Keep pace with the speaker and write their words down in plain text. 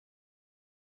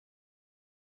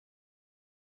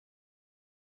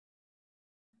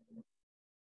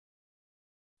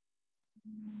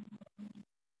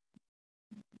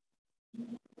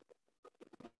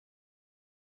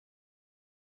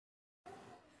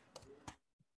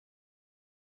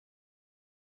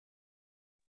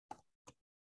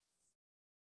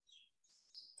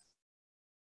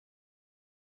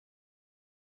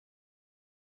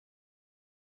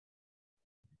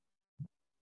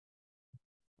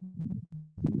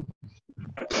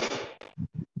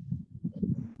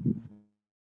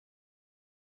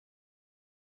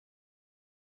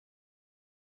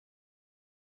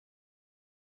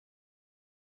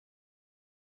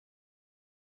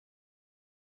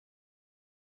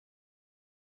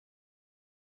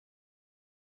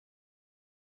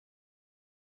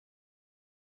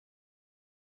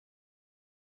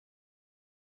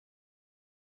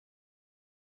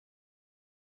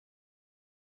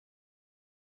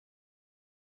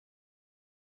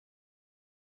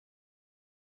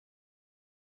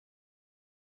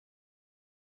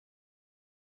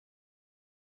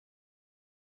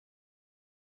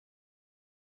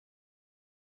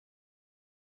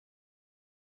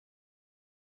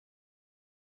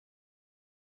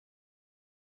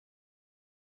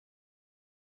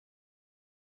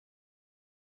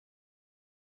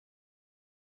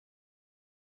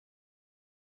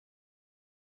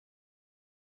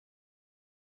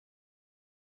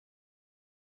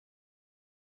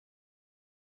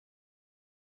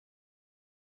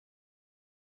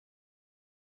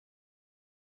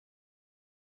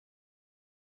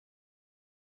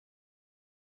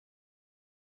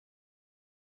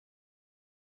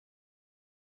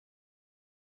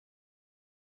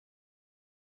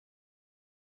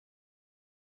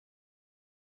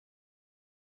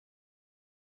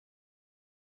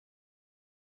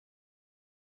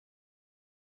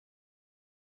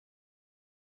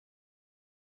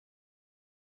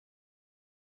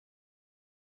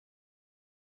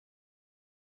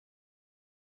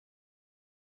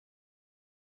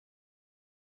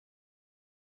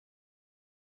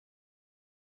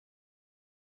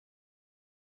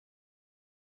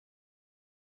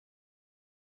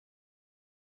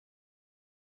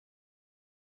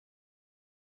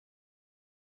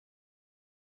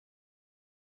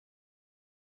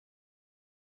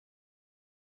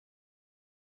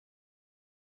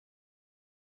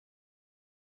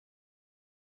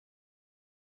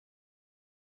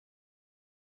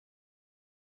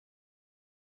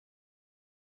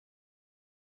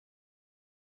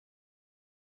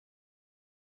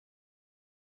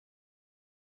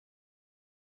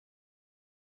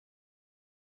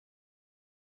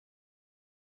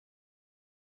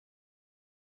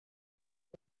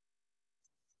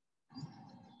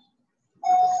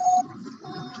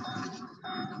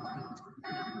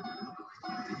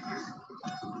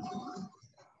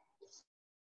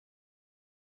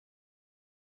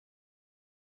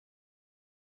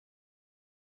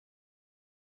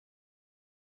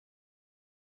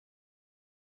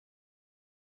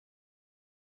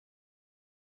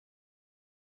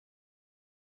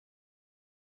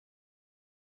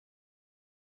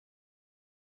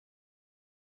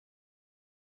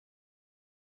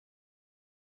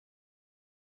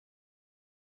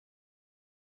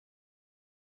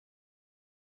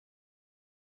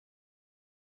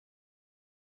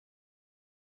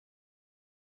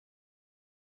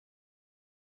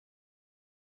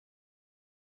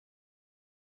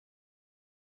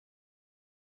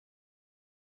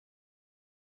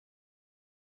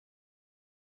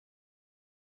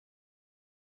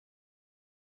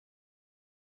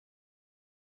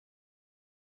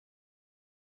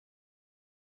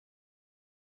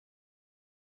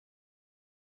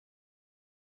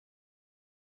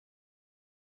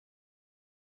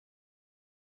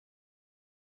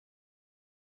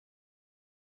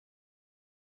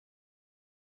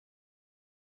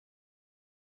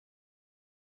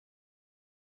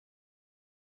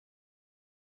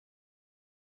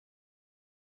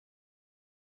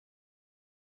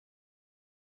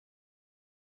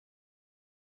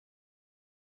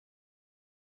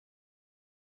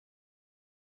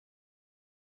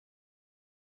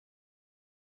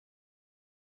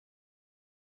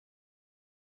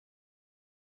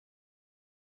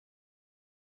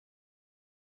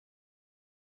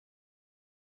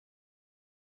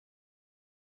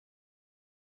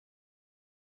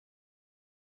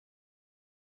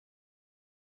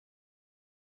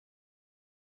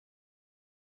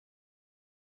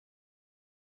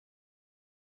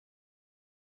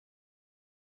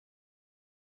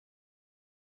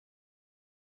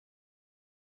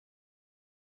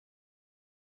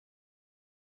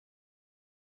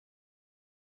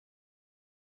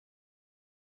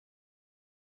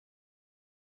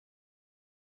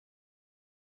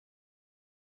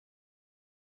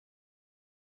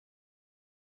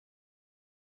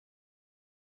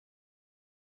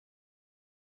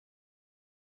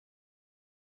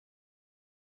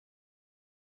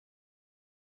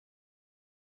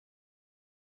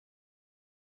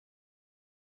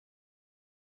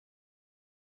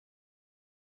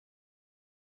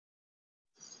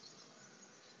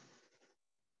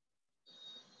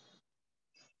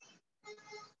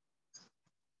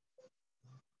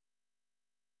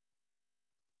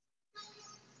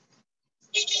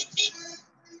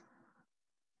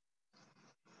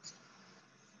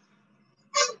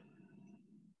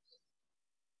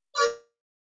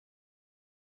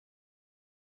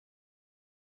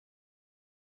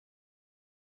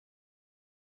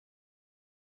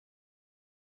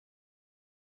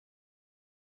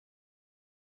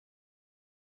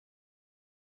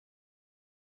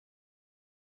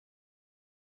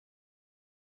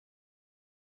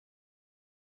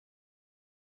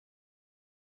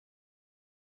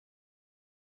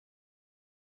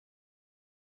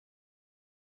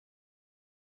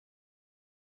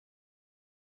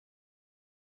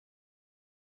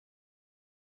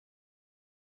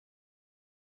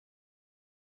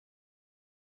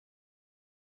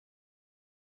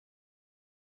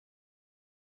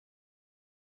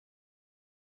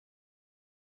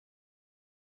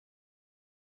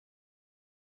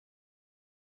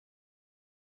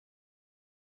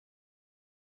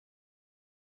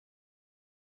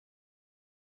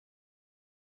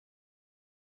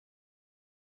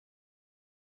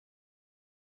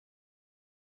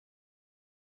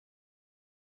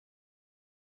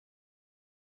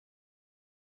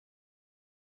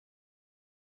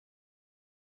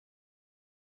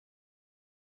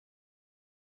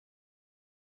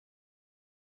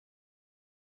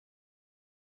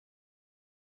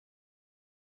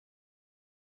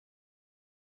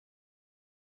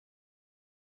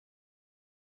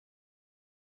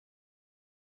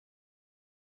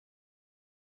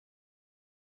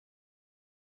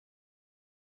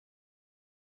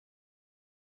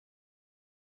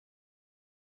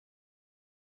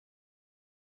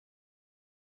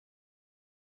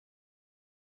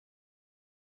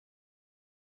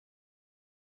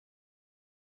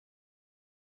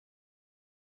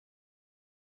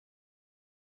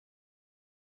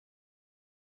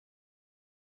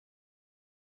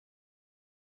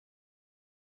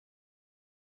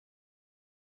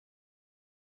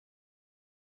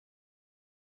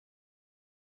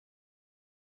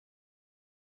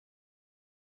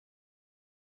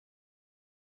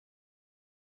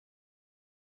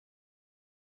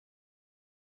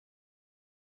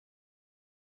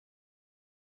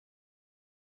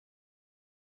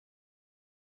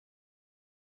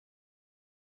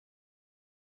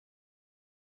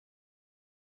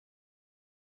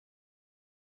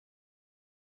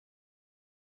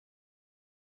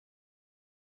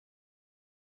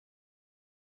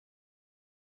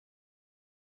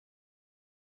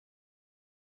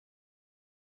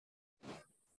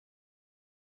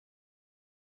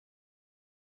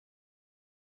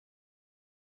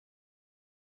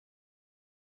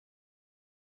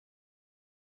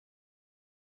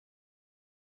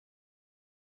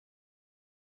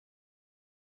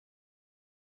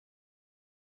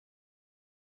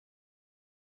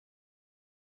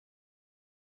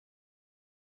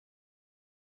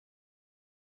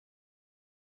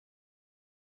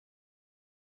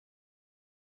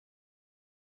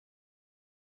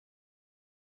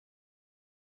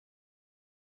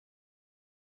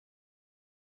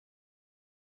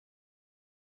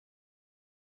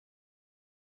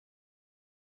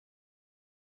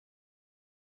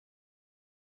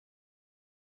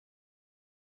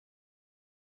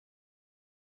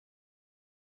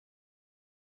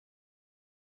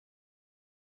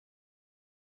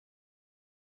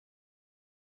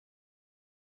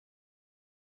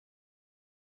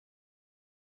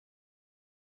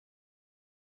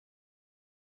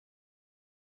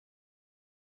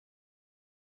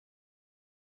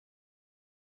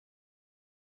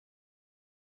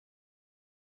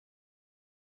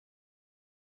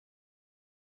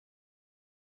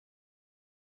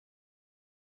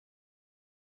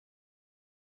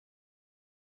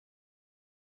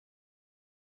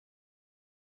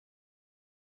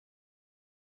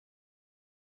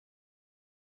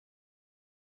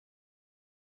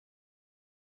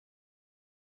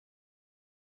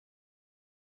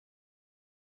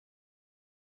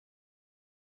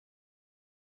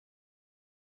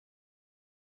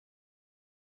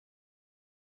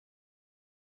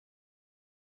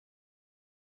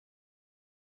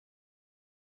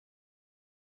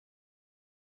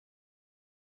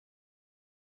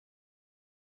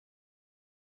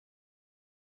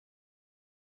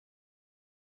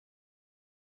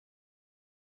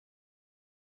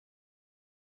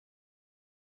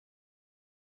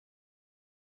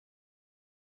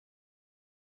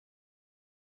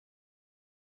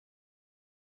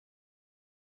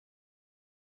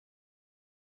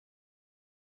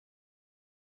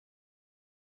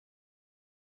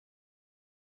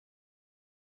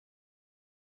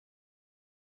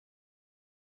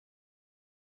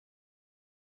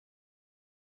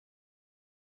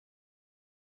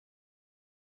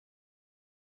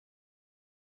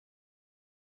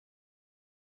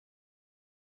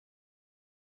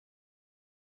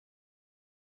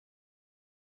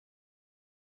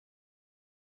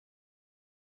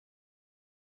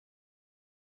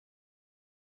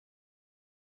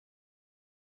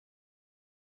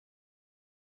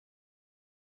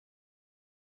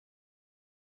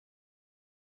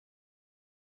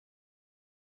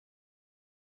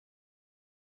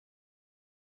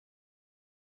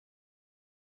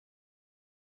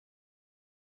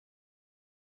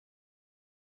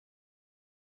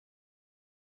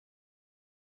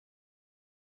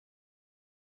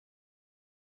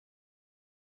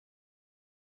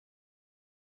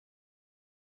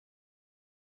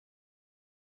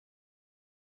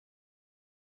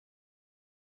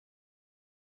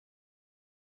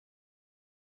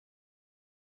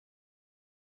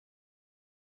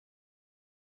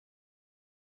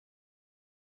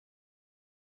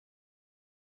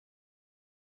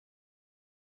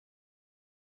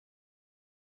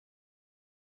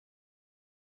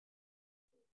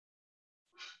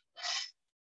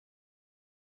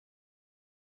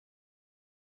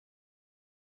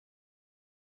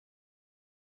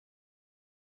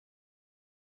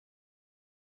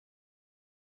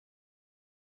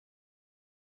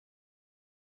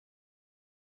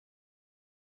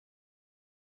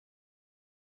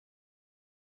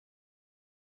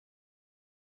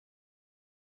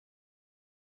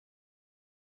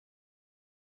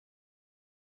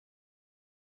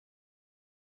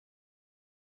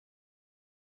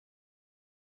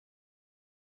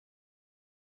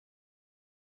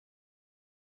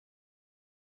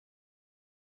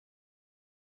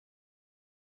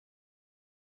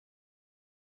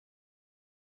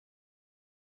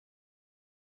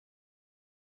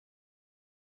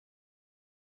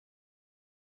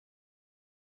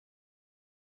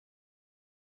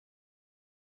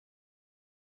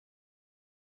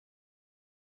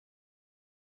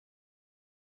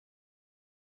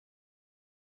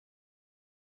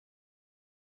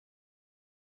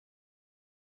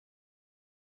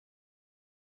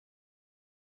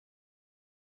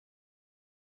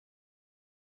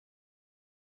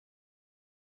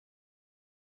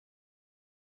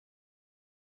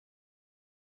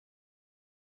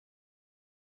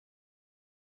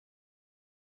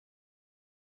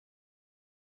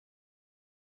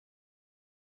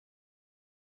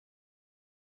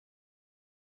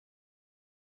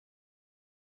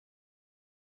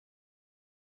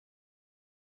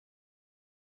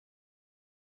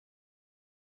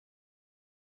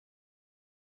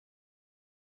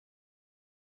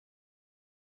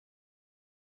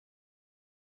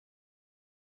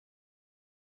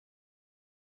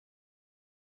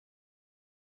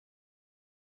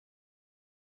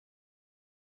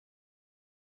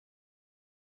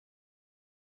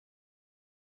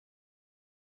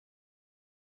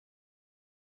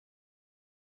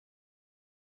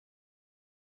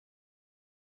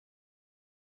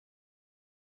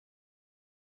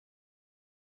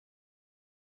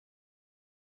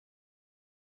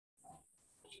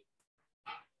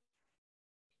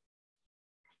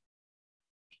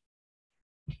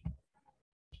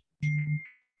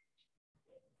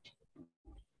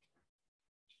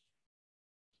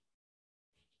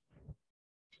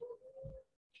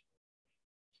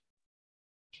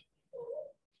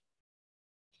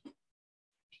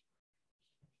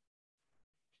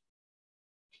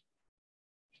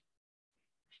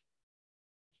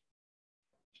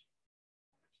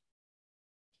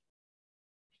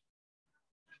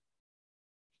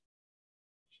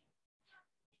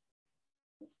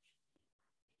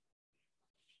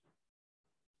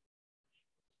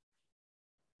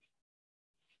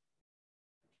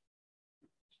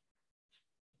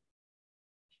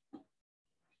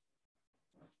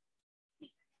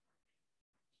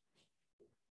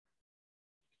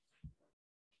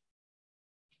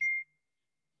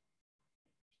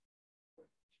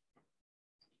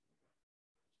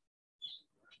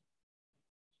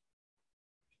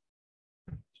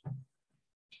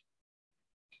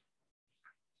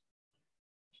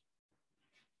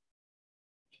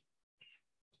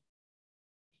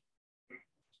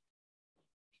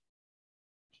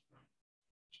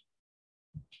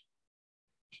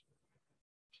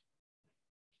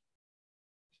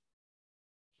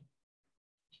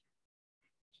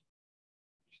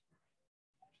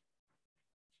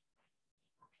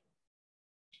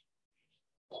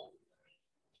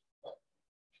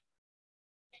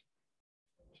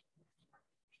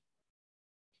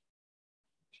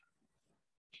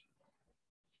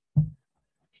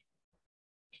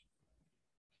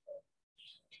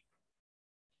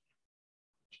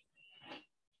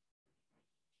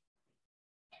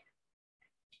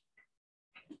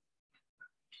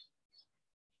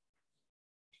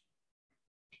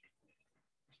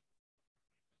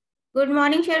Good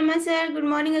morning, Sharma sir. Good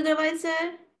morning, Agarwal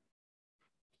sir.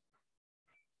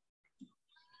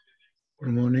 Good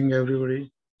morning, everybody.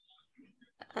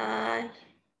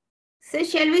 So,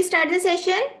 shall we start the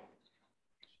session?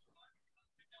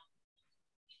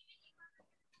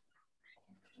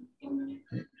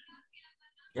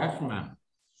 Yes, ma'am.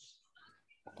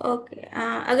 Okay.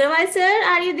 Agarwal sir,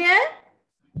 are you there?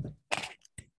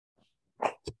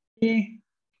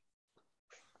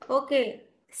 Okay.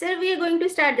 Sir, we are going to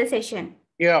start the session.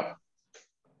 Yeah.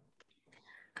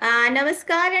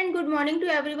 Namaskar and good morning to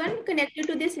everyone connected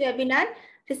to this webinar.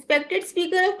 Respected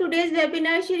speaker of today's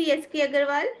webinar, Shri S.K.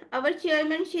 Agarwal, our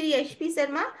chairman, Shri H.P.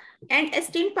 Sharma, and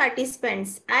esteemed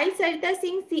participants. I, Sarita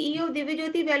Singh, CEO of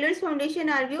Divyajyoti Valuers Foundation,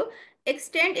 RVO,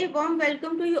 extend a warm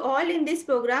welcome to you all in this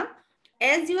program.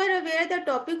 As you are aware, the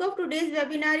topic of today's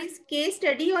webinar is Case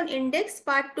Study on Index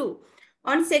Part 2.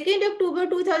 On 2nd October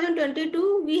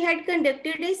 2022, we had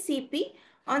conducted a CP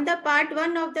on the Part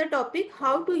 1 of the topic,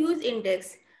 How to Use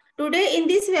Index. Today in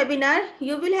this webinar,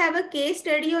 you will have a case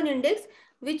study on index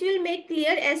which will make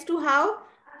clear as to how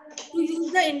to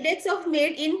use the index of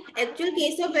made in actual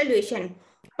case of valuation.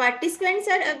 Participants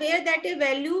are aware that a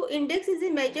value index is a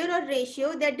measure or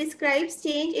ratio that describes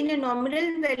change in a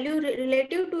nominal value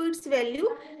relative to its value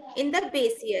in the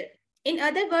base year. In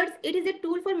other words, it is a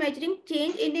tool for measuring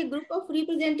change in a group of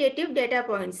representative data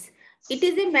points. It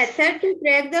is a method to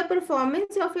track the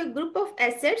performance of a group of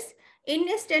assets in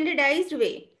a standardized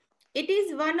way. It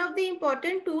is one of the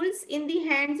important tools in the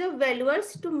hands of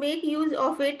valuers to make use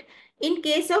of it in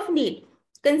case of need.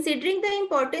 Considering the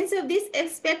importance of this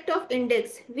aspect of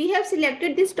index, we have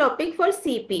selected this topic for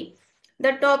CP.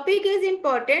 The topic is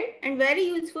important and very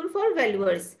useful for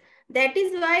valuers. That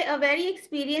is why a very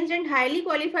experienced and highly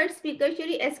qualified speaker,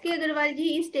 Shri S.K. Agarwal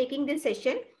ji, is taking this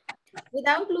session.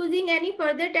 Without losing any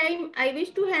further time, I wish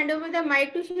to hand over the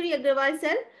mic to Shri Agarwal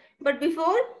sir. But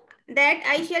before that,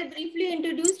 I shall briefly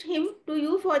introduce him to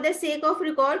you for the sake of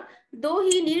record, though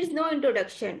he needs no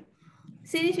introduction.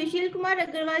 Shri Sushil Kumar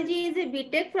Agarwal ji is a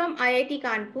BTech from IIT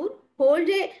Kanpur,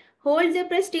 holds a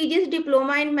prestigious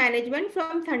diploma in management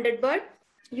from Thunderbird,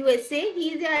 USA.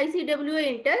 He is a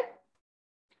ICWA inter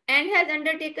and has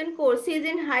undertaken courses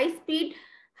in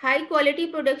high quality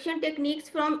production techniques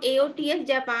from AOTF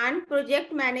Japan,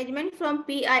 project management from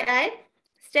PII,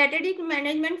 strategic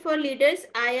management for leaders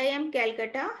IIM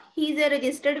Calcutta. He is a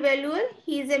registered valuer.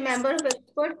 He is a member of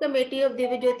expert committee of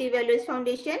Divyajyoti Valuers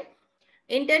Foundation,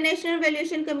 International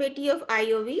Valuation Committee of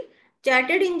IOV,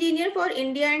 Chartered Engineer for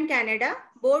India and Canada,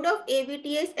 Board of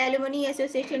AVTS Alumni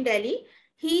Association Delhi.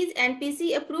 He is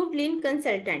NPC approved lean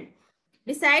consultant.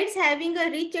 Besides having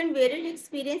a rich and varied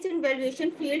experience in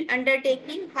valuation field,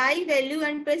 undertaking high value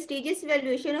and prestigious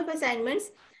valuation of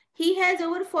assignments, he has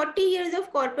over 40 years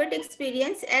of corporate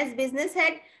experience as business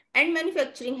head and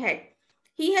manufacturing head.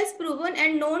 He has proven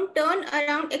and known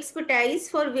turnaround expertise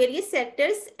for various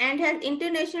sectors and has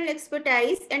international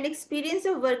expertise and experience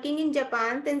of working in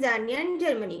Japan, Tanzania, and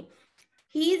Germany.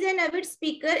 He is an avid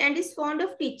speaker and is fond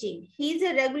of teaching. He is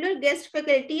a regular guest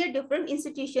faculty at different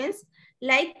institutions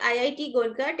like IIT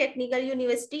Golka, Technical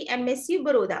University, MSU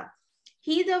Baroda.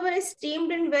 He is our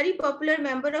esteemed and very popular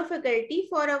member of faculty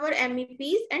for our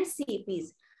MEPs and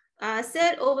CPs.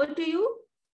 Sir, over to you.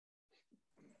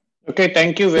 Okay,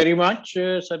 thank you very much,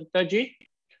 Sarita ji.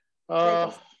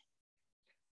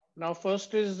 Now,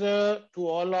 first is to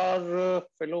all our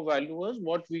fellow valuers,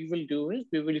 what we will do is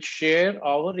we will share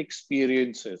our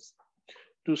experiences.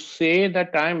 To say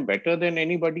that I am better than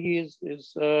anybody is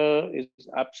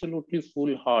absolutely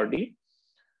foolhardy.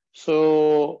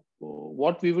 So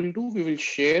what we will do, we will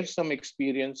share some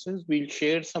experiences, we'll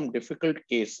share some difficult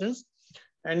cases,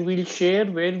 and we'll share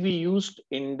where we used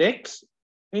index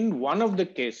in one of the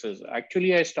cases.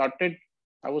 Actually,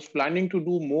 I was planning to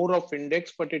do more of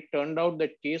index, but it turned out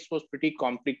that case was pretty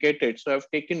complicated. So I've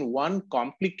taken one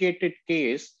complicated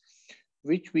case,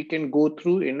 which we can go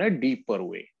through in a deeper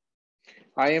way.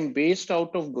 I am based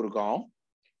out of Gurgaon.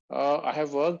 I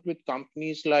have worked with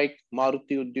companies like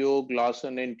Maruti Udyog,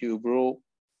 Larsen & Toubro,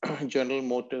 General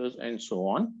Motors, and so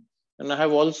on. And I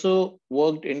have also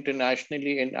worked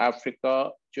internationally in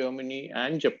Africa, Germany,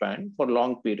 and Japan for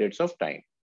long periods of time.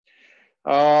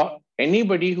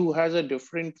 Anybody who has a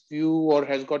different view or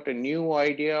has got a new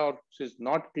idea or is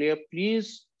not clear,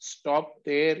 please stop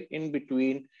there in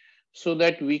between so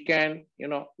that we can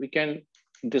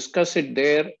discuss it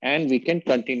there and we can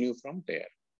continue from there.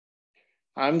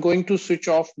 I'm going to switch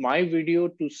off my video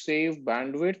to save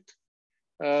bandwidth,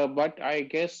 but I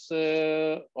guess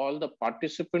all the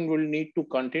participants will need to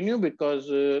continue because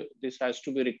this has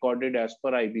to be recorded as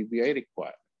per IBBI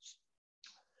requirements.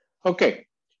 Okay.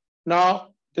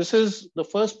 Now, this is the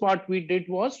first part we did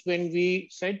was when we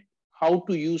said how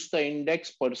to use the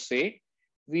index per se.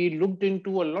 We looked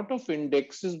into a lot of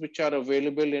indexes which are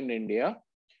available in India.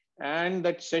 And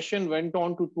that session went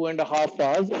on to 2.5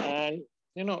 hours. And,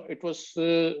 it was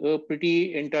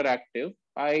pretty interactive.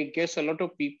 I guess a lot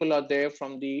of people are there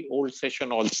from the old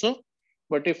session also.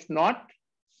 But if not,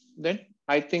 then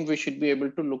I think we should be able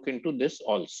to look into this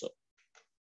also.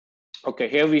 Okay,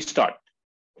 here we start.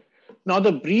 Now,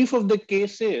 the brief of the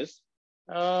case is,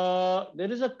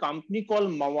 there is a company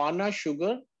called Mawana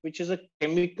Sugar, which is a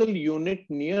chemical unit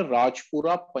near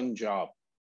Rajpura, Punjab.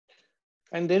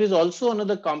 And there is also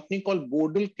another company called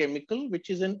Bodil Chemical, which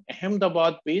is an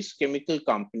Ahmedabad-based chemical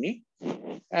company.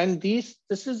 And this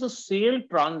is a sale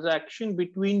transaction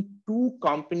between two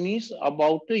companies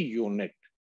about a unit.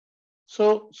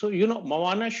 So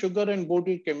Mawana Sugar and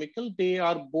Bodil Chemical, they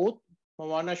are both,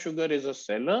 Mawana Sugar is a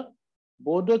seller,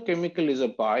 Bodil Chemical is a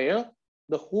buyer.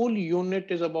 The whole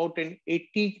unit is about an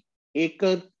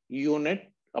 80-acre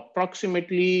unit,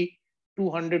 approximately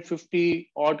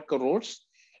 250 odd crores.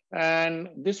 And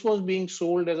this was being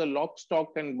sold as a lock,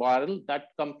 stock, and barrel, that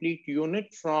complete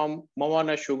unit from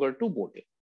Mawana Sugar to Bodil.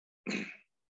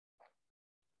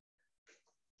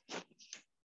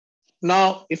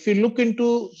 Now, if you look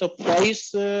into the price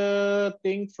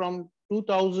thing from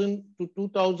 2000 to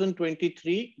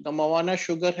 2023, the Mawana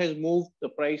Sugar has moved the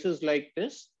prices like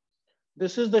this.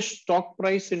 This is the stock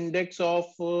price index of,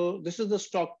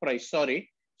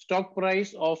 stock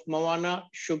price of Mawana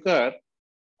Sugar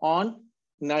on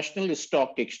National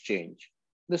Stock Exchange.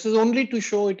 This is only to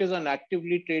show it is an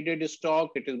actively traded stock.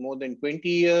 It is more than 20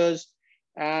 years.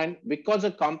 And because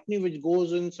a company which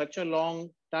goes in such a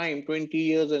long time, 20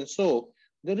 years and so,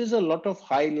 there is a lot of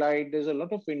highlight, there's a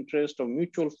lot of interest of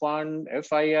mutual fund,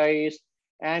 FIIs,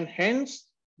 and hence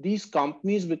these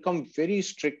companies become very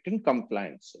strict in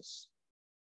compliances.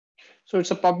 So it's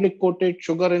a public quoted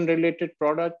sugar and related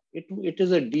product. It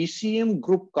is a DCM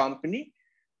group company.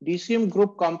 DCM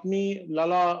group company,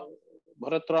 Lala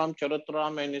Bharatram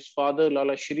Charatram and his father,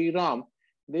 Lala Shri Ram,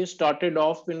 they started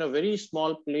off in a very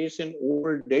small place in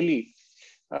Old Delhi.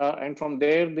 And from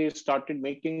there, they started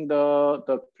making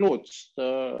the clothes,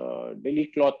 the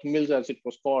Delhi cloth mills, as it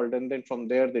was called. And then from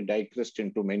there, they digressed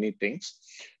into many things.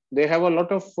 They have a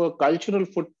lot of cultural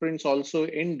footprints also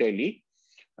in Delhi,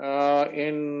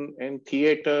 in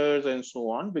theaters and so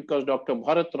on, because Dr.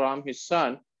 Bharat Ram, his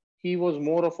son, he was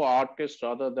more of an artist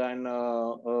rather than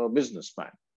a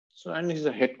businessman. So, and he's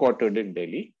headquartered in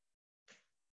Delhi.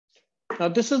 Now,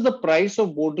 this is the price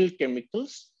of Bodil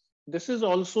Chemicals. This is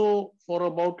also for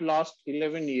about last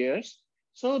 11 years.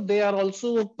 So they are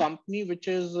also a company which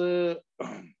is about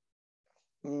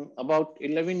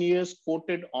 11 years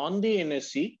quoted on the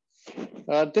NSE.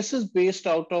 This is based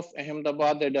out of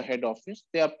Ahmedabad at the head office.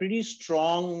 They are pretty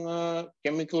strong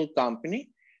chemical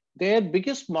company. Their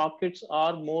biggest markets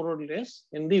are more or less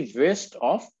in the west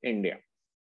of India.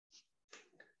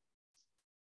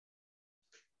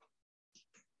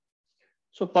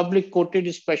 So Public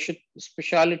Coated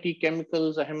Specialty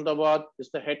Chemicals, Ahmedabad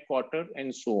is the headquarter,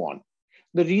 and so on.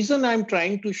 The reason I'm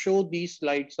trying to show these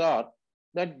slides are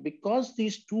that because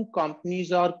these two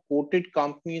companies are quoted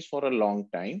companies for a long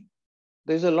time,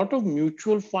 there's a lot of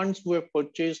mutual funds who have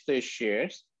purchased their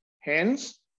shares.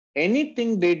 Hence,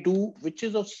 anything they do which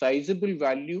is of sizable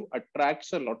value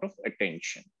attracts a lot of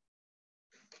attention.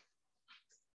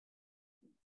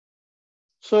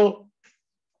 So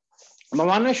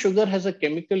Mawana Sugar has a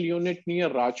chemical unit near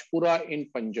Rajpura in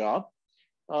Punjab.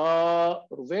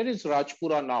 Where is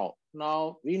Rajpura now?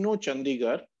 Now we know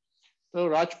Chandigarh. So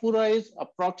Rajpura is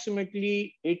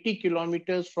approximately 80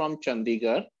 kilometers from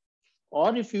Chandigarh.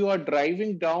 Or if you are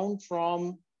driving down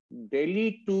from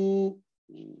Delhi to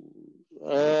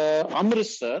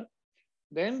Amritsar,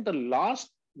 then the last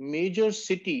major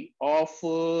city of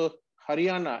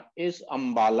Haryana is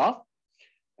Ambala.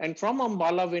 And from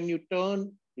Ambala, when you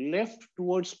turn left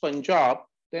towards Punjab,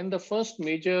 then the first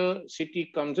major city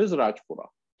comes is Rajpura.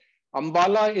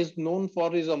 Ambala is known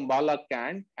for his Ambala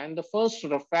can, and the first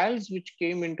Rafales which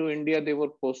came into India, they were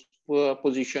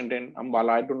positioned in Ambala.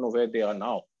 I don't know where they are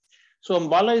now. So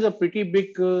Ambala is a pretty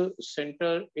big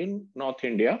center in North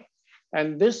India.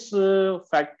 And this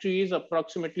factory is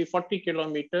approximately 40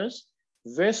 kilometers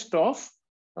west of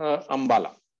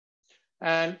Ambala.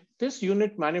 And this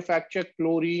unit manufactures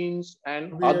chlorines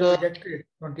and we other...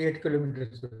 28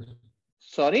 kilometers.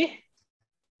 Sorry?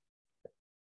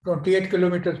 28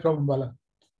 kilometers from Ambala,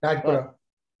 Rajpura.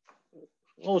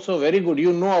 Oh, so very good.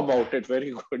 You know about it.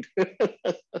 Very good.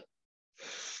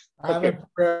 I am a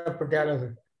Patiala,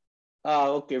 sir.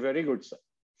 Okay, very good, sir.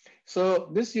 So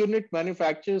this unit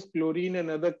manufactures chlorine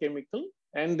and other chemical,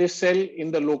 and they sell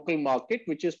in the local market,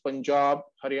 which is Punjab,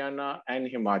 Haryana, and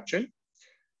Himachal.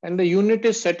 And the unit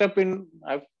is set up in,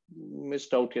 I've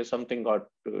missed out here, something got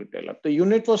developed. The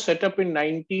unit was set up in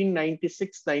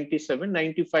 1996, 97,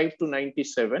 95 to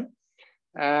 97.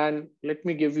 And let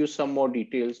me give you some more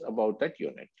details about that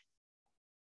unit.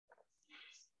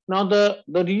 Now, the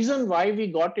reason why we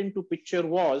got into picture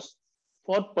was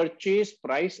for purchase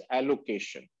price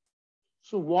allocation.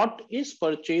 So what is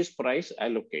purchase price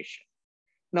allocation?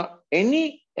 Now,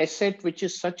 any asset which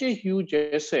is such a huge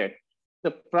asset, the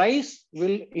price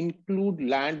will include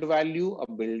land value,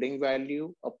 a building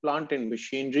value, a plant and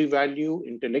machinery value,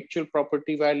 intellectual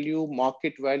property value,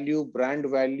 market value, brand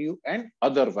value, and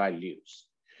other values.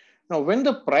 Now, when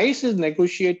the price is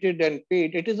negotiated and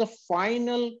paid, it is a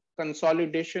final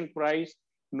consolidation price.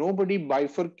 Nobody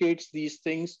bifurcates these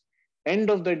things. End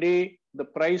of the day, the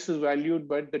price is valued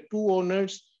by the two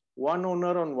owners, one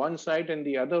owner on one side and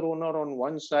the other owner on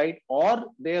one side, or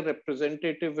their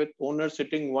representative with owner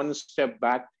sitting one step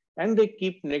back, and they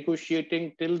keep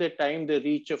negotiating till the time they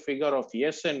reach a figure of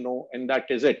yes and no, and that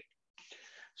is it.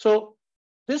 So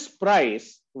this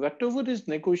price, whatever is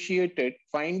negotiated,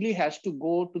 finally has to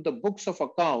go to the books of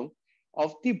account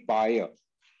of the buyer.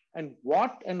 And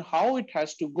what and how it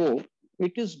has to go,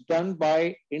 it is done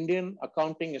by Indian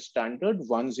Accounting Standard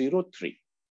 103.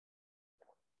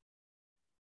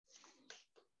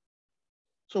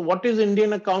 So what is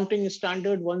Indian Accounting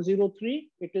Standard 103?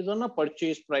 It is on a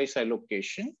purchase price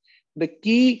allocation. The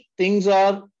key things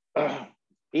are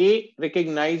A,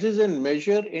 recognizes and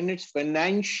measure in its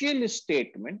financial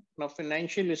statement. Now,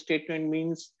 financial statement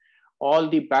means all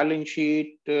the balance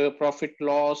sheet, profit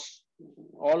loss,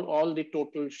 all the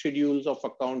total schedules of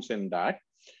accounts in that.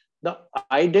 The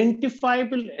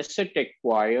identifiable asset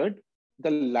acquired,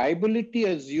 the liability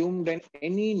assumed, and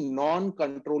any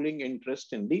non-controlling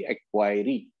interest in the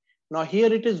acquiree. Now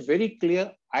here it is very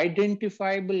clear,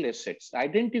 identifiable assets.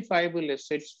 Identifiable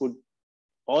assets would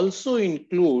also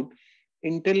include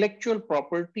intellectual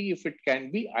property if it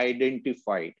can be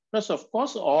identified. Plus, of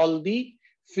course, all the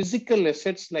physical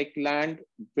assets like land,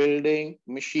 building,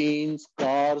 machines,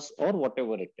 cars, or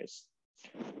whatever it is.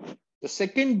 The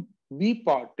second B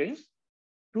part is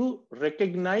to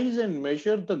recognize and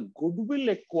measure the goodwill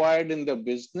acquired in the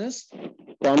business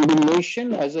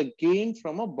combination as a gain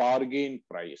from a bargain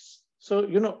price. So,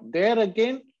 there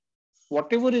again,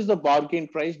 whatever is the bargain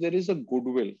price, there is a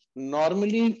goodwill.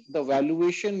 Normally, the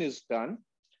valuation is done,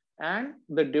 and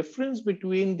the difference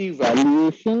between the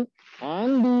valuation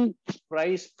and the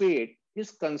price paid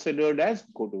is considered as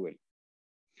goodwill.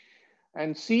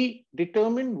 And C,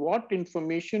 determine what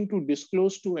information to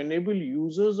disclose to enable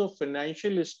users of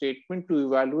financial statement to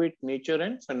evaluate nature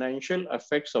and financial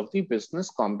effects of the business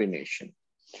combination.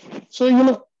 So,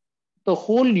 the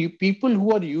whole people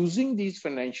who are using these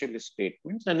financial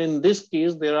statements, and in this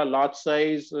case, there are large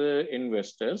size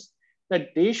investors, that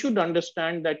they should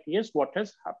understand that, yes, what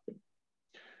has happened.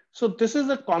 So this is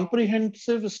a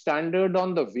comprehensive standard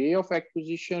on the way of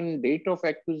acquisition, date of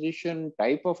acquisition,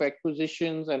 type of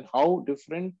acquisitions, and how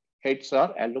different heads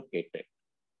are allocated.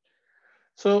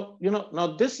 So,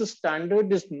 now this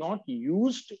standard is not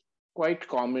used quite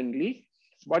commonly,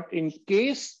 but in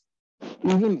case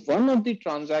even one of the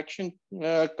transaction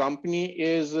company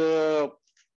is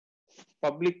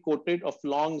public quoted of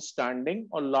long standing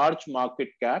or large market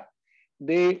cap,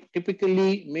 they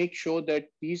typically make sure that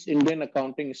these Indian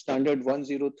Accounting Standard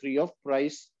 103 of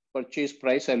purchase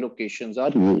price allocations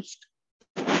are used.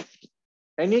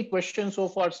 Any questions so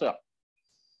far, sir?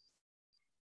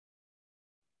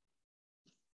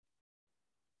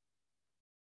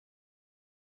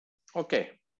 Okay,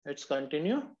 let's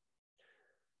continue.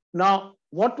 Now,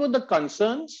 what were the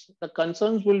concerns? The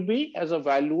concerns will be, as a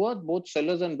valuer, both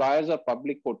sellers and buyers are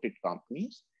public quoted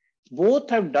companies. Both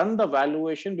have done the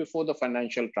valuation before the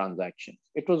financial transactions.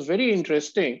 It was very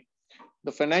interesting.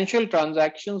 The financial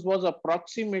transactions was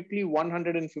approximately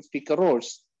 150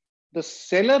 crores. The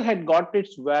seller had got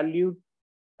its value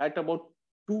at about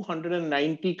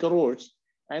 290 crores,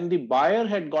 and the buyer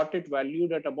had got it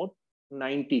valued at about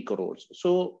 90 crores.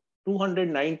 So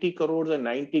 290 crores and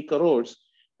 90 crores,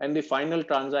 and the final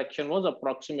transaction was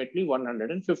approximately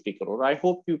 150 crore. I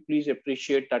hope you please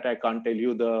appreciate that I can't tell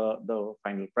you the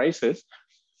final prices.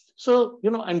 So,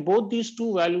 and both these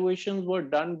two valuations were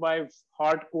done by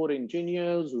hardcore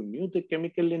engineers who knew the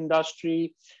chemical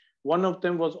industry. One of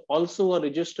them was also a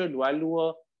registered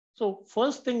valuer. So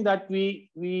first thing that we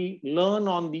learn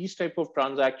on these type of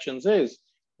transactions is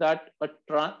that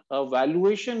a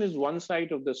valuation is one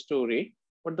side of the story,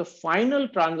 but the final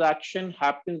transaction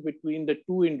happens between the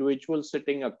two individuals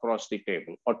sitting across the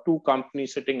table or two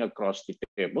companies sitting across the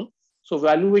table. So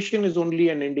valuation is only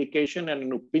an indication and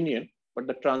an opinion, but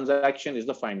the transaction is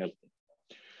the final thing.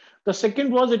 The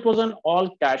second was, it was an all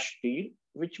cash deal,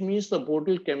 which means the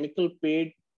Bodil Chemical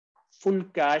paid full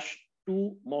cash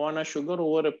to Moana Sugar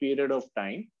over a period of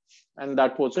time. And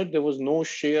that was it. There was no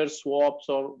share swaps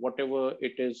or whatever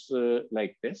it is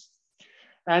like this.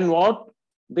 And what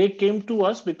they came to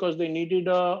us because they needed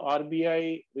a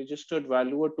RBI registered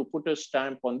valuer to put a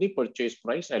stamp on the purchase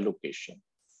price allocation.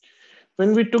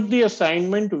 When we took the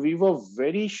assignment, we were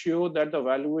very sure that the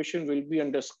valuation will be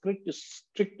under strict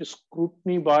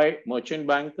scrutiny by merchant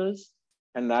bankers,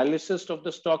 analysis of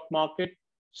the stock market,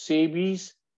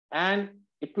 SEBIs, and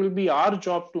it will be our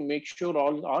job to make sure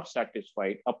all are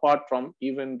satisfied, apart from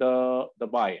even the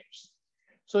buyers.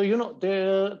 So,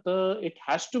 it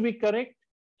has to be correct.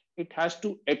 It has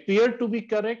to appear to be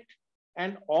correct.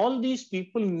 And all these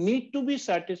people need to be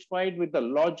satisfied with the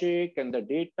logic and the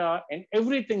data and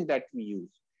everything that we use.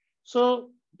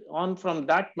 So from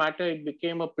that matter, it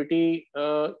became a pretty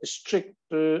strict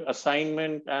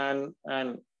assignment and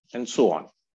so on.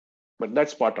 But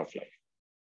that's part of life.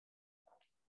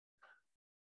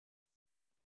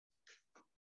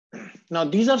 Now,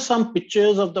 these are some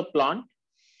pictures of the plant.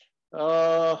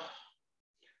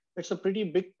 It's a pretty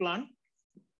big plant.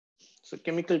 It's a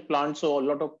chemical plant, so a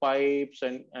lot of pipes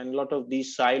and a lot of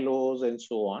these silos and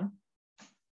so on.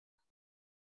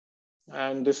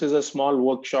 And this is a small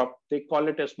workshop. They call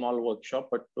it a small workshop,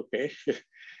 but okay.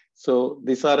 So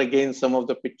these are again some of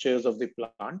the pictures of the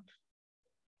plant.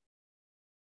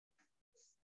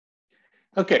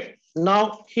 Okay,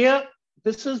 now here,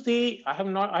 this is the,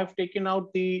 I've taken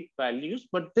out the values,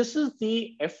 but this is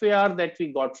the FAR that we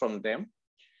got from them.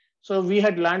 So we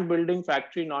had land, building,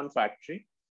 factory, non-factory.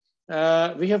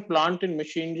 We have plant and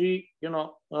machinery,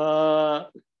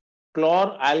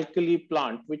 chlor-alkali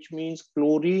plant, which means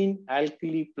chlorine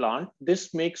alkali plant.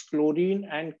 This makes chlorine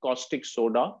and caustic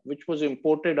soda, which was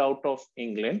imported out of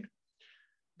England.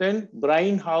 Then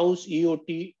brine house,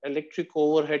 EOT, electric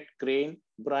overhead crane,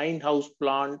 brine house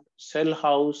plant, cell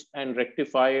house, and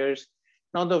rectifiers.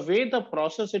 Now, the way the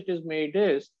process it is made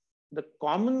is the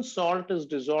common salt is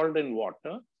dissolved in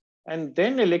water, and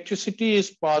then electricity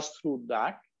is passed through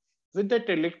that. With that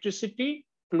electricity,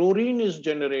 chlorine is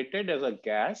generated as a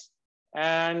gas,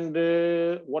 and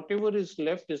whatever is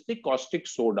left is the caustic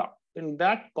soda. And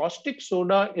that caustic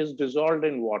soda is dissolved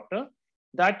in water.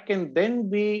 That can then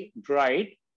be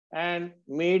dried and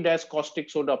made as caustic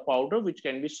soda powder, which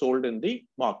can be sold in the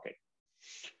market.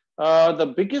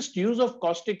 The biggest use of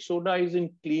caustic soda is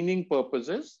in cleaning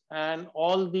purposes, and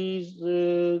all these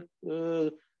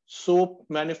soap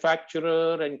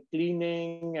manufacturer and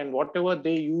cleaning and whatever,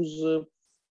 they use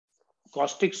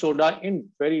caustic soda in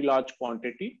very large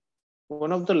quantity.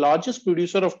 One of the largest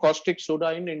producer of caustic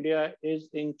soda in India is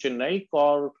in Chennai,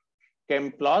 called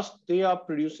Chemplast. They are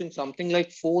producing something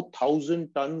like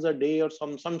 4,000 tons a day or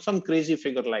some crazy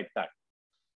figure like that.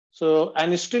 So,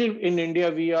 and still in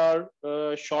India, we are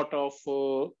short of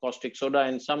caustic soda,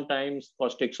 and sometimes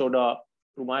caustic soda,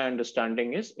 to my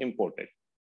understanding, is imported.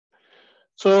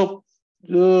 So,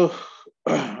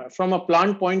 from a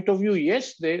plant point of view,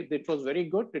 yes, it was very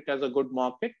good. It has a good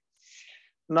market.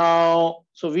 Now,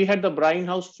 so we had the brine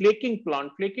house flaking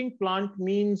plant. Flaking plant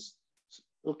means,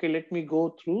 okay, let me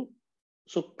go through.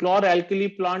 So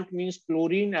chloralkali plant means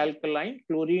chlorine, alkaline,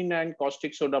 chlorine and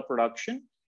caustic soda production.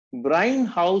 Brine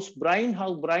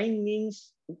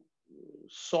means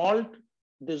salt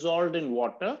dissolved in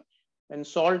water, and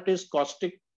salt is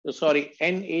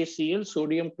NaCl,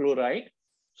 sodium chloride.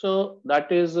 So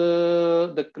that is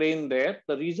the crane there.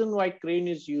 The reason why crane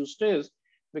is used is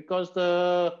because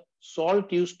the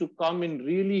salt used to come in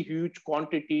really huge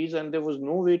quantities and there was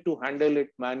no way to handle it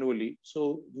manually.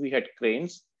 So we had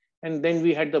cranes. And then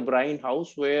we had the brine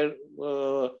house where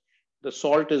the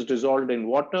salt is dissolved in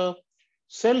water.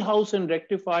 Cell house and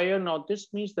rectifier. Now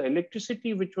this means the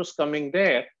electricity which was coming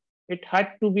there, it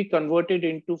had to be converted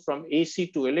into from AC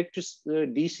to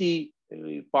DC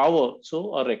power.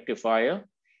 So a rectifier.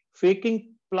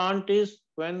 Faking plant is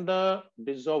when the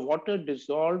water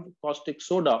dissolved caustic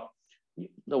soda,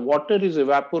 the water is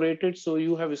evaporated, so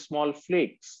you have small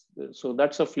flakes. So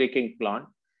that's a flaking plant.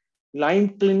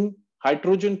 Lime kiln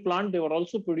hydrogen plant, they were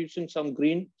also producing some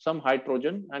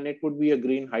hydrogen, and it would be a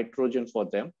green hydrogen for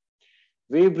them.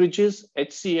 Wave bridges,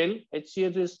 HCl.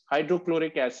 HCl is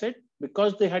hydrochloric acid.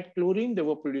 Because they had chlorine, they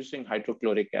were producing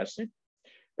hydrochloric acid.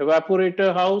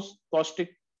 Evaporator house, caustic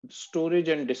storage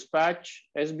and dispatch,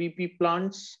 SBP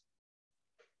plants.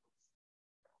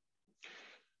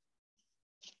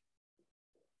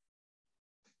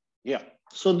 Yeah,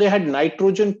 so they had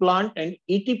nitrogen plant and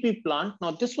ETP plant.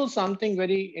 Now this was something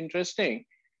very interesting.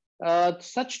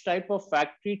 Such type of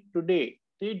factory today,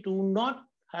 they do not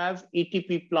have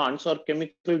ETP plants or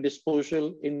chemical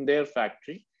disposal in their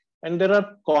factory. And there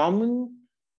are common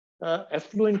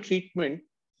effluent treatment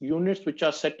units which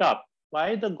are set up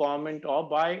by the government or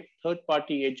by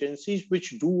third-party agencies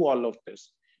which do all of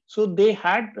this. So they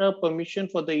had permission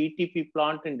for the ETP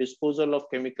plant and disposal of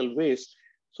chemical waste,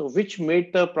 so which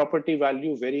made the property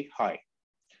value very high.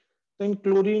 Then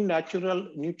chlorine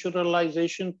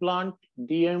neutralization plant,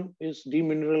 DM is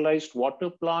demineralized water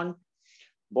plant,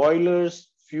 boilers,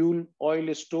 fuel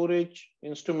oil storage,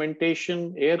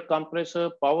 instrumentation, air compressor,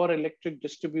 power electric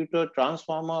distributor,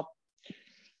 transformer,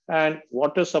 and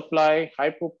water supply,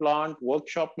 hypo plant,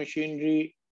 workshop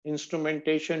machinery,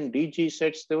 instrumentation, DG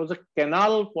sets. There was a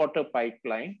canal water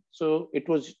pipeline. So it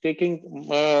was taking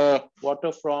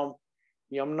water from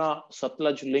Yamuna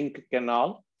Satluj link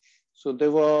canal. So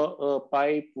there were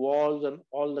pipe, walls, and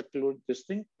all this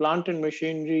thing. Plant and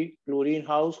machinery, chlorine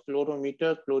house,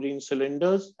 chlorometer, chlorine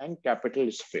cylinders, and capital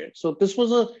spares. So this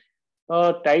was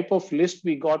a type of list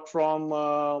we got from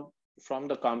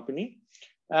the company.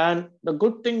 And the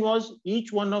good thing was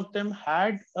each one of them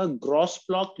had a gross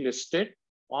block listed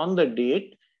on the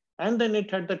date, and then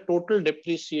it had the total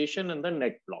depreciation and the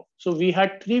net block. So we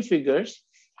had 3 figures,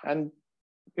 and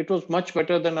it was much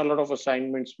better than a lot of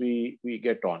assignments we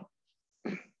get on,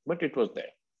 but it was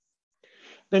there.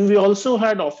 Then we also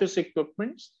had office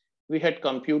equipments. We had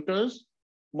computers.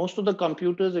 Most of the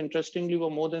computers, interestingly, were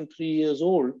more than 3 years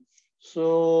old.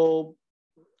 So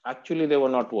actually, they were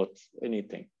not worth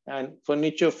anything. And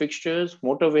furniture, fixtures,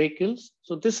 motor vehicles.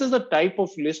 So this is the type of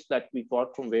list that we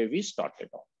got from where we started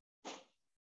off.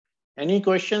 Any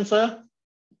questions, sir?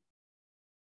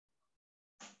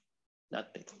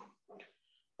 Nothing.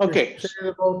 Okay. You said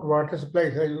about water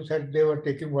supply, sir. You said they were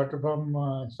taking water from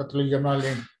Satluj Jamna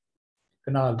link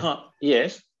canal.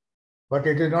 Yes. But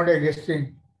it is not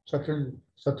existing Satluj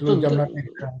Jamna link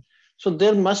canal. So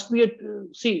there must be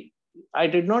see, I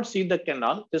did not see the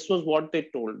canal. This was what they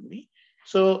told me.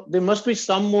 So there must be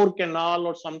some more canal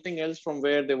or something else from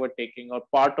where they were taking, or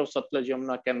part of Satluj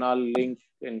Jamna canal link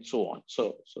and so on.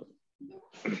 So.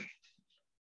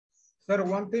 Sir,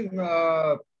 one thing,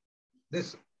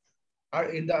 this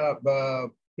in the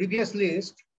previous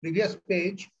list, previous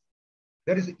page,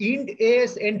 there is Ind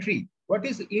AS entry. What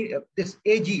is this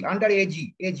AG, under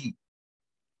AG?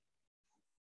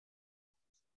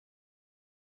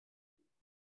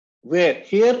 Where?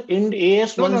 Here in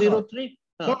AS 103?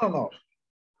 No.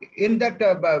 In that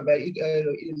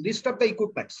list of the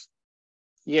equipments.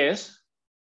 Yes.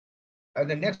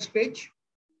 The next page.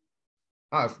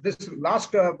 This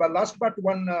last but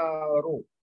one row.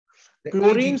 The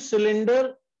Chlorine AG.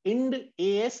 cylinder Ind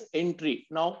AS entry.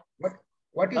 Now,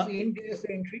 what is Ind AS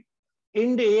entry?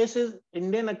 Ind AS is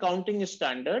Indian Accounting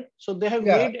Standard. So they have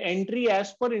made entry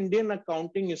as per Indian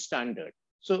Accounting Standard.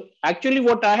 So actually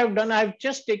what I have done, I've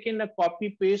just taken a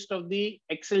copy paste of the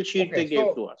Excel sheet they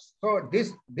gave to us. So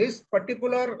this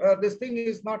particular, this thing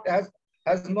is not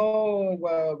has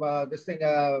no this thing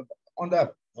on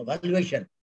the valuation.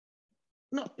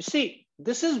 No, see,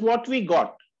 this is what we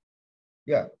got.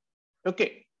 Yeah.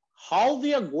 Okay. How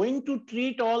we are going to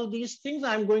treat all these things,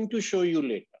 I'm going to show you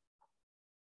later.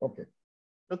 Okay.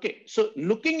 Okay. So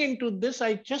looking into this,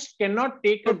 I just cannot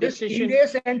take a decision.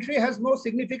 This Ind AS entry has no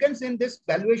significance in this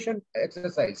valuation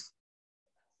exercise.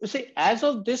 You see, as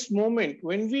of this moment,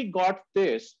 when we got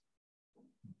this,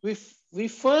 we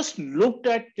first looked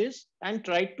at this and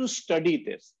tried to study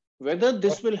this, whether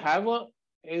this will have a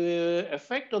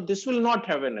effect or this will not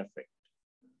have an effect.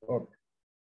 Okay.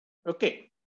 Okay.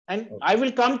 And I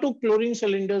will come to chlorine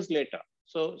cylinders later.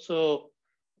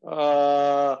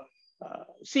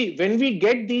 See, when we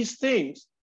get these things,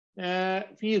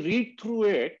 we read through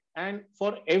it, and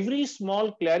for every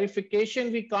small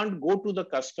clarification, we can't go to the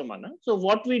customer. No? So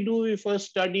what we do, we first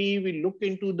study, we look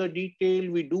into the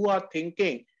detail, we do our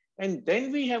thinking, and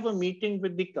then we have a meeting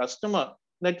with the customer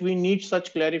that we need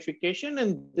such clarification,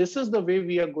 and this is the way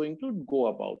we are going to go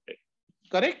about it.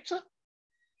 Correct, sir?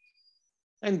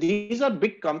 And these are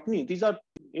big companies. These are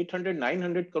 800,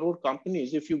 900 crore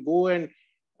companies. If you go and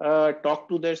talk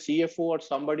to their CFO or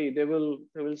somebody, they will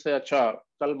say, "Acha,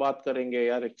 kal baat karenge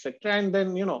yaar," etc. And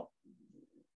then, you know,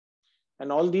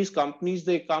 and all these companies,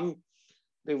 they come,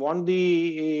 they want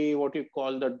the what you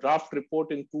call the draft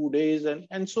report in 2 days,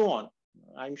 and so on.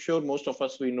 I'm sure most of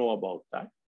us, we know about that.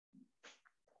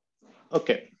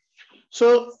 Okay.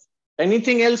 So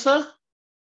anything else, sir?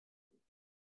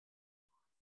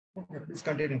 Okay, please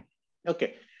continue.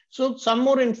 Okay. So some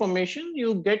more information,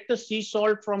 you get the sea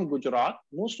salt from Gujarat.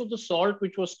 Most of the salt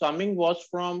which was coming was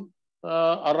from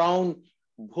around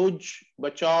Bhuj,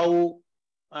 Bachau,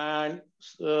 and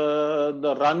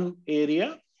the Run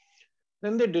area.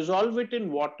 Then they dissolve it in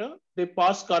water, they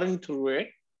pass current through it.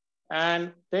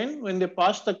 And then when they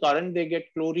pass the current, they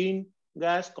get chlorine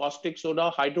gas, caustic soda,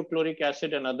 hydrochloric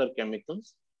acid, and other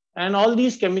chemicals. And all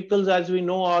these chemicals, as we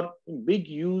know, are in big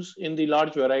use in the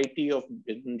large variety of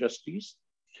industries.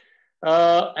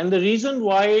 And the reason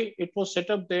why it was set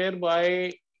up there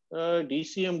by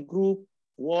DCM Group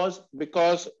was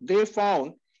because they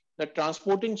found that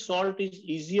transporting salt is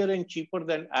easier and cheaper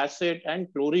than acid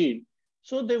and chlorine.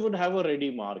 So they would have a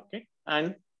ready market,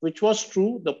 and which was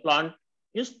true. The plant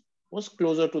was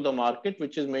closer to the market,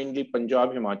 which is mainly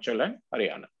Punjab, Himachal, and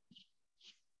Haryana.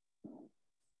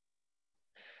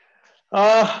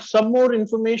 Some more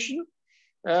information.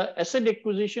 Asset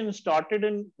acquisition started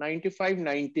in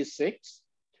 95-96.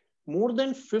 More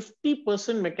than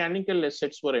 50% mechanical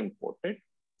assets were imported.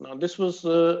 Now this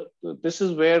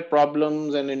is where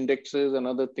problems and indexes and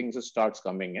other things starts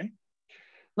coming in.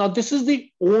 Now this is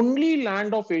the only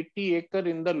land of 80 acre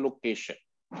in the location.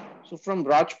 So from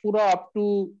Rajpura up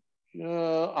to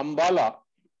Ambala,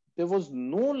 there was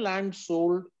no land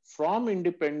sold from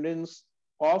independence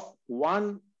of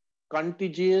one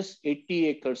contiguous 80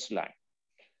 acres land.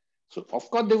 So of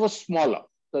course they were smaller.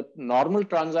 The normal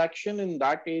transaction in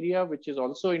that area, which is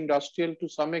also industrial to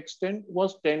some extent,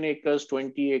 was 10 acres,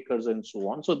 20 acres, and so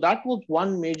on. So that was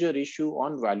one major issue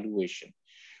on valuation.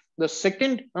 The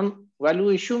second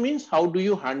value issue means how do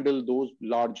you handle those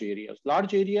large areas?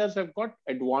 Large areas have got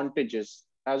advantages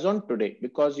as on today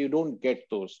because you don't get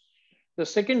those. The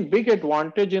second big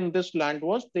advantage in this land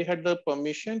was they had the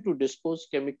permission to dispose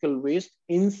chemical waste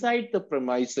inside the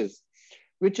premises,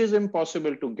 which is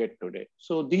impossible to get today.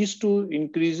 So these two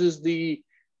increases the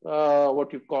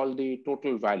what you call the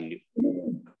total value.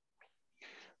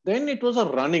 Then it was a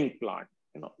running plant.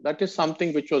 You know, that is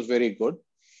something which was very good.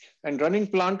 And running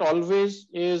plant always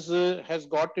has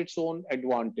got its own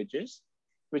advantages,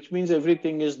 which means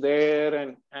everything is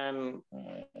there and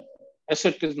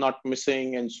asset is not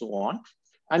missing and so on.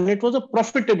 And it was a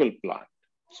profitable plant.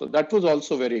 So that was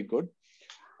also very good.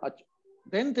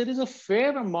 Then there is a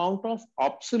fair amount of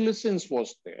obsolescence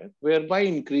was there, whereby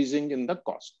increasing in the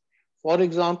cost. For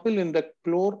example, in the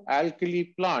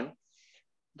chlor-alkali plant,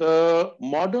 the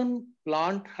modern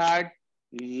plant had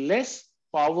less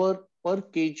power per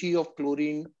kg of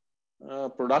chlorine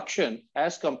production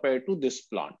as compared to this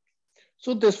plant.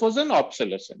 So this was an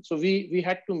obsolescence. So we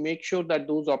had to make sure that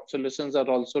those obsolescence are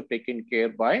also taken care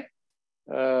by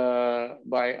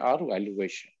our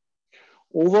valuation.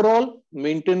 Overall,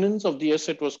 maintenance of the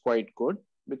asset was quite good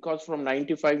because from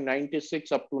 95-96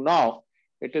 up to now,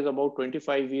 it is about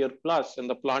 25-year plus and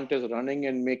the plant is running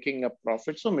and making a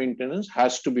profit. So maintenance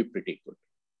has to be pretty good.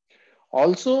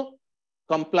 Also,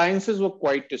 compliances were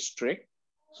quite strict.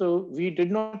 So we did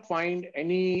not find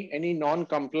any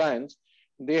non-compliance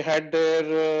They had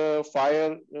their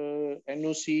fire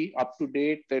NOC up to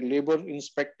date, their labor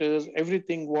inspectors,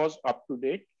 everything was up to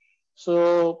date.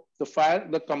 So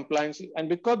the compliance, and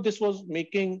because this was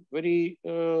making very,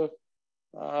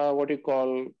 what do you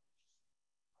call,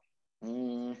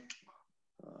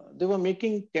 they were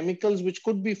making chemicals which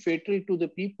could be fatal to the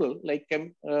people, like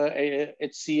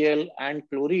HCl and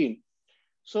chlorine.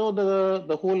 So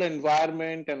the whole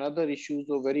environment and other issues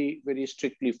were very, very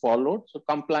strictly followed. So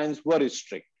compliance were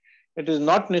strict. It is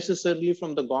not necessarily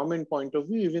from the government point of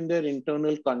view, even their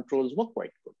internal controls were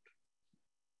quite good.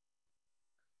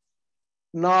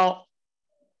 Now,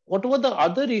 what were the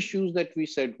other issues that we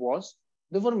said was,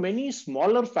 there were many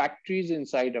smaller factories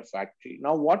inside a factory.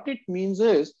 Now, what it means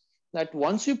is that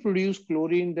once you produce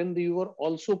chlorine, then you are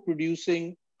also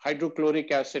producing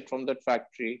hydrochloric acid from that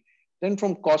factory. Then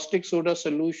from caustic soda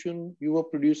solution, you were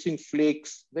producing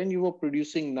flakes. Then you were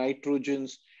producing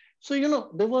nitrogens. So,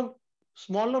 there were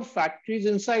smaller factories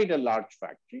inside a large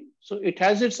factory. So it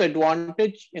has its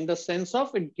advantage in the sense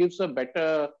of it gives a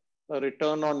better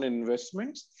return on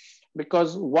investments,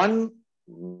 because one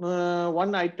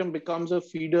item becomes a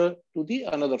feeder to the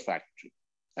another factory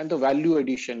and the value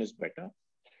addition is better.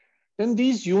 Then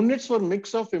these units were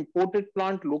mix of imported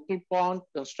plant, local plant,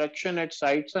 construction at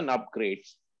sites and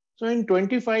upgrades. So in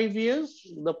 25 years,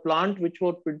 the plant which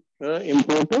were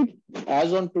imported,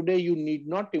 as on today, you need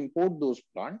not import those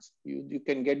plants. You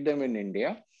can get them in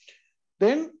India.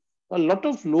 Then a lot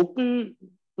of local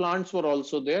plants were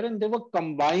also there, and they were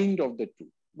combined of the two,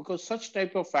 because such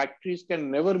type of factories can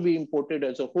never be imported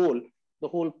as a whole. The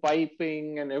whole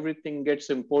piping and everything gets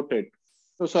imported.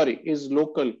 So sorry, is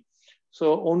local.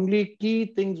 So only key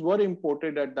things were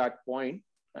imported at that point.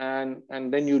 And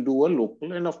then you do a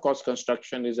local, and of course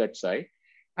construction is at site,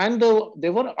 and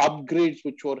there were upgrades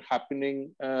which were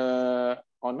happening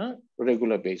on a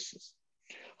regular basis.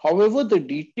 However, the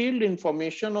detailed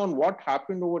information on what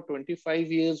happened over 25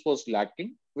 years was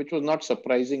lacking, which was not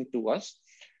surprising to us.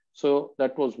 So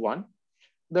that was one.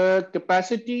 The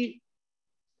capacity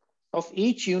of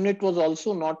each unit was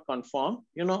also not confirmed.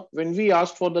 When we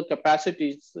asked for the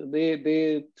capacities,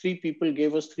 three people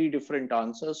gave us three different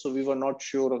answers. So we were not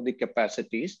sure of the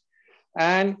capacities.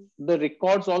 And the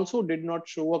records also did not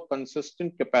show a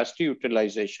consistent capacity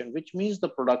utilization, which means the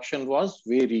production was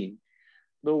varying.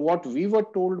 Though what we were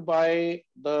told by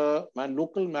the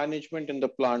local management in the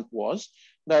plant was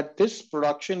that this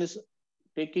production is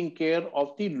taking care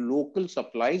of the local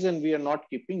supplies and we are not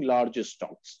keeping large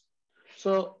stocks.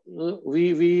 So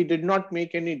we did not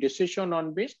make any decision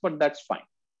on base, but that's fine.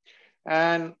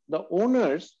 And the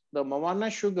owners, the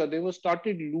Mawana Sugar, they were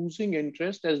started losing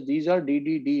interest, as these are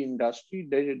DDD industry,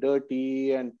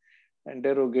 dirty and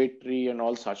derogatory and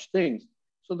all such things.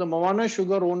 So the Mawana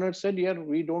Sugar owner said, yeah,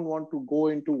 we don't want to go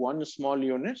into one small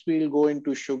units. We'll go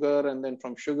into sugar, and then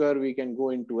from sugar, we can go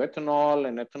into ethanol,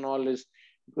 and ethanol is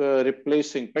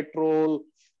replacing petrol.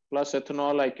 Plus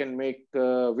ethanol, I can make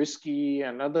whiskey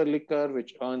and other liquor,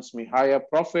 which earns me higher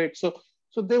profit. So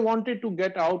they wanted to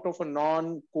get out of a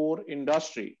non-core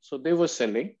industry. So they were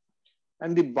selling.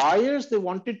 And the buyers, they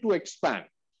wanted to expand.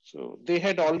 So they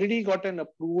had already got an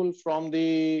approval from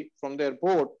their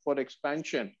board for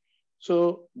expansion.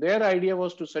 So their idea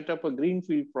was to set up a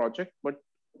greenfield project, but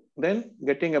then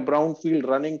getting a brownfield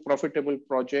running profitable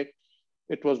project,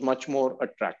 it was much more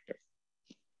attractive.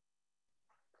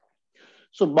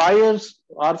 So buyers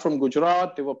are from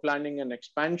Gujarat. They were planning an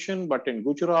expansion, but in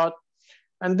Gujarat.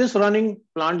 And this running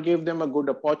plant gave them a good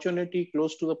opportunity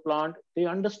close to the plant. They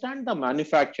understand the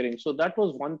manufacturing. So that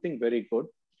was one thing very good.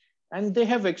 And they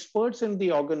have experts in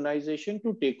the organization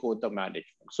to take over the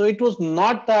management. So it was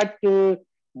not that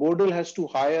Bodil has to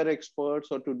hire experts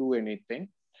or to do anything.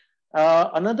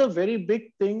 Another very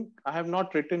big thing, I have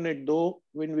not written it though,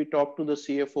 when we talked to the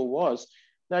CFO, was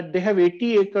that they have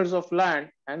 80 acres of land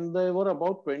and there were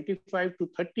about 25 to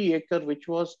 30 acres, which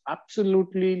was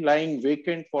absolutely lying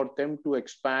vacant for them to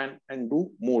expand and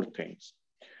do more things.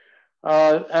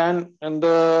 And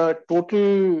the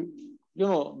total,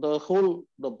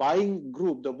 the buying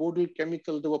group, the Bodil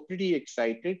Chemical, they were pretty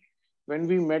excited. When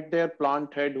we met their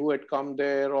plant head who had come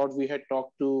there, or we had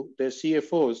talked to their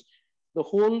CFOs, the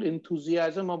whole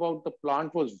enthusiasm about the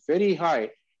plant was very high.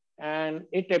 And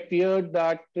it appeared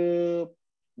that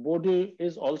Bodil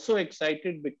is also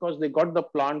excited because they got the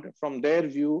plant from their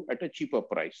view at a cheaper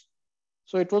price.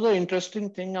 So it was an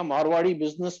interesting thing, a Marwadi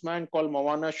businessman called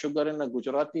Mawana Sugar and a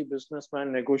Gujarati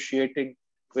businessman negotiating.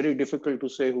 Very difficult to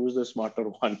say who's the smarter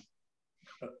one.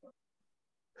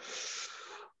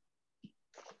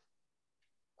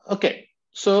 Okay,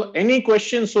 so any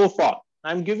questions so far?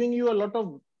 I'm giving you a lot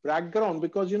of background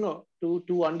because,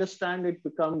 to understand it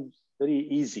becomes very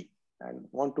easy and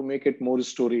want to make it more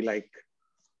story-like.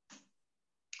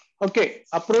 Okay,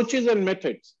 approaches and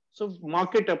methods. So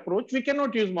market approach, we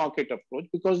cannot use market approach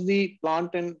because the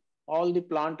plant and all the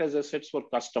plant as assets were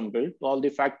custom built, all the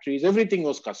factories, everything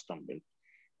was custom built.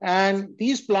 And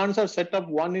these plants are set up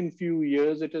one in few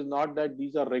years. It is not that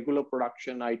these are regular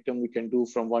production item we can do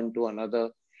from one to another.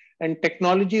 And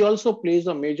technology also plays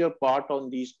a major part on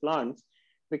these plants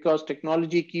because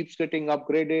technology keeps getting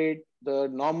upgraded. The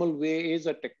normal way is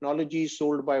a technology is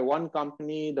sold by one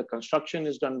company, the construction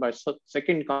is done by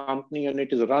second company, and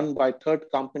it is run by third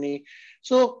company.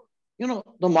 So, you know,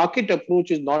 the market approach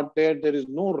is not there. There is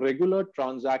no regular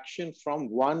transaction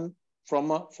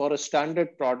for a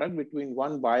standard product between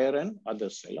one buyer and other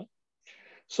seller.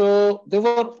 So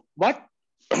but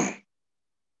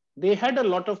they had a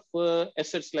lot of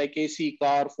assets like AC,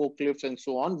 car, forklifts, and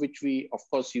so on, which we of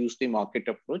course use the market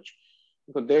approach.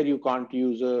 Because there you can't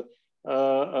use a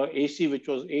AC which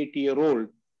was 8-year-old.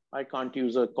 I can't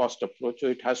use a cost approach, so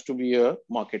it has to be a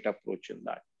market approach in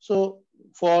that. So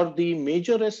for the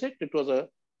major asset, it was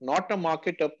not a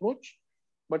market approach,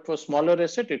 but for smaller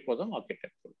asset, it was a market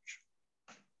approach.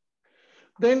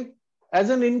 Then as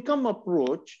an income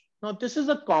approach, now this is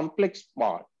a complex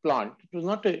plant. It was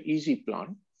not an easy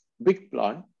plant, big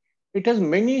plant. It has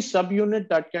many subunits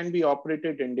that can be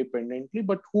operated independently,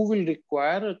 but who will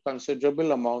require a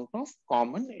considerable amount of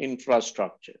common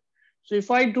infrastructure. So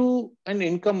if I do an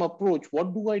income approach,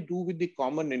 what do I do with the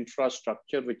common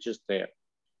infrastructure which is there?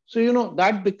 So, you know,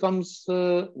 that becomes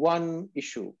one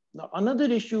issue. Now, another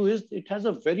issue is it has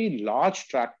a very large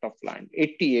tract of land,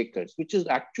 80 acres, which is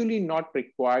actually not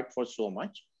required for so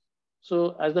much.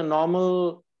 So as the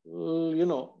normal, you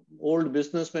know, old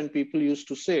businessmen people used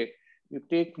to say, you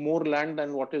take more land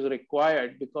than what is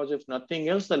required because if nothing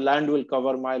else, the land will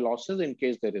cover my losses in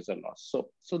case there is a loss.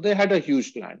 So they had a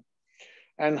huge land.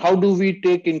 And how do we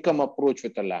take income approach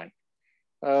with the land?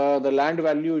 The land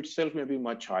value itself may be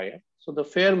much higher. So the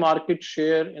fair market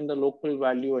share in the local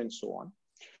value and so on.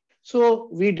 So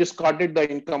we discarded the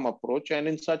income approach, and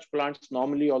in such plants,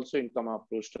 normally also income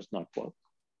approach does not work.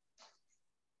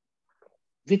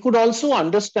 We could also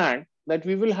understand that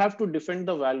we will have to defend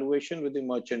the valuation with the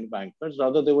merchant bankers.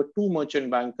 Rather, there were two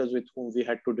merchant bankers with whom we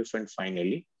had to defend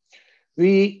finally.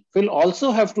 We will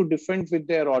also have to defend with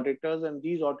their auditors, and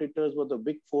these auditors were the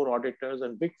Big Four auditors,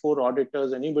 and Big Four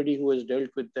auditors, anybody who has dealt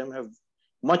with them have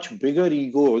much bigger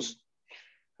egos.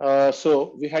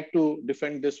 So we had to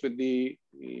defend this with the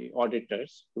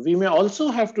auditors. We may also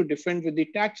have to defend with the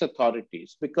tax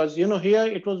authorities because, you know, here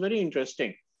it was very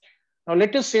interesting. Now,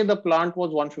 let us say the plant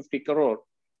was 150 crore.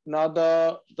 Now,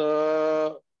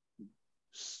 the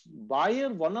buyer,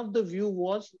 one of the view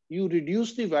was you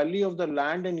reduce the value of the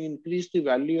land and increase the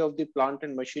value of the plant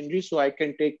and machinery so I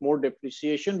can take more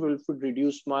depreciation, which would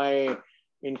reduce my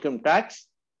income tax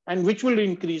and which will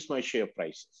increase my share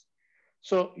prices.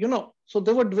 So, you know, so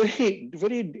there were very,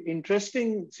 very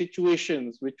interesting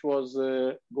situations which was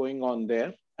going on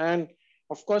there. And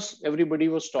of course, everybody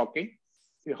was talking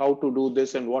how to do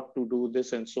this and what to do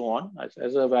this and so on.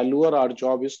 As a valuer, our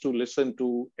job is to listen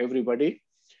to everybody,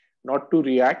 not to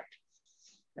react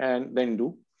and then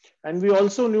do. And we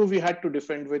also knew we had to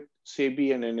defend with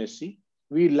SEBI and NSE.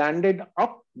 We landed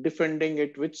up defending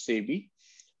it with SEBI,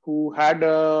 who had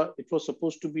it was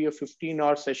supposed to be a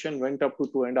 15-hour session, went up to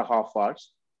 2.5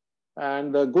 hours.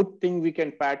 And the good thing we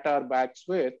can pat our backs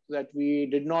with that we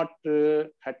did not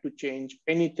had to change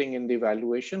anything in the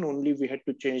valuation, only we had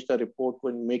to change the report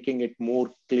when making it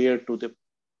more clear to the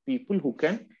people who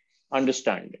can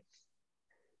understand it.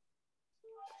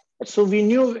 So we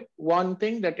knew one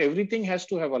thing, that everything has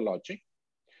to have a logic,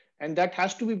 and that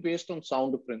has to be based on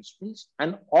sound principles,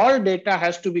 and all data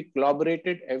has to be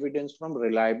corroborated evidence from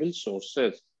reliable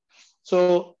sources.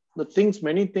 So the things,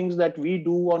 many things that we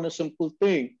do on a simple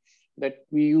thing, that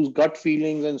we use gut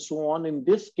feelings and so on, in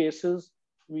these cases,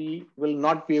 we will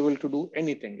not be able to do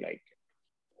anything like it.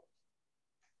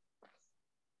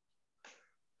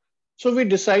 So we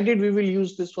decided we will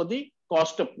use this for the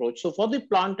cost approach. So for the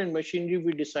plant and machinery,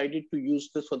 we decided to use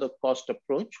this for the cost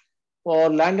approach. For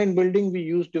land and building, we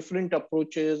use different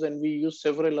approaches and we use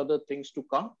several other things to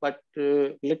come. But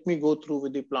let me go through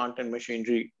with the plant and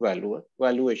machinery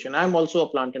valuation. I'm also a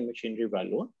plant and machinery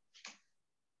valuer.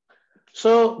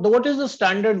 So what is the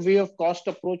standard way of cost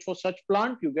approach for such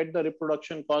plant? You get the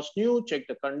reproduction cost new, check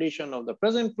the condition of the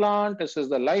present plant, assess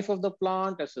the life of the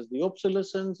plant, assess the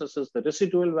obsolescence, assess the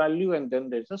residual value, and then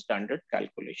there's a standard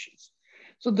calculations.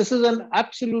 So this is an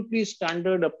absolutely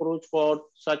standard approach for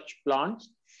such plants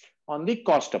on the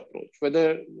cost approach,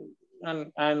 whether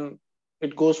and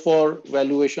it goes for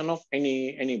valuation of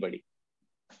anybody.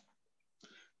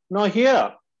 Now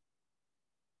here,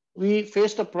 we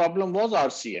faced a problem was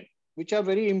RCN, which are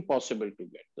very impossible to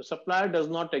get. The supplier does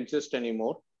not exist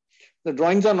anymore. The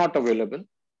drawings are not available.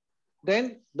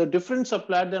 Then the different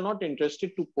supplier, they're not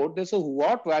interested to quote. They say,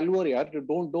 what value are you?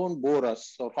 Don't bore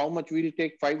us. Or how much we'll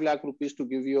take 5 lakh rupees to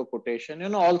give you a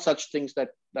quotation. All such things that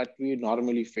we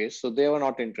normally face. So they were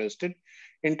not interested.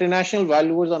 International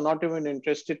valuers are not even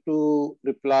interested to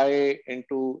reply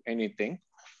into anything.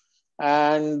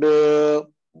 And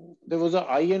there was a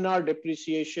INR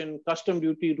depreciation, custom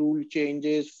duty rule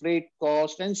changes, freight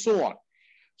cost, and so on.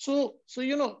 So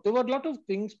there were a lot of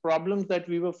things, problems that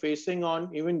we were facing on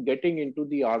even getting into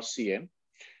the RCN.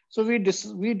 So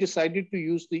we decided to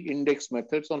use the index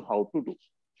methods on how to do.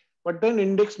 But then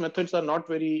index methods are not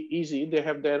very easy. They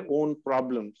have their own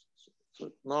problems.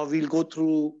 So now we'll go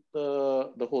through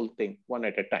the whole thing one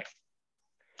at a time.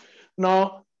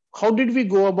 Now, how did we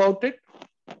go about it?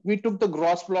 We took the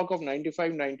gross block of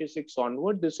 95, 96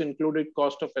 onward. This included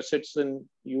cost of assets in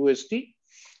USD,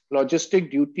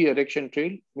 logistic, duty, erection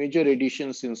trail, major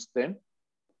additions since then.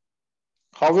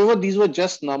 However, these were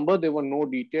just number, there were no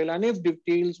detail, and if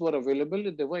details were available,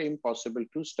 they were impossible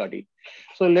to study.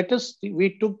 So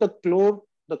we took the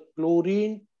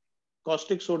chlorine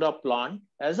caustic soda plant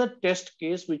as a test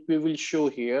case, which we will show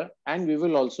here, and we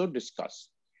will also discuss.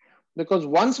 Because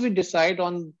once we decide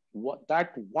on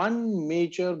that one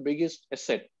major biggest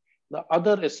asset, the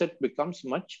other asset becomes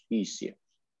much easier.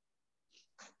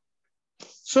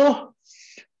 So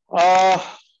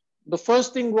the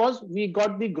first thing was we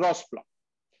got the gross block.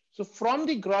 So from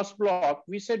the gross block,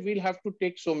 we said we'll have to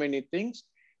take so many things.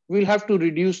 We'll have to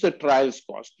reduce the trials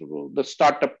cost, the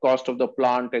startup cost of the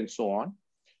plant and so on.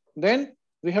 Then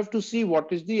we have to see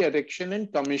what is the erection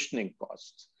and commissioning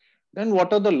costs. Then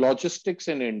what are the logistics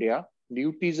in India,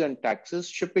 duties and taxes,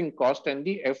 shipping cost, and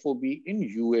the FOB in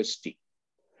USD.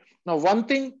 Now, one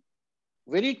thing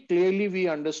very clearly we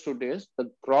understood is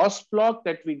the gross block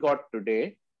that we got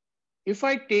today. If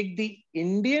I take the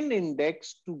Indian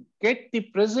index to get the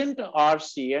present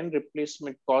RCN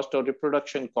replacement cost or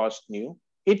reproduction cost new,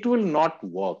 it will not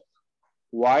work.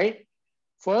 Why?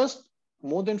 First,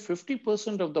 more than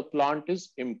 50% of the plant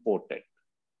is imported.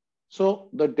 So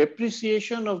the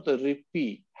depreciation of the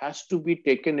rupee has to be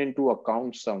taken into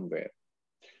account somewhere.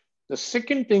 The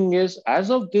second thing is, as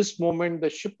of this moment, the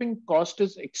shipping cost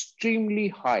is extremely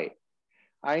high.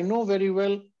 I know very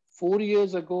well, 4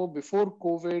 years ago, before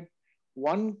COVID,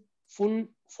 one full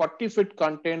 40-foot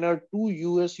container to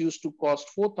US used to cost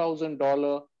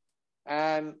 $4,000,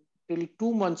 and till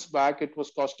 2 months back, it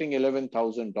was costing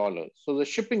 $11,000. So the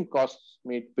shipping costs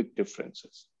made big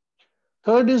differences.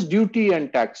 Third is duty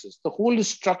and taxes. The whole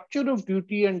structure of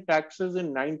duty and taxes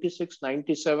in 96,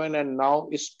 97, and now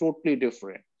is totally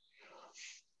different.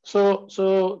 So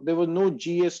there was no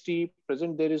GST.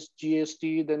 Present there is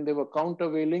GST. Then there were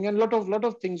countervailing, and lot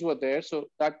of things were there. So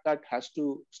that has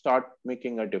to start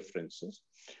making a differences.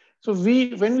 So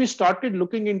when we started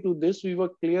looking into this, we were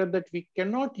clear that we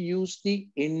cannot use the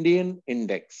Indian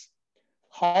index.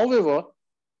 However,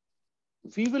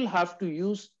 we will have to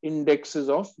use indexes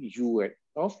of US,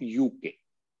 of UK.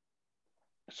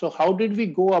 So how did we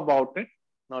go about it?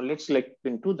 Now let's look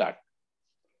into that.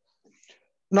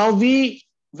 Now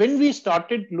when we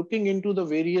started looking into the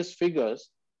various figures,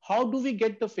 how do we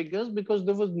get the figures? Because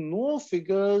there was no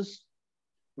figures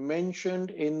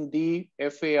mentioned in the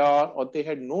FAR, or they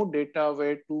had no data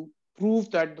where to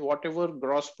prove that whatever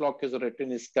gross block is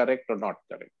written is correct or not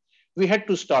correct. We had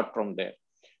to start from there.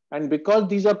 And because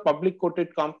these are public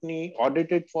quoted company,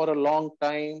 audited for a long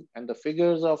time, and the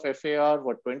figures of FAR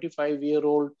were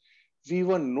 25-year-old, we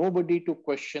were nobody to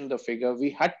question the figure. We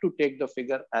had to take the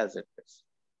figure as it is.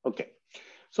 Okay.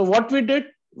 So what we did,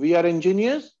 we are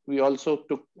engineers. We also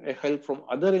took help from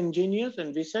other engineers,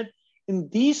 and we said, in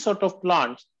these sort of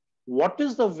plants, what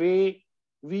is the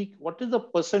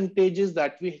percentages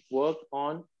that we work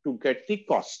on to get the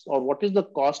costs, or what is the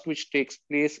cost which takes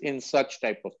place in such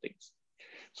type of things?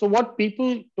 So what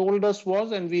people told us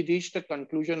was, and we reached a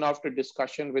conclusion after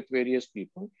discussion with various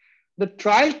people, the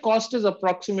trial cost is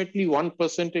approximately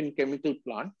 1% in chemical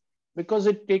plant, because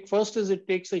it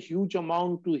takes a huge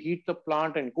amount to heat the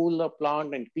plant and cool the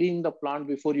plant and clean the plant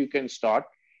before you can start.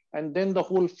 And then the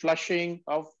whole flushing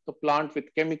of the plant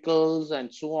with chemicals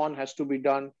and so on has to be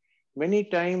done. Many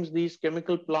times these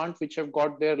chemical plants which have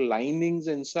got their linings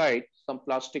inside, some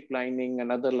plastic lining,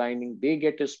 another lining, they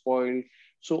get spoiled.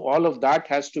 So all of that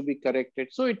has to be corrected.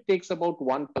 So it takes about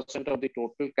 1% of the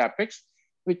total capex,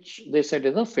 which they said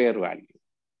is a fair value.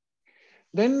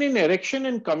 Then in erection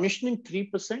and commissioning,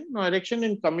 3%. Now erection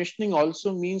and commissioning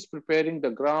also means preparing the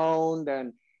ground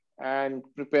and and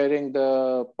preparing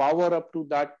the power up to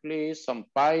that place, some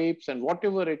pipes and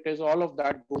whatever it is, all of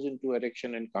that goes into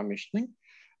erection and commissioning.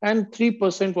 And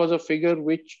 3% was a figure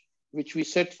which we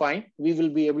said, fine, we will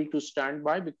be able to stand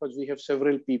by because we have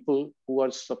several people who are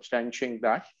substantiating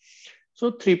that.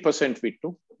 So 3% we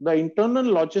took. The internal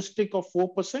logistic of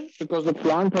 4%, because the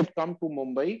plant had come to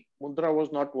Mumbai. Mundra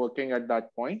was not working at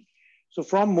that point. So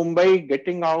from Mumbai,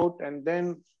 getting out and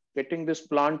then getting this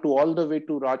plant to all the way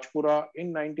to Rajpura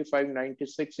in 95,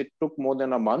 96, it took more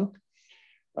than a month.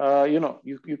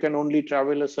 You can only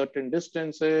travel a certain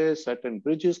distances, certain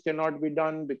bridges cannot be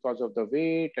done because of the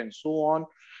weight and so on.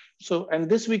 So, and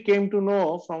this we came to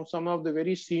know from some of the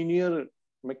very senior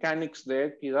mechanics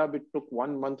there. It took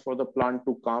 1 month for the plant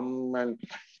to come,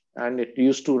 and it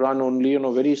used to run only,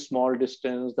 very small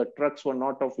distance. The trucks were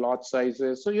not of large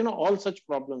sizes. So, all such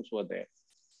problems were there.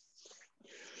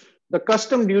 The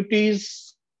custom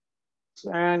duties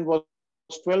and was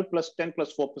 12 plus 10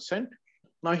 plus 4%.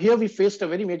 Now here we faced a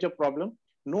very major problem.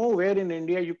 Nowhere in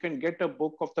India you can get a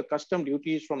book of the custom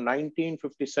duties from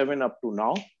 1957 up to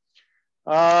now.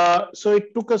 So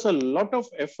it took us a lot of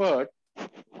effort,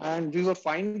 and we were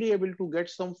finally able to get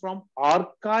some from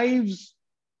archives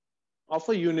of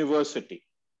a university.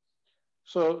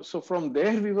 So from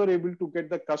there we were able to get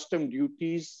the custom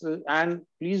duties, and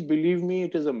please believe me,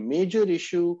 it is a major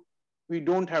issue. We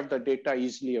don't have the data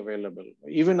easily available,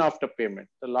 even after payment.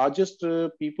 The largest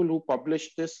people who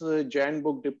published this, Jain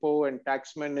Book Depot and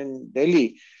Taxman in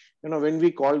Delhi, when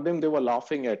we called them, they were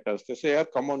laughing at us. They say, yeah,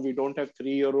 come on, we don't have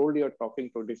 3-year-old, you're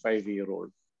talking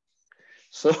 25-year-old.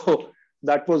 So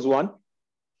that was one.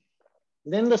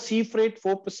 Then the sea freight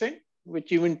 4%,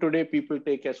 which even today people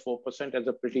take as 4% as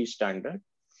a pretty standard.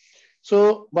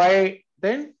 So by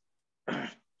then,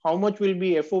 how much will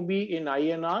be FOB in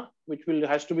INR, which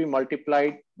has to be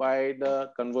multiplied by the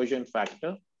conversion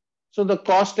factor. So the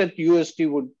cost at USD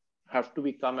would have to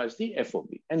become as the FOB.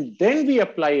 And then we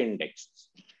apply indexes.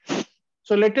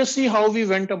 So let us see how we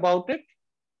went about it.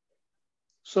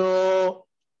 So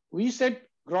we said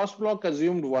gross block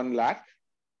assumed 1 lakh.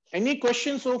 Any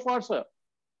questions so far, sir?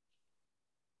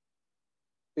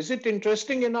 Is it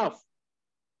interesting enough?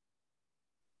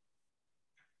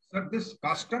 Sir, this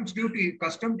custom duty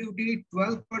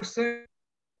 12%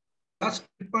 plus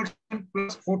 10%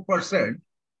 plus 4%.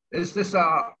 Is this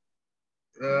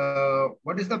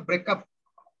what is the breakup?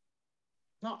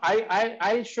 No,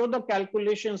 I'll show the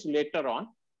calculations later on.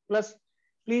 Plus,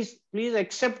 please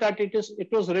accept that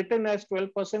it was written as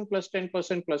 12% plus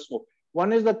 10% plus 4.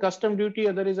 One is the custom duty,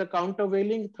 other is a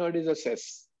countervailing, third is a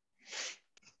cess.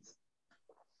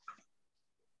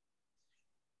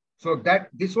 So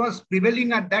this was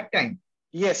prevailing at that time?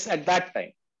 Yes, at that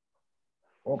time.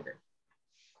 Okay.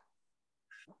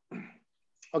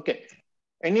 Okay.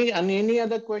 Any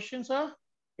other questions, sir?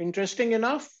 Interesting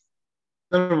enough?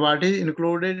 Sir, what is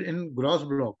included in gross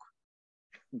block?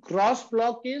 Gross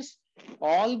block is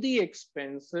all the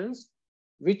expenses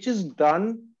which is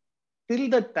done till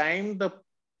the time the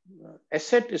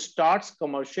asset starts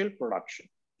commercial production.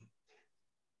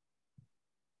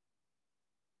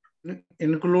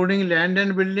 Including land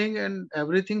and building and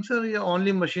everything, sir, or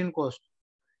only machine cost?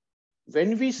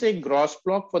 When we say gross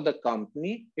block for the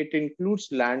company, it includes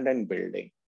land and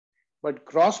building. But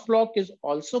gross block is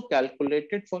also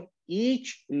calculated for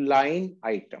each line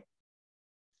item.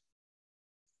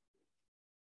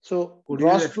 So could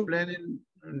you explain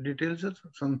in detail, sir,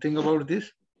 something about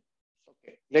this?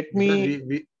 Okay, let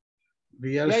me.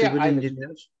 We are civil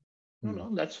engineers.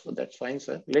 No, that's fine,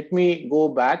 sir. Let me go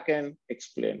back and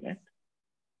explain it.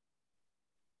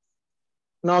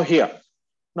 Now here,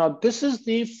 this is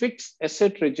the fixed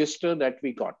asset register that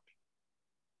we got.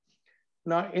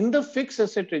 Now in the fixed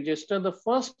asset register, the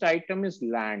first item is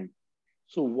land.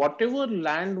 So whatever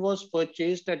land was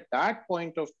purchased at that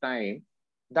point of time,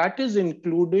 that is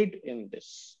included in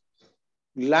this.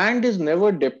 Land is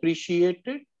never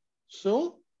depreciated.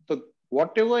 So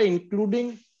whatever,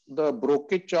 including the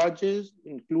brokerage charges,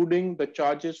 including the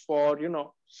charges for,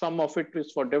 some of it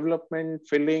is for development,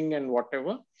 filling and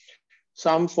whatever,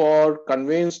 some for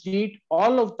conveyance deed,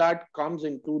 all of that comes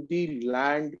into the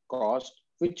land cost,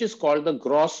 which is called the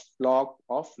gross block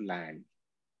of land.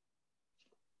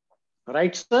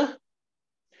 Right, sir?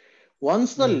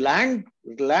 Once the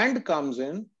land comes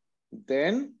in,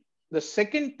 then the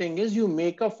second thing is you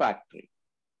make a factory.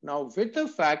 Now with a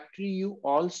factory, you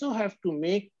also have to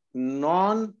make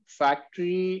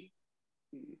non-factory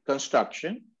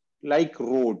construction like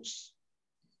roads,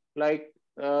 like,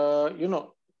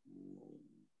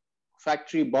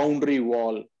 factory boundary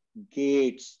wall,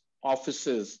 gates,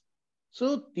 offices.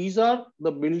 So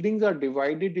the buildings are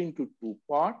divided into 2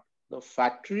 parts. the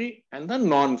factory and the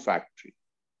non-factory.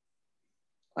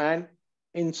 And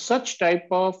in such type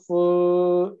of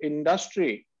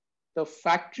industry, the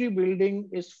factory building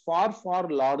is far, far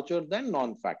larger than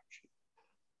non-factory.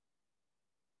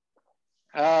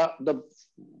 The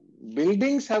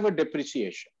buildings have a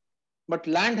depreciation, but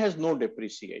land has no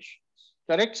depreciation.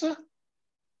 Correct, sir?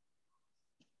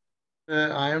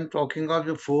 I am talking of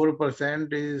the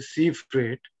 4% is sea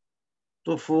freight.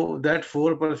 So for that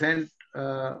 4%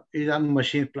 is on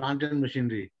machine, plant and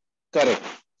machinery. Correct.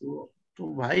 So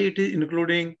why it is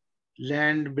including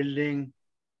land, building,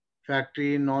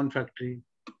 factory, non-factory?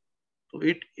 So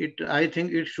I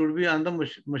think it should be on the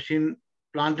machine,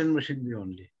 plant and machinery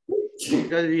only.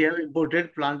 Because we have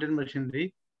imported plant and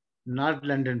machinery, not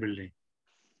land and building.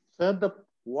 Sir,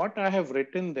 what I have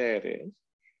written there is,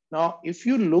 now if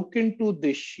you look into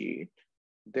this sheet,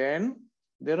 then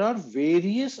there are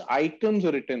various items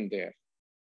written there.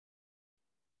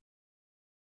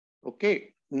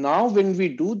 Okay. Now, when we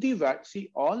do see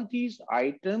all these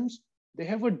items, they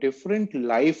have a different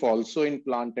life also in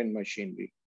plant and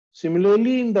machinery.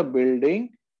 Similarly, in the building,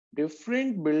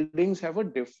 different buildings have a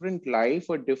different life,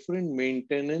 a different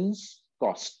maintenance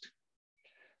cost.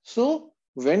 So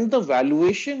when the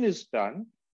valuation is done,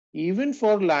 even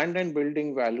for land and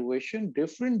building valuation,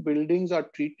 different buildings are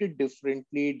treated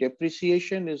differently,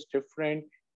 depreciation is different,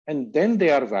 and then they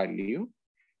are valued.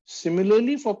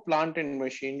 Similarly, for plant and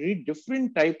machinery,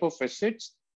 different type of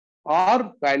assets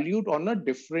are valued on a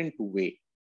different way.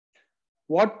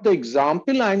 What the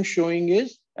example I'm showing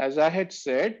is, as I had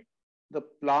said, the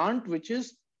plant which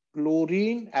is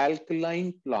chlorine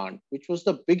alkaline plant, which was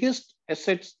the biggest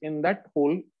assets in that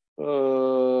whole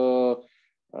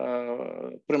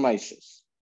premises.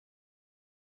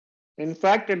 In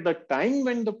fact, at the time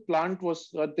when the plant was,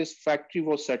 this factory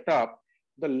was set up,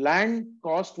 the land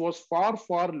cost was far,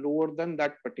 far lower than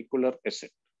that particular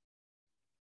asset.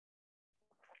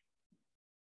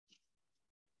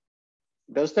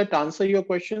 Does that answer your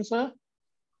question, sir?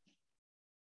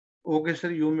 Okay, sir,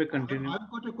 you may continue.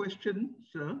 I've got a question,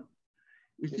 sir.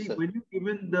 You Yes, see, sir. when you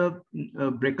given the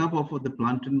breakup of the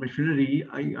plant and machinery,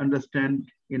 I understand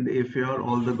in the FAR,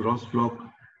 all the gross block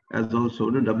as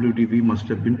also the WDV must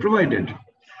have been provided.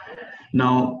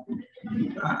 Now,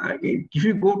 if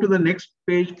you go to the next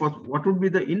page, what would be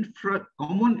the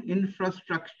common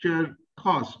infrastructure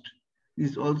cost?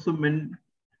 Is also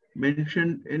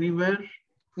mentioned anywhere?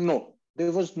 No,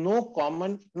 there was no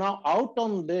common. Now, out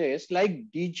on this,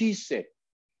 like DG set.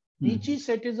 DG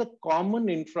set is a common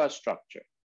infrastructure.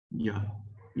 Yeah.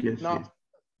 Yes.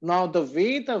 Now the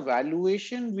way the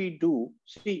valuation we do,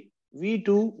 see,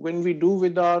 when we do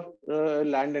with our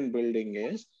land and building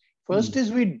is, first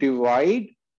is we divide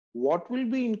what will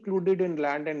be included in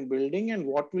land and building and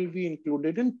what will be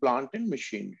included in plant and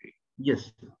machinery.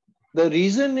 Yes. The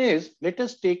reason is, let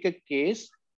us take a case.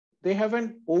 They have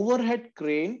an overhead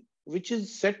crane which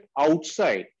is set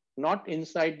outside, not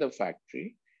inside the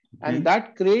factory. And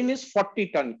that crane is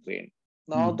 40-ton crane.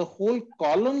 Now the whole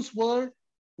columns were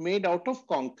made out of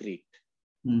concrete.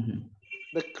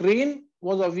 The crane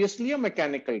was obviously a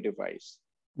mechanical device.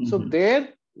 So there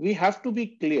we have to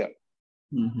be clear.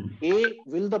 A,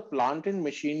 will the plant and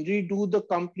machinery do the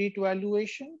complete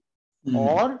valuation,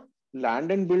 or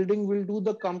land and building will do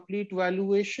the complete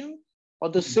valuation, or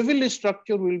the civil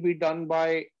structure will be done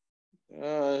by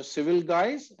civil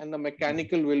guys and the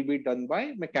mechanical will be done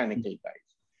by mechanical guys.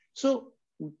 So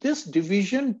this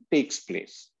division takes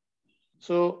place.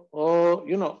 So,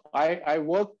 I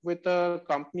work with a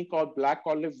company called Black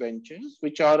Olive Ventures,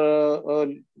 which are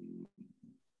a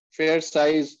fair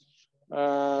size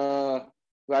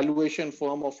valuation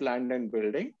firm of land and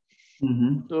building.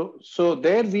 So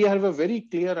there we have a very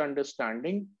clear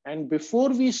understanding. And before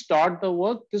we start the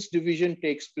work, this division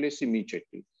takes place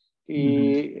immediately.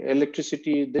 The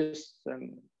electricity, this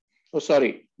and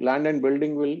land and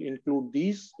building will include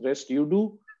these, rest you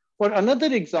do. For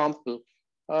another example,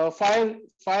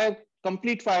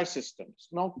 complete fire systems.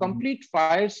 Now, complete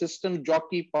fire system,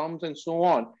 jockey pumps and so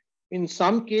on. In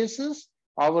some cases,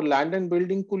 our land and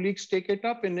building colleagues take it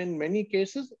up, and in many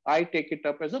cases, I take it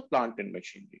up as a plant and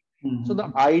machinery. So the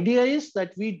idea is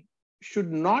that we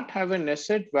should not have an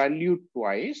asset valued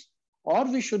twice, or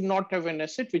we should not have an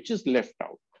asset which is left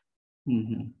out.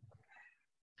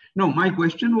 No, my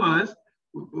question was,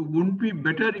 wouldn't it be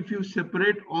better if you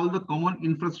separate all the common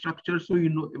infrastructure so you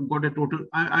know you've got a total?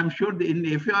 I'm sure in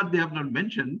the FAR they have not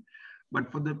mentioned,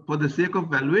 but for the sake of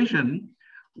valuation,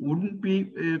 wouldn't it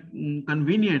be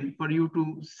convenient for you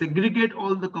to segregate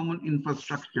all the common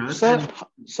infrastructure?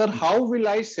 Sir, how will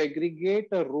I segregate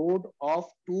a road of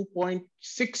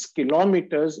 2.6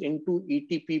 kilometers into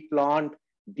ETP plant,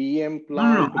 DM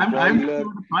plant, I'm boiler.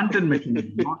 plant and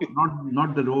machinery,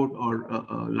 not the road or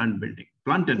land building.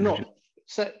 Plant and machinery.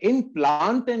 So in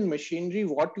plant and machinery,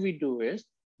 what we do is,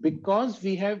 because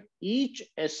we have each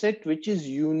asset which is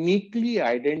uniquely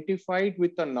identified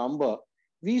with a number,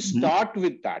 we start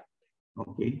with that.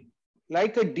 Okay.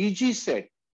 Like a DG set.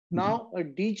 Now, a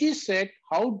DG set,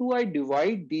 how do I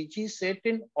divide DG set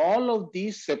in all of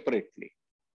these separately?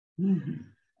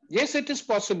 Yes, it is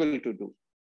possible to do.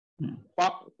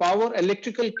 Power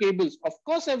electrical cables. Of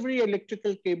course, every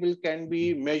electrical cable can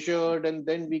be measured and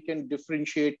then we can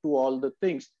differentiate to all the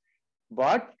things.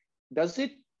 But does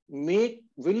it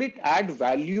will it add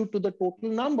value to the total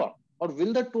number, or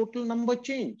will the total number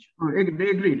change? They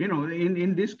agreed.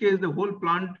 In this case, the whole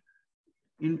plant,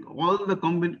 in all the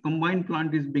combined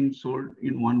plant is being sold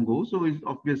in one go. So it's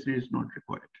obviously it's not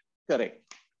required. Correct.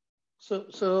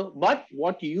 But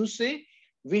what you say,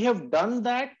 we have done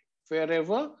that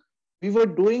wherever. We were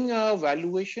doing a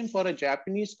valuation for a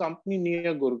Japanese company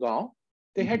near Gurgaon.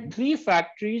 They had 3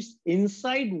 factories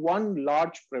inside one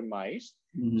large premise.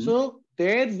 So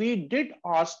there we did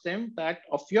ask them that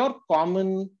of your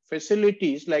common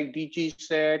facilities like DG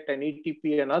set and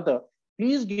ETP and other,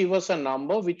 please give us a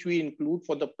number which we include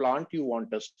for the plant you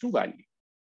want us to value.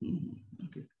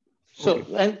 Okay. So,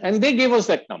 and they gave us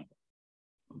that number.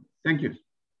 Thank you.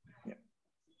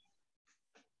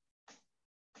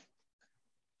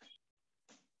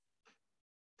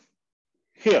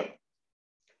 Here.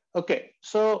 Okay,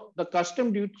 so the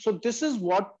custom duty, so this is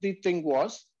what the thing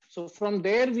was. So from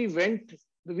there we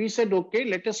said, okay,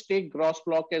 let us take gross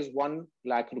block as 1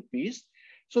 lakh rupees.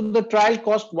 So the trial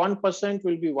cost 1%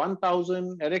 will be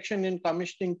 1,000, erection and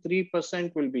commissioning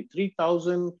 3% will be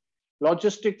 3,000,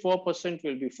 logistic 4%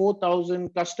 will be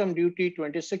 4,000, custom duty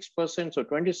 26%, so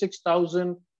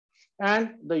 26,000.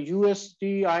 And the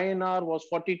USD INR was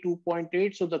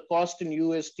 42.8. So the cost in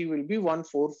USD will be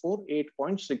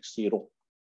 1448.60.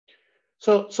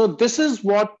 So this is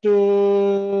what,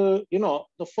 the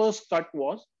first cut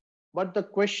was. But the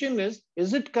question is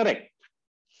it correct?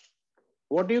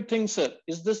 What do you think, sir?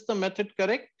 Is this the method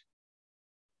correct?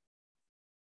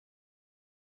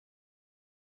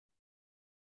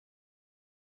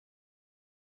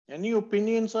 Any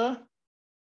opinion, sir?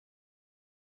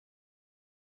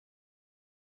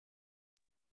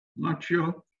 Not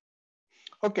sure.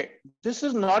 Okay, this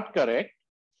is not correct.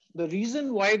 The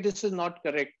reason why this is not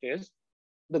correct is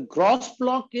the gross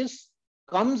block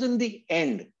comes in the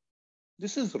end.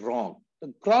 This is wrong.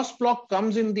 The gross block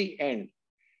comes in the end.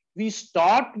 We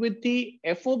start with the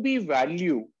FOB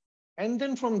value and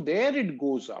then from there it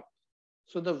goes up.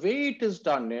 So the way it is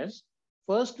done is,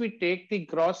 first we take the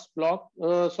gross block,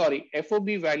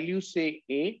 FOB value, say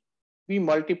A, we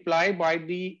multiply by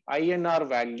the INR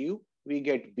value, we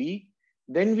get B,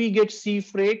 then we get sea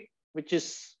freight, which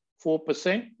is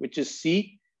 4%, which is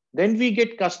C. Then we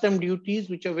get custom duties,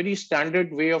 which are very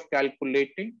standard way of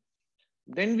calculating.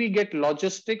 Then we get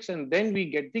logistics, and then we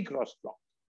get the gross block.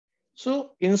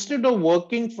 So instead of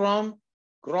working from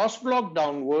gross block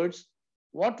downwards,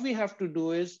 what we have to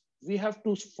do is we have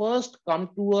to first come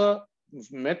to a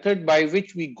method by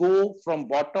which we go from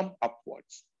bottom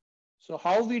upwards. So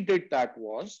how we did that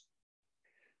was,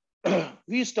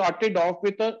 we started off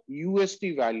with a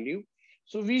USD value.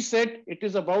 So we said it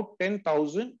is about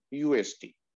 10,000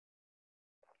 USD.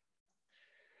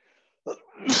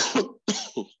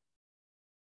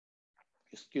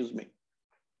 Excuse me.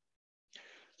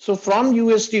 So from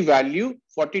USD value,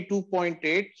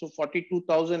 42.8, so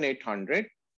 42,800.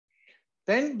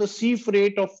 Then the sea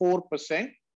freight of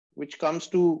 4%, which comes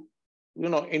to,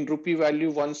 in rupee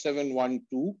value,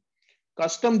 1712.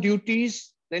 Custom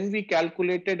duties, then we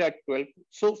calculated at 12.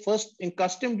 So first, in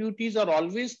custom duties are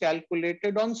always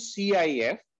calculated on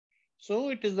CIF. So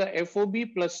it is the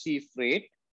FOB plus sea freight.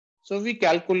 So we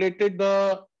calculated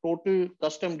the total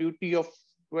custom duty of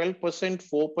 12%,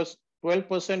 4%,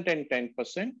 12% and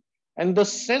 10%. And the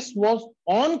cess was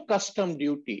on custom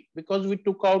duty because we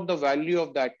took out the value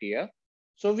of that year.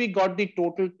 So we got the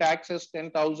total tax as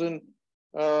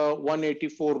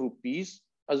 10,184 rupees,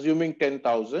 assuming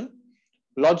 10,000.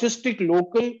 Logistic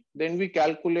local, then we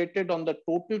calculated on the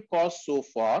total cost so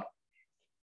far.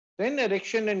 Then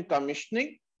erection and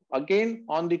commissioning, again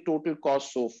on the total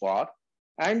cost so far.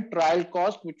 And trial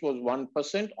cost, which was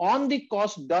 1% on the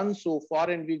cost done so far,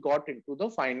 and we got into the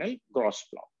final gross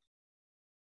block.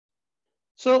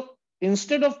 So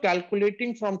instead of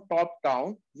calculating from top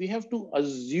down, we have to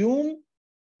assume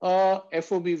a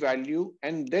FOB value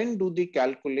and then do the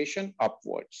calculation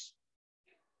upwards.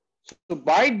 So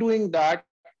by doing that,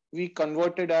 we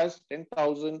converted as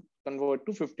 10,000, convert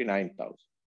to 59,000.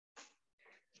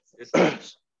 Yes,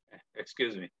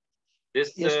 excuse me.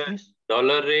 This Yes,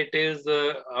 dollar rate is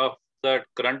of the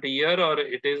current year, or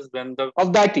it is when the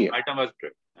of that year. Item was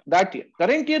traded? That year.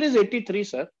 Current year is 83,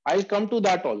 sir. I'll come to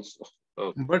that also.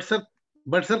 Okay.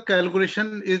 But sir,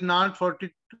 calculation is not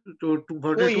 42,000.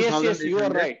 Oh, yes, you are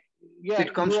right. Yeah,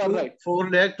 it comes you are to right.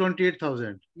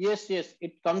 4,28,000. Yes,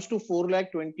 it comes to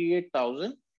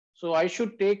 4,28,000. So I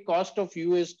should take cost of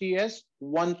USD as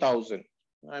 1,000.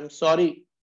 I'm sorry,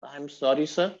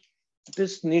 sir.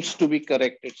 This needs to be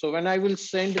corrected. So when I will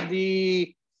send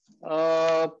the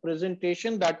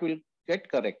presentation, that will get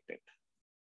corrected.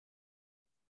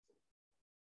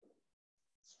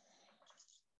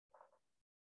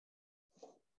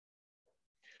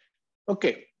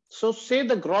 Okay, so say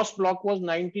the gross block was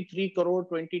 93 crore,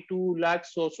 22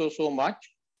 lakhs, so much.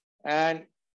 And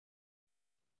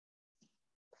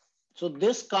so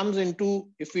this comes into,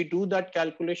 if we do that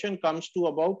calculation, comes to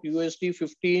about USD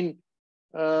 15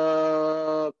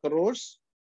 crores.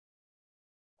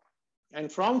 And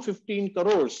from 15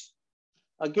 crores,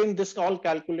 again, this all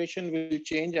calculation will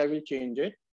change. I will change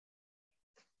it.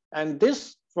 And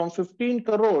this from 15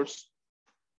 crores.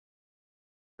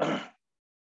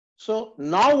 So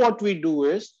now what we do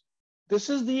is, this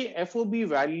is the FOB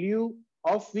value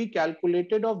we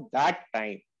calculated of that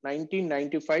time,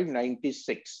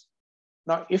 1995-96.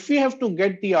 Now, if we have to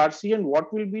get the RCN,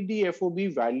 what will be the FOB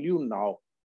value now?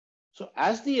 So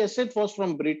as the asset was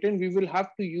from Britain, we will have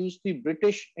to use the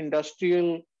British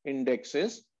industrial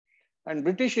indexes, and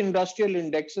British industrial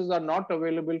indexes are not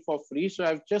available for free. So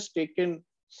I've just taken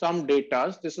some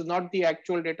data. This is not the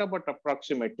actual data, but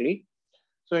approximately.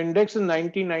 So index in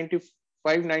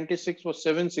 1995-96 was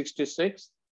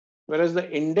 766, whereas the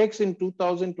index in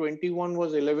 2021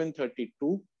 was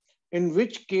 1132, in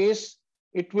which case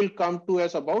it will come to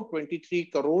as about 23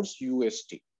 crores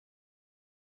USD.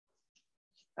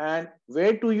 And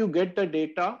where do you get the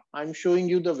data? I'm showing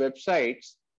you the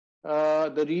websites.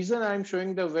 The reason I'm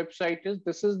showing the website is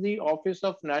this is the Office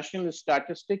of National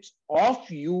Statistics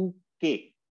of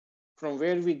UK, from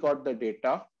where we got the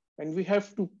data, and we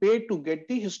have to pay to get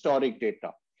the historic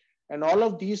data. And all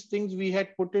of these things we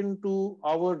had put into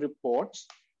our reports,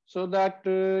 so that,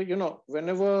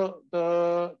 whenever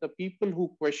the people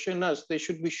who question us, they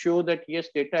should be sure that yes,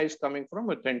 data is coming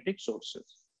from authentic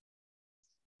sources.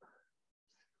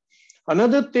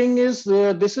 Another thing is,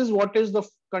 this is what is the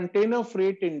container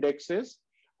freight indexes,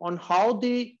 on how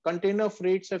the container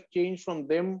freights have changed from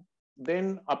then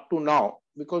up to now,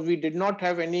 because we did not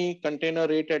have any container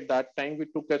rate at that time. We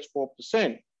took as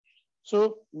 4%.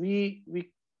 So we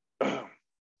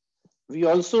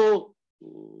also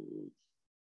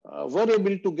were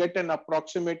able to get an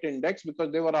approximate index,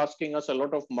 because they were asking us a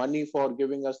lot of money for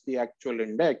giving us the actual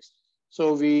index.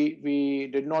 So we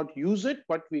did not use it,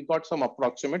 but we got some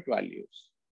approximate values.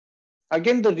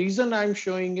 Again, the reason I'm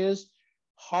showing is,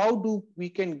 how do we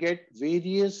can get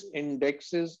various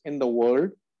indexes in the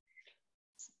world,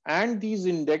 and these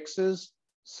indexes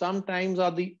sometimes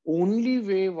are the only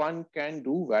way one can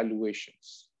do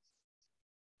valuations.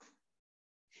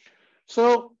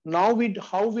 So now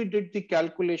how we did the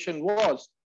calculation was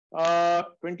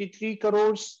 23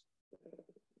 crores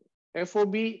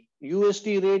FOB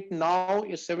USD rate now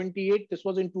is 78. This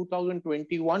was in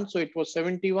 2021, so it was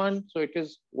 71. So it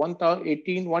is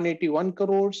 181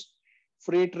 crores.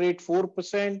 Freight rate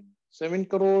 4%, 7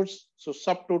 crores. So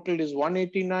subtotal is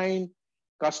 189.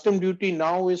 Custom duty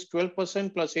now is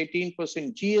 12% plus 18%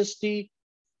 GST.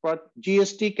 But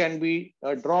GST can be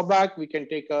a drawback. We can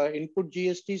take input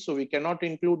GST, so we cannot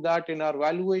include that in our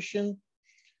valuation.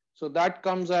 So that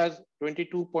comes as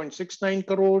 22.69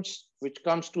 crores, which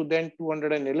comes to then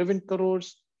 211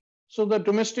 crores. So the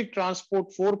domestic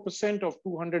transport 4% of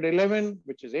 211,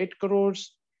 which is 8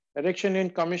 crores. Erection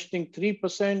and commissioning 3%,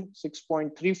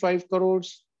 6.35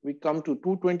 crores. We come to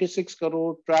 226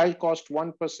 crore, trial cost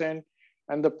 1%,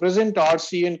 and the present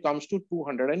RCN comes to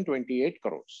 228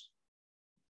 crores.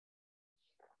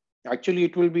 Actually,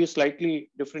 it will be a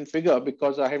slightly different figure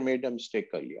because I had made a mistake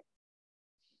earlier.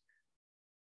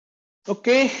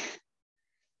 Okay.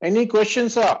 Any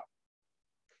questions, sir?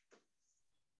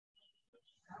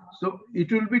 So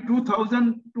it will be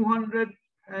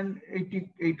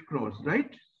 2,288 crores,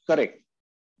 right? Correct.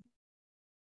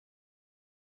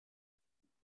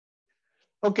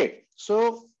 Okay.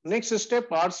 So next step,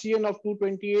 RCN of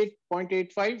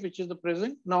 228.85, which is the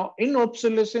present. Now, in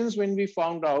obsolescence, when we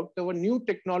found out there were new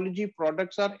technology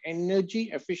products are energy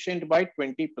efficient by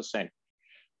 20%.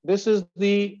 This is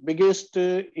the biggest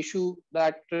issue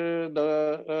that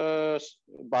the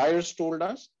buyers told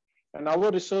us. And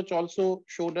our research also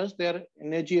showed us they're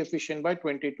energy efficient by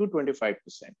 20 to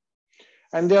 25%.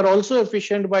 And they are also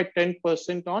efficient by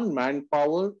 10% on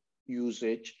manpower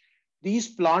usage.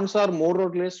 These plants are more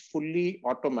or less fully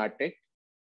automatic,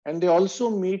 and they also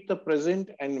meet the present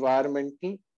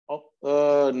environmental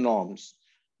norms.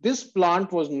 This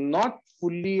plant was not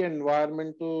fully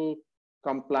environmental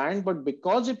compliant, but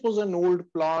because it was an old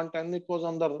plant and it was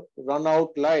on the run out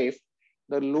life,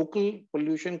 the local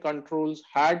pollution controls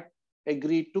had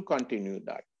agreed to continue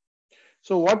that.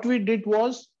 So what we did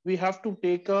was, we have to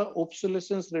take a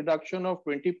obsolescence reduction of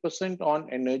 20% on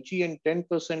energy and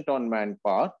 10% on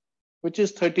manpower, which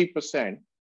is 30%.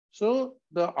 So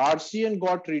the RCN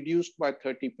got reduced by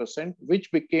 30%,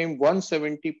 which became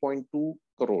 170.2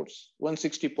 crores,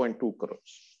 160.2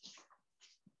 crores.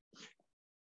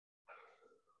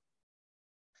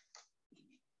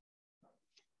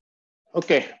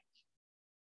 Okay.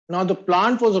 Now the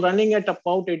plant was running at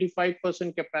about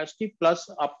 85% capacity plus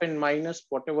up and minus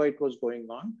whatever it was going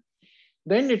on.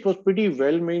 Then it was pretty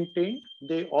well maintained.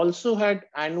 They also had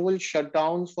annual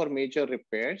shutdowns for major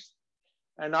repairs.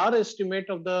 And our estimate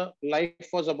of the life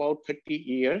was about 30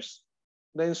 years.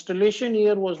 The installation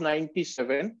year was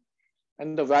 97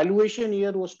 and the valuation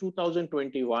year was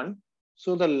 2021.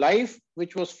 So the life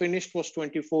which was finished was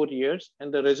 24 years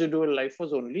and the residual life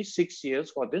was only 6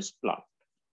 years for this plant.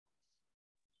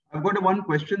 I've got one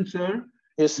question, sir.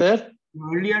 Yes, sir.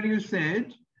 Earlier you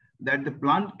said that the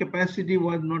plant capacity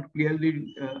was not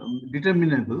clearly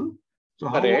determinable. So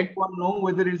how would one know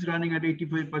whether it's running at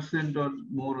 85% or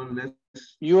more or less?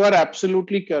 You are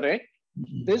absolutely correct.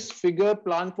 This figure,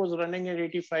 plant was running at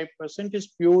 85%, is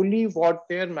purely what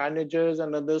their managers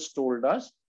and others told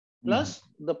us. Plus,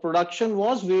 the production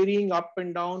was varying up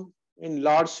and down in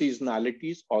large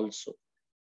seasonalities also.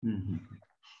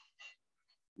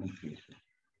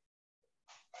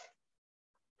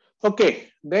 Okay,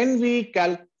 then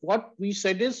what we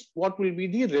said is what will be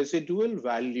the residual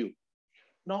value.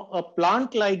 Now, a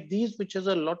plant like these, which has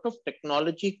a lot of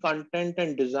technology content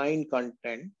and design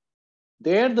content,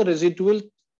 there the residual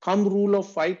thumb rule of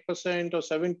 5% or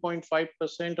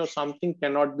 7.5% or something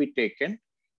cannot be taken,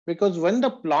 because when the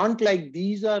plant like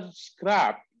these are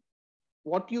scrapped,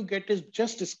 what you get is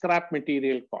just scrap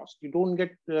material cost. You don't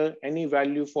get any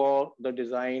value for the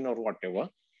design or whatever.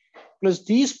 Plus,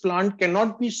 these plants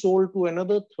cannot be sold to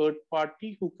another third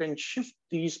party who can shift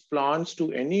these plants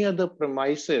to any other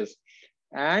premises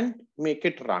and make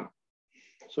it run.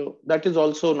 So that is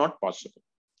also not possible.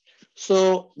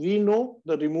 So we know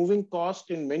the removing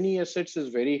cost in many assets is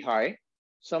very high.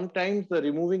 Sometimes the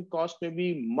removing cost may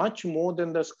be much more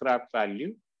than the scrap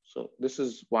value. So this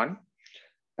is one.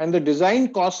 And the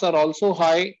design costs are also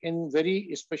high in very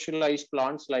specialized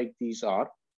plants like these are.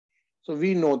 So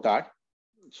we know that.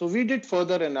 So we did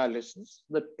further analysis.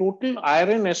 The total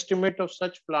iron estimate of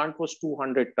such plant was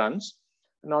 200 tons.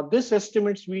 Now this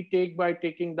estimates we take by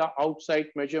taking the outside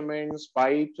measurements,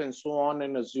 pipes and so on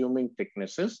and assuming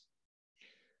thicknesses.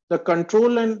 The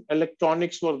control and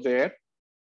electronics were there.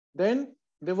 Then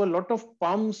there were a lot of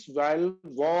pumps,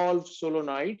 valves,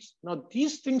 solenoids. Now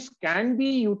these things can be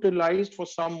utilized for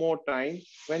some more time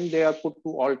when they are put to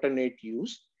alternate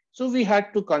use. So we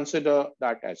had to consider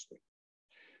that as well.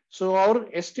 So our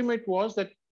estimate was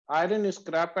that iron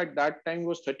scrap at that time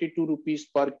was 32 rupees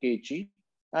per kg.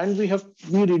 And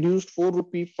we reduced 4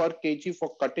 rupee per kg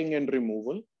for cutting and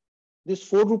removal. This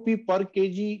 4 rupee per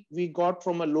kg we got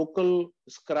from a local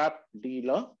scrap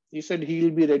dealer. He said he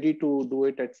will be ready to do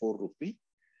it at 4 rupee.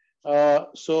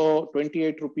 So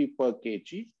 28 rupee per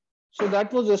kg. So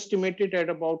that was estimated at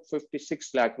about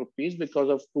 56 lakh rupees because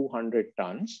of 200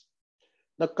 tons.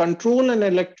 The control and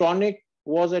electronic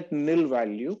was at nil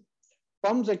value.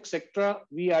 Pumps, etc.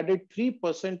 we added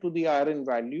 3% to the iron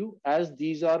value as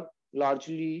these are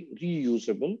largely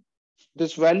reusable.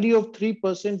 This value of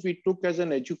 3% we took as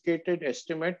an educated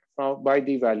estimate by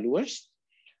the valuers.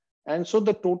 And so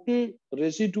the total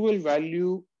residual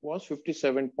value was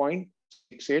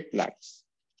 57.68 lakhs.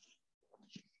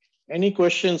 Any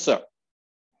questions, sir?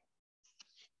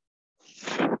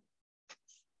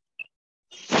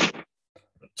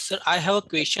 Sir, I have a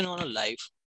question on a live.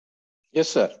 Yes,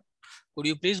 sir. Could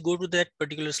you please go to that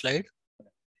particular slide?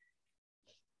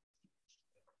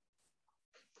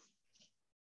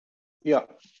 Yeah.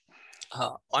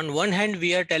 On one hand,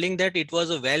 we are telling that it was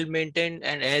a well-maintained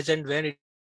and as and when it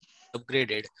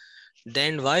upgraded.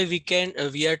 Then why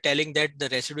we are telling that the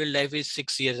residual life is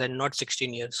 6 years and not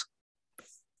 16 years?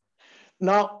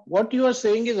 Now, what you are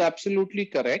saying is absolutely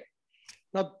correct.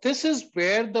 Now, this is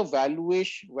where the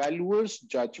valuer's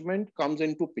judgment comes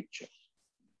into picture.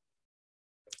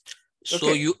 So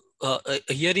okay.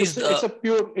 Here is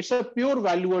it's a pure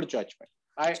valuer judgment.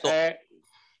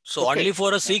 So Okay. only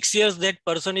for a 6 years that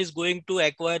person is going to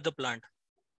acquire the plant.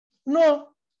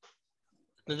 No,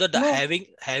 The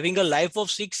having a life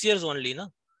of 6 years only,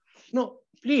 no? no,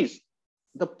 please.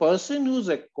 The person who's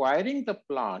acquiring the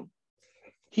plant,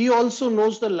 he also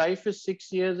knows the life is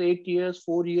 6 years, 8 years,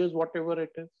 4 years, whatever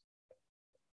it is.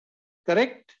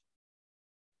 Correct?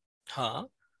 Huh?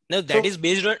 Now that So- is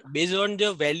based on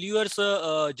the valuer's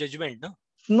judgment, no?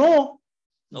 No.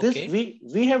 Okay.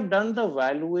 We have done the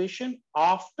valuation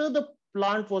after the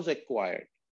plant was acquired.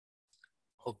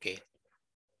 Okay.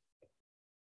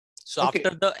 So Okay.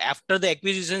 after the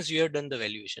acquisitions, you have done the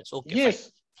valuations. Okay.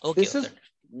 Yes. Fine. Okay.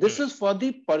 This is for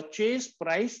the purchase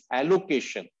price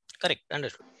allocation. Correct.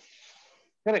 Understood.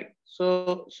 Correct.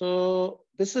 So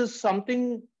this is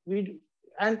something we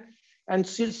and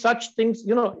see such things,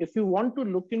 you know, if you want to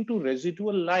look into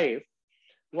residual life,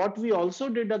 what we also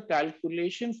did a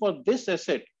calculation for this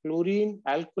asset, chlorine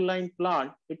alkaline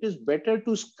plant, it is better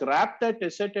to scrap that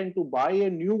asset and to buy a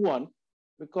new one,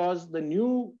 because the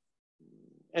new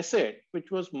asset, which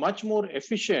was much more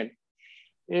efficient,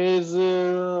 is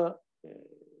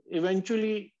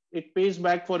eventually it pays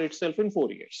back for itself in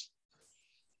 4 years.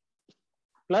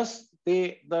 Plus,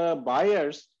 the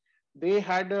buyers, they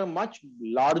had a much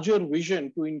larger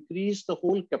vision to increase the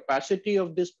whole capacity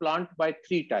of this plant by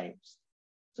 3 times.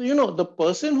 So, you know, the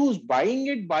person who's buying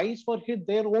it buys for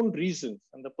their own reasons,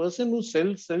 and the person who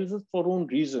sells it for own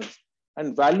reasons.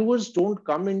 And valuers don't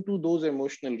come into those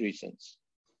emotional reasons.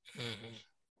 Mm-hmm.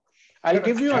 I'll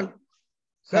give you an...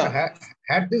 Sir,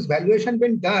 had this valuation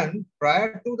been done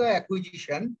prior to the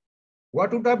acquisition,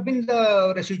 what would have been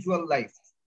the residual life?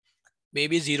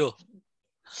 Maybe 0.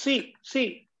 See,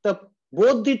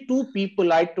 both the two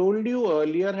people I told you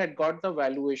earlier had got the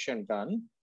valuation done.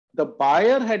 The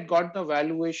buyer had got the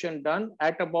valuation done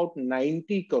at about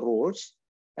 90 crores,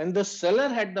 and the seller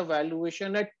had the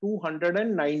valuation at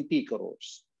 290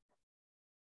 crores.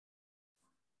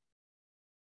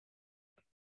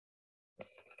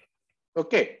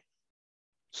 Okay.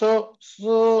 So,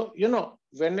 you know,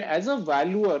 as a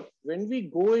valuer, when we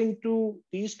go into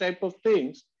these type of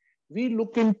things, we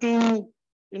look into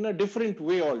in a different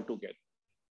way altogether.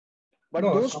 But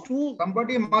no,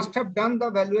 somebody must have done the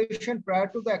valuation prior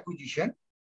to the acquisition.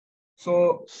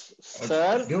 So,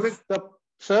 sir,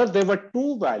 there were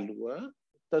two valuers.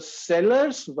 The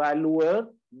seller's valuer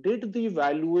did the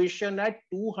valuation at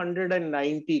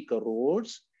 290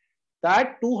 crores.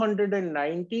 That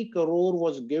 290 crore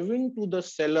was given to the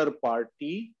seller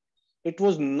party. It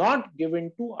was not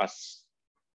given to us.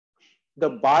 The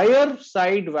buyer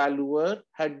side valuer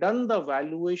had done the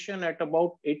valuation at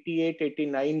about 88,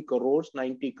 89 crores,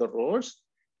 90 crores.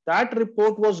 That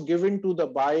report was given to the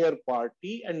buyer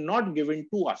party and not given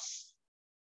to us.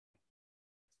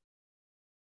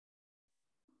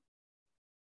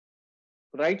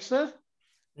 Right, sir?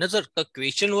 No, sir. The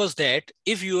question was that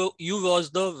if you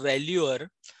was the valuer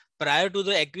prior to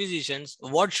the acquisitions,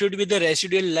 what should be the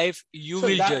residual life you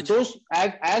will judge?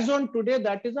 As on today,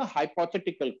 that is a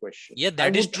hypothetical question. Yeah,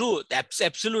 that is true.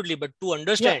 Absolutely. But to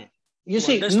understand. Yeah. You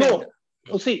see, no.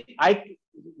 See,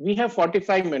 we have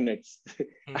 45 minutes.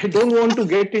 I don't want to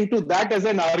get into that as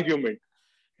an argument.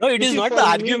 No, it is not the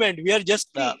argument. We are just...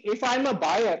 if I'm a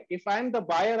buyer, if I'm the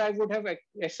buyer, I would have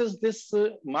assessed this.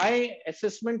 My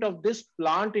assessment of this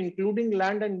plant, including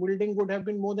land and building, would have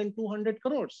been more than 200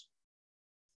 crores.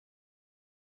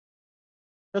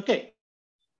 Okay.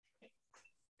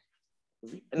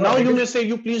 Now you may say,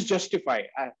 you please justify.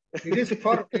 It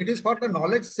is for the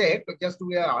knowledge sake. Just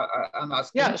I'm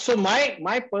asking. Yeah. So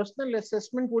my personal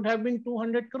assessment would have been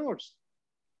 200 crores.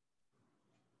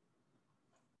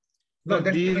 No, in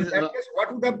that case,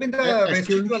 what would have been the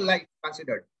residual life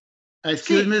considered?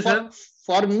 Excuse me, sir.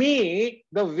 For me,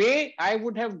 the way I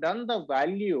would have done the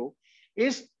value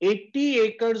is 80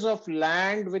 acres of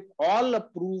land with all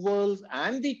approvals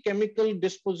and the chemical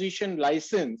disposition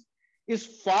license is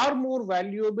far more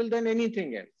valuable than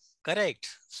anything else. Correct.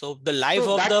 So the life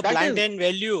of the plant and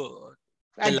value,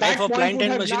 the life of plant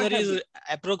and machinery is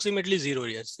approximately 0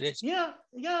 years. Yes. Yeah.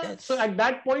 Yes. So at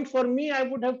that point, for me, I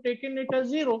would have taken it as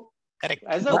 0. Correct.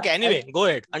 Okay, anyway, go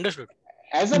ahead. Understood.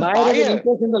 As a buyer,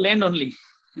 interest in the land only.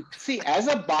 See, as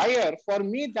a buyer, for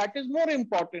me, that is more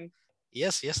important.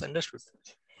 Yes, understood.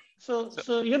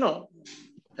 So you know.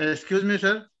 Excuse me,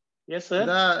 sir. Yes, sir.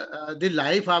 The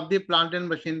life of the plant and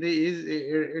machinery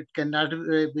it cannot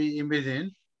be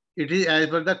imagined. It is as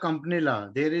per the company law.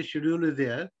 There is schedule is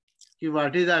there.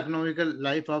 What is the economical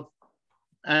life of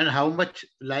and how much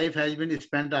life has been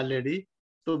spent already.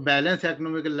 So balance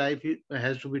economical life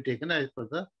has to be taken as per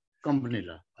the company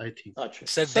law, I think.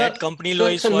 So that company law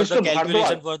is for the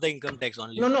calculation for the income tax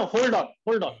only. No, hold on.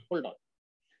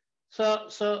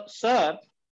 Sir,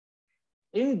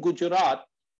 in Gujarat,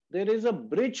 there is a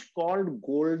bridge called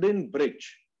Golden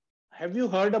Bridge. Have you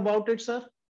heard about it, sir?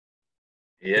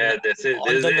 Yeah, this is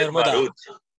On the in Narmada. Bharuch.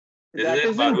 That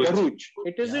is in Bharuch. Bharuch.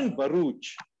 It is in Bharuch.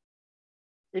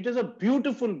 It is a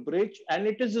beautiful bridge and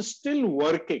it is still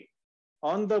working.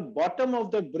 On the bottom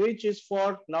of the bridge is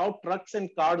for now trucks and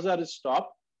cars are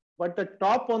stopped, but the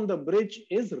top on the bridge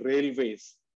is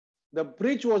railways. The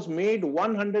bridge was made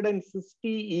 150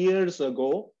 years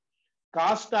ago.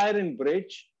 Cast iron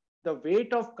bridge. The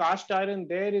weight of cast iron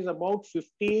there is about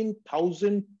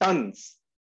 15,000 tons.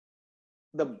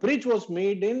 The bridge was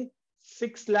made in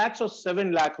 6 lakhs or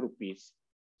 7 lakh rupees.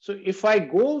 So if I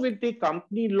go with the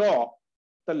company law,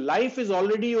 the life is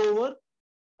already over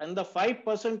and the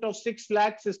 5% of 6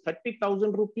 lakhs is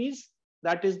 30,000 rupees.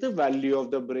 That is the value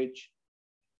of the bridge.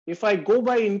 If I go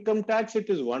by income tax, it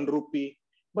is 1 rupee.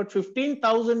 But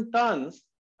 15,000 tons,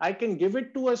 I can give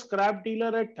it to a scrap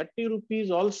dealer at 30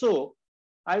 rupees also.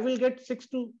 I will get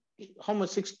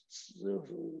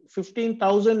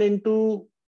 15,000 into,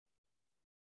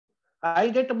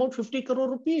 I'll get about 50 crore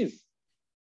rupees.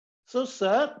 So,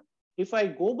 sir, if I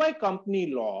go by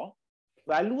company law,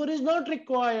 valuer is not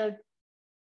required.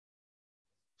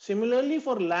 Similarly,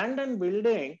 for land and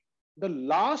building, the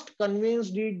last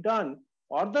conveyance deed done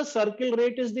or the circle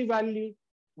rate is the value.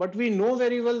 But we know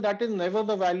very well that is never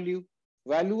the value.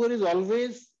 Valuer is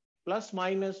always plus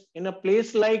minus. In a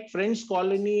place like French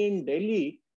Colony in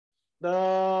Delhi,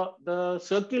 the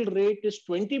circle rate is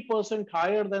 20%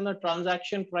 higher than a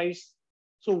transaction price.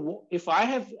 So if I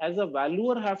have, as a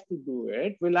valuer, have to do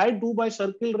it, will I do by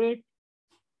circle rate?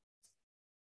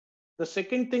 The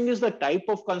second thing is the type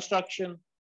of construction.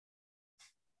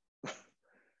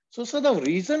 So the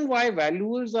reason why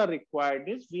valuers are required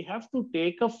is we have to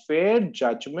take a fair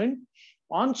judgment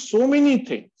on so many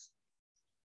things.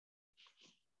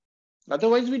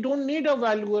 Otherwise, we don't need a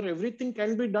valuer. Everything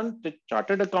can be done. The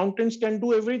chartered accountants can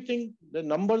do everything. The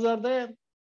numbers are there.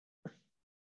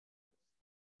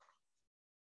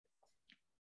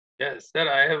 Yes, sir,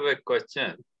 I have a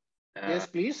question. Yes,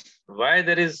 please. Why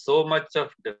there is so much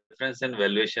of difference in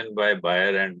valuation by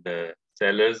buyer and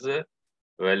sellers,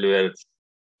 valuers?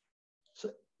 So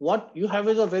what you have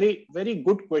is a very, very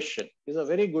good question. Is a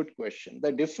very good question.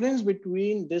 The difference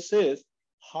between this is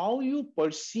how you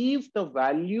perceive the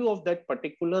value of that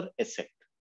particular asset.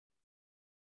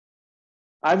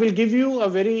 I will give you a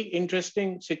very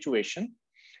interesting situation.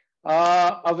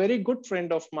 A very good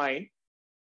friend of mine,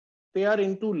 they are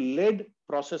into lead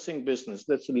processing business.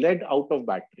 That's lead out of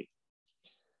battery.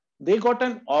 They got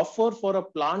an offer for a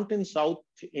plant in South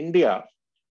India,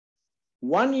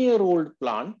 1-year-old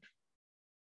plant,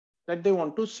 that they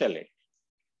want to sell it.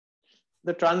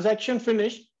 The transaction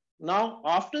finished. Now,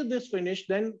 after this finished,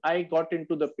 then I got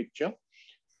into the picture.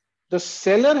 The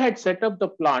seller had set up the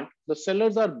plant. The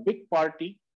sellers are big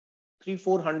party,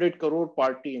 300-400 crore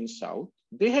party in South.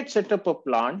 They had set up a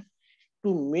plant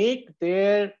to make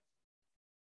their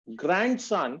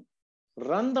grandson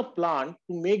run the plant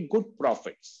to make good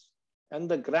profits. And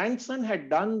the grandson had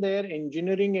done their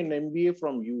engineering and MBA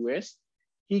from US.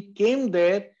 He came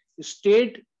there,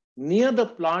 stayed near the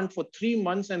plant for 3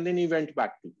 months, and then he went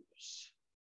back to US.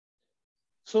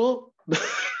 So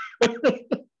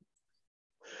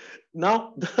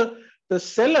now the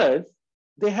sellers,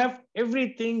 they have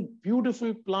everything,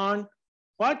 beautiful plant,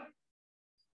 but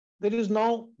there is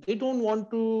now, they don't want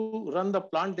to run the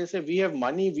plant. They say, we have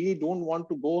money, we don't want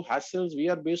to go hassles. We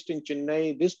are based in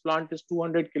Chennai. This plant is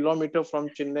 200 kilometers from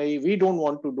Chennai. We don't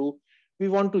want to do. We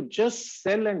want to just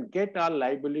sell and get our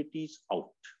liabilities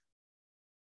out.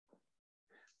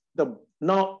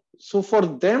 So for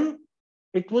them,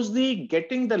 it was the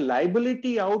getting the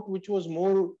liability out, which was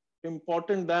more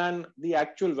important than the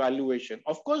actual valuation.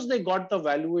 Of course, they got the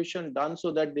valuation done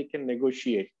so that they can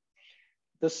negotiate.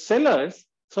 The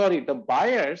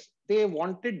buyers, they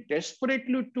wanted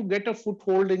desperately to get a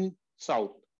foothold in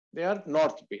South. They are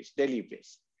North-based,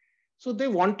 Delhi-based. So they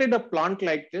wanted a plant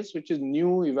like this, which is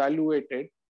new, evaluated,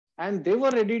 and they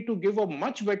were ready to give a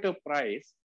much better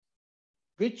price,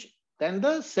 which then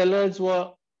the sellers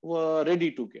were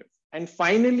ready to give. And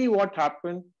finally, what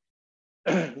happened?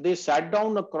 They sat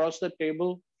down across the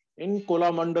table in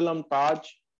Kolamandalam Taj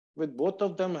with both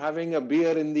of them having a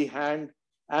beer in the hand,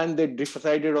 and they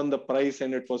decided on the price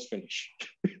and it was finished.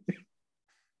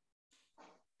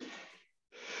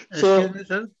 Excuse me,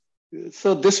 sir.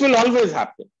 So this will always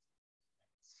happen.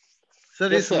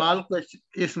 Sir, Yes,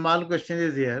 a small question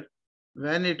is here.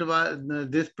 When it was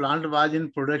this plant was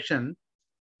in production,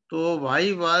 so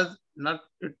why was not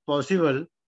it possible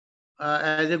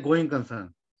as a going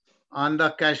concern on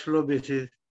the cash flow basis?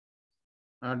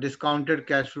 discounted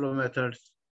cash flow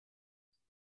methods.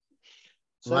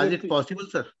 Sir, Was it possible,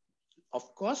 sir?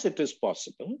 Of course it is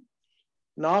possible.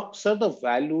 Now, sir, the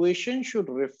valuation should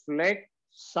reflect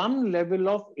some level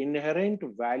of inherent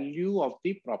value of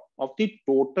the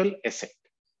total asset.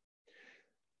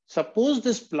 Suppose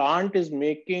this plant is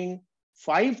making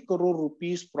 5 crore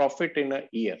rupees profit in a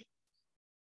year.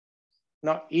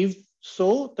 Now, if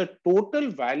so, the total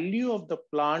value of the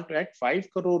plant at 5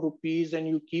 crore rupees and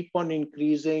you keep on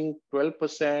increasing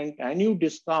 12% and you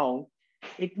discount,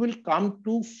 it will come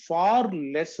to far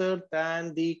lesser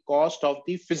than the cost of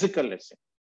the physical asset.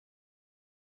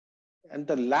 And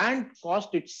the land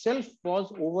cost itself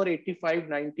was over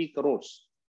 85-90 crores.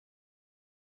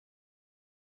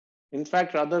 In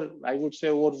fact, rather, I would say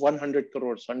over 100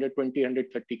 crores, 120,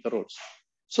 130 crores.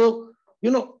 So,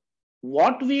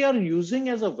 what we are using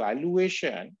as a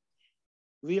valuation,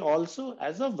 we also,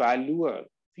 as a valuer,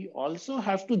 we also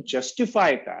have to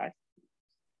justify that.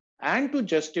 And to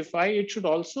justify, it should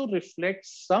also reflect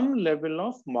some level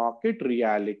of market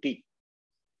reality.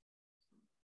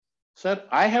 Sir,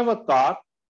 I have a car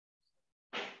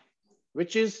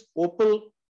which is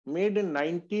Opel, made in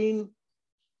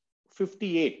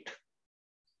 1958.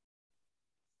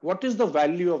 What is the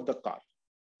value of the car?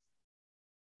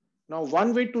 Now,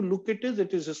 one way to look at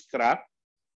it is a scrap.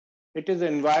 It is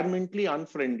environmentally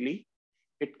unfriendly.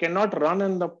 It cannot run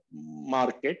in the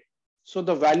market. So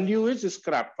the value is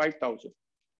scrap, 5,000.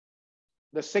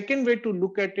 The second way to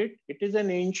look at it, it is an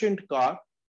ancient car.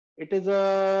 It is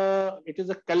a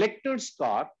collector's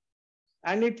car,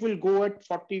 and it will go at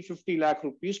 40-50 lakh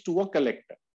rupees to a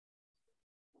collector.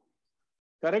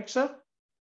 Correct, sir?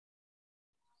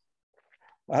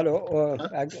 Hello,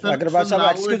 Agarwal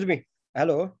Sahab, excuse me.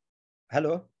 Hello.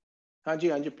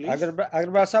 Hanji, please.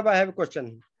 Agarwal Sahab, I have a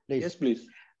question, please. Yes, please.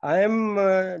 I am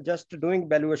just doing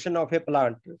valuation of a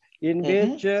plant in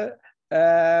which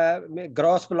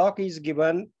gross block is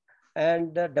given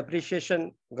and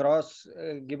depreciation gross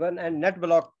given and net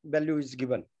block value is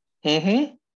given.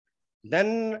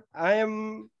 Then I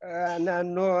am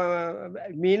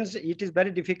means it is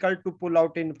very difficult to pull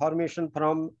out information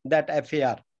from that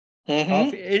FAR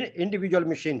of individual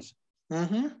machines.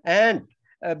 And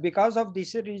because of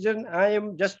this reason, I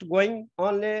am just going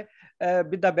only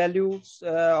with the values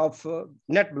of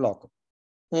net block.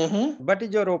 What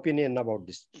is your opinion about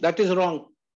this? That is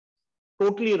wrong.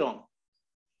 Totally wrong.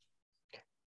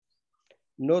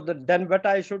 No, then what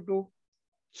I should do?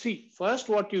 See, first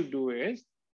what you do is,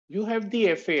 you have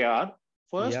the FAR.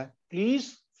 First,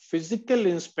 please, physical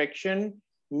inspection,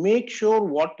 make sure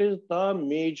what is the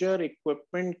major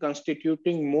equipment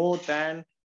constituting more than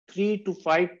 3 to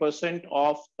 5%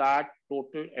 of that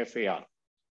total FAR.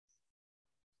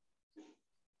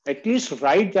 At least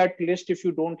write that list if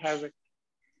you don't have it.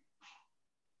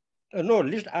 No,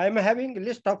 list. I am having a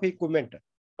list of equipment.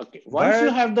 Okay. Once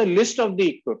you have the list of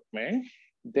the equipment,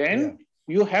 then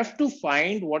you have to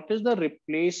find what is the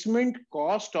replacement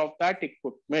cost of that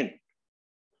equipment.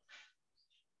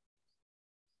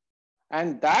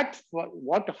 And that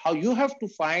how you have to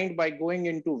find by going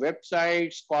into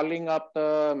websites, calling up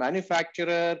the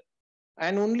manufacturer,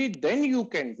 and only then you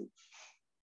can do.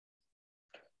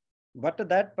 But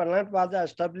that plant was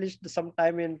established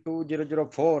sometime in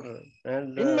 2004.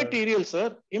 And immaterial,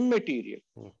 sir. Immaterial.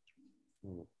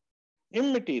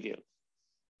 Immaterial.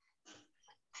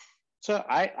 So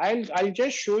I'll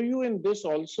just show you in this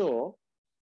also.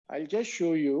 I'll just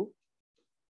show you.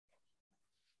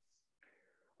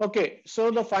 Okay,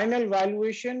 so the final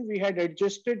valuation we had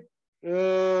adjusted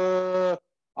ours.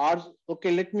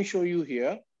 Okay, let me show you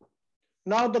here.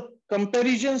 Now the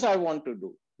comparisons I want to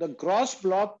do. The gross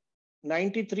block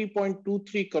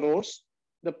 93.23 crores.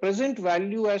 The present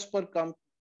value as per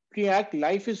Company Act,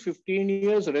 life is 15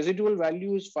 years, residual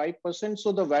value is 5%.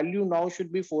 So the value now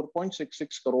should be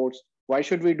 4.66 crores. Why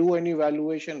should we do any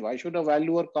valuation? Why should a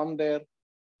valuer come there?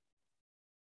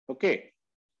 Okay.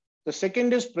 The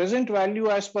second is present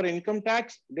value as per income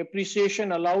tax.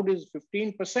 Depreciation allowed is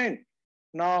 15%.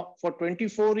 Now for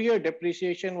 24-year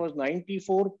depreciation was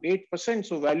 94.8%.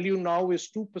 So value now is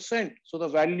 2%. So the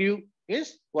value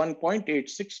is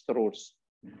 1.86 crores.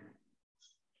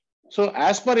 So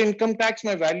as per income tax,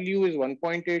 my value is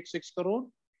 1.86 crore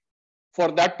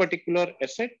for that particular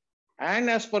asset. And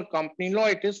as per company law,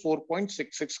 it is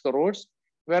 4.66 crores.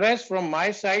 Whereas from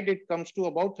my side, it comes to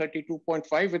about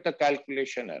 32.5 with a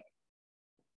calculation error.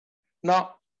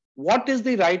 Now, what is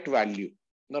the right value?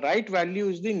 The right value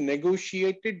is the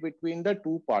negotiated between the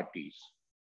two parties.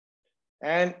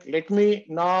 And let me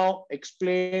now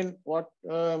explain what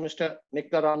Mr.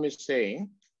 Nikkaram is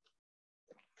saying.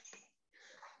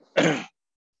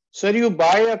 Sir, you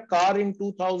buy a car in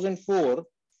 2004,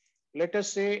 let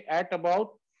us say at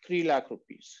about 3 lakh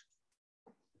rupees.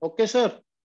 Okay, sir?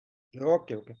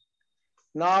 Okay.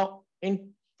 Now,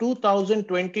 in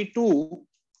 2022,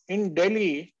 in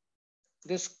Delhi,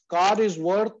 this car is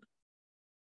worth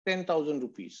 10,000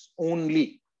 rupees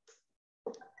only.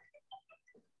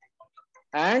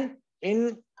 And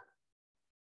in,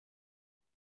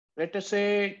 let us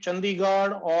say,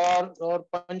 Chandigarh or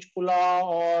Panchkula,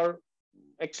 or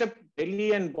except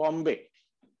Delhi and Bombay,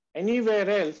 anywhere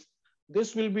else,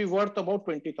 this will be worth about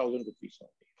 20,000 rupees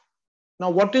only. Now,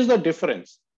 what is the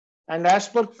difference? And as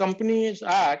per Companies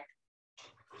Act,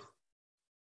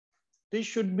 this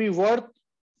should be worth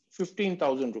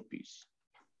 15,000 rupees,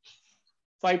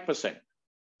 5%.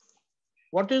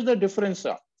 What is the difference,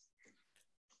 sir?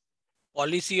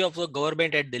 Policy of the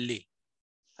government at Delhi.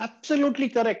 Absolutely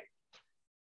correct.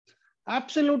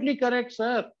 Absolutely correct,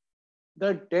 sir.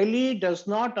 The Delhi does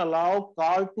not allow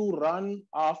car to run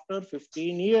after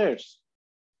 15 years.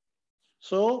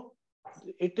 So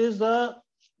it is the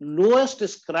lowest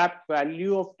scrap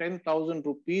value of 10,000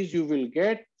 rupees you will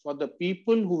get for the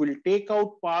people who will take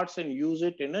out parts and use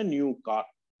it in a new car.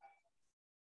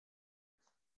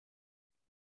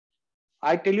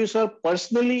 I tell you, sir,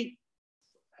 personally,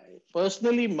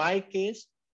 my case,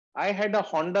 I had a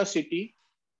Honda City,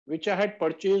 which I had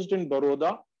purchased in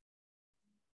Baroda.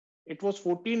 It was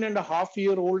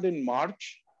 14.5-year-old in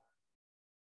March.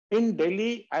 In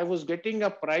Delhi, I was getting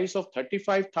a price of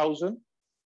 35,000.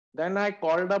 Then I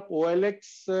called up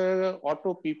OLX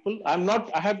auto people. I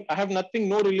have nothing,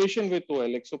 no relation with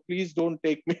OLX. So please don't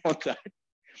take me on that.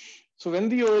 So when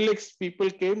the OLX people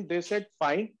came, they said,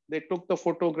 fine. They took the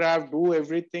photograph, do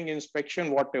everything,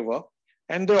 inspection, whatever.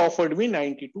 And they offered me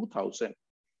 92,000.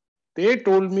 They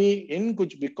told me,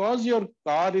 because your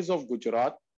car is of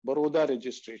Gujarat, Baroda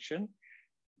registration,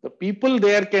 the people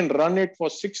there can run it for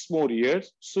 6 more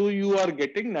years. So you are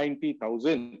getting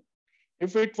 90,000.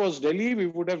 If it was Delhi, we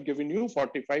would have given you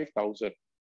 45,000.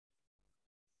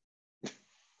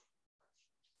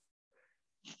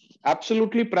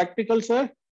 Absolutely practical,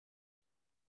 sir.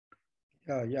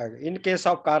 Yeah. In case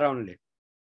of car only.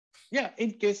 Yeah,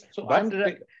 in case. So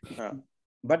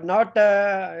but not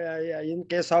in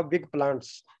case of big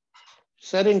plants.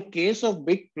 Sir, in case of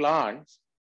big plants,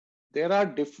 there are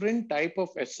different type of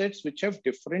assets which have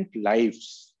different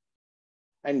lives.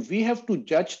 And we have to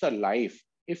judge the life.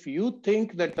 If you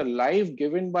think that the life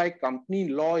given by company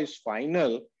law is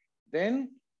final,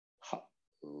 then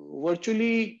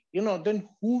virtually, then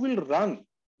who will run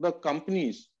the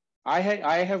companies? I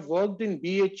have worked in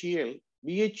BHEL.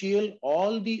 BHEL,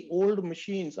 all the old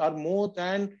machines are more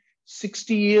than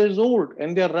 60 years old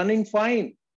and they're running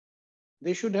fine.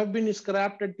 They should have been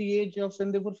scrapped at the age of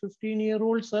when they were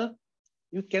 15-year-old, sir.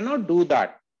 You cannot do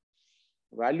that.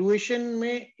 Valuation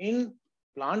may, in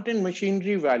plant and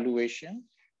machinery valuation,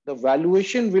 the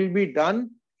valuation will be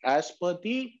done as per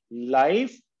the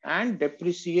life and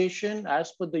depreciation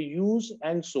as per the use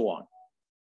and so on.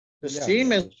 The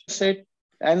same asset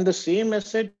and the same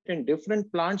asset in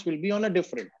different plants will be on a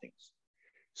different things.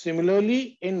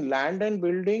 Similarly, in land and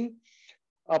building,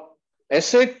 a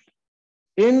asset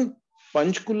in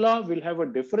Panchkula will have a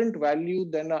different value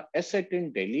than an asset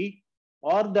in Delhi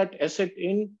or that asset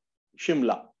in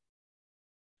Shimla.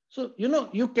 So,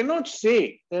 you cannot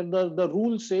say that the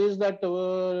rule says that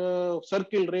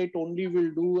circle rate only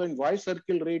will do and why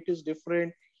circle rate is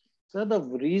different. So the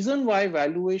reason why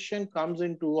valuation comes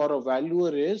into, or a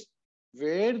valuer, is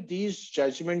where these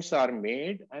judgments are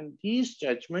made and these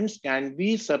judgments can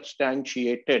be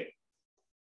substantiated.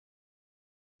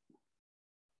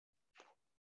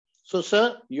 So,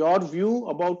 sir, your view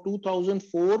about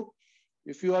 2004,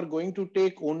 if you are going to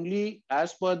take only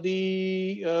as per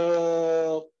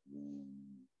the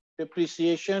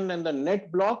depreciation and the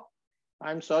net block,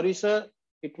 I'm sorry, sir,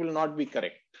 it will not be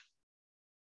correct.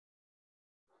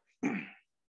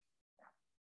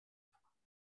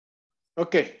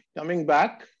 Okay, coming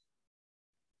back.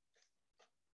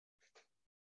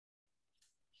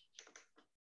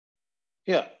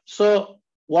 Yeah, so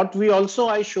what we also,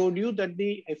 I showed you that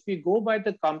if we go by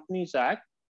the Companies Act,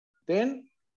 then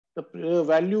the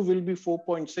value will be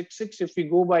 4.66. If we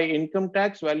go by income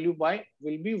tax, value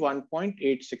will be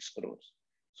 1.86 crores.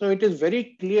 So it is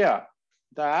very clear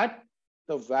that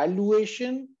the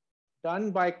valuation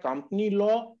done by company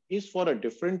law is for a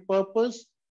different purpose.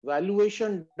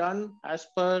 Valuation done as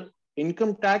per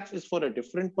income tax is for a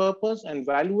different purpose, and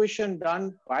valuation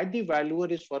done by the valuer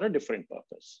is for a different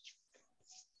purpose.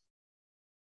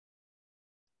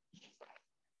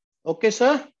 Okay,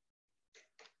 sir.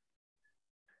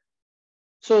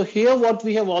 So here what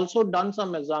we have also done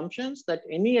some assumptions that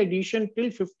any addition till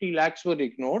 50 lakhs were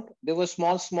ignored. There were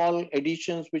small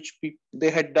additions which they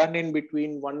had done in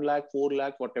between 1 lakh, 4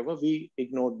 lakh, whatever. We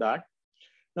ignored that.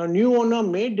 Now new owner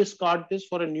may discard this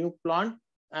for a new plant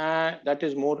that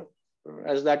is more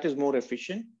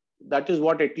efficient. That is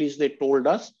what at least they told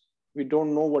us. We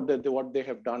don't know what they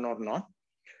have done or not.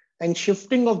 And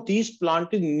shifting of these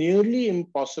plants is nearly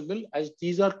impossible as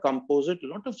these are composite, a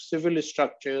lot of civil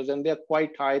structures, and they're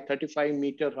quite high,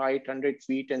 35-meter height, 100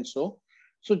 feet and so.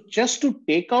 So just to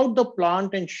take out the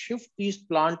plant and shift these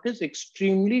plants is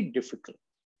extremely difficult.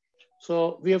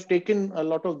 So we have taken a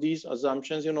lot of these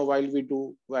assumptions, while we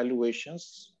do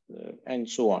valuations and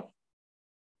so on.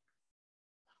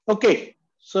 Okay.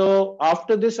 So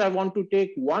after this, I want to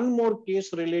take one more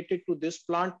case related to this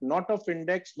plant, not of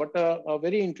index, but a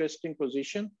very interesting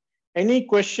position. Any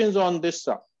questions on this,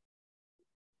 sir?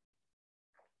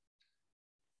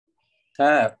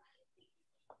 Sir.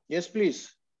 Yes,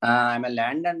 please. I'm a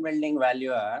land and building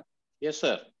valuer. Yes,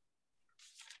 sir.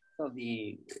 So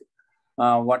the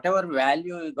whatever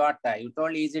value you got, you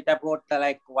told, is it about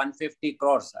like 150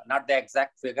 crores? Not the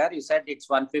exact figure. You said it's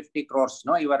 150 crores,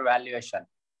 no, your valuation.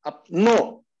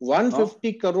 No,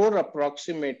 150 crore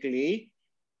approximately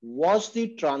was the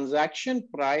transaction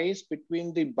price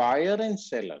between the buyer and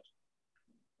seller.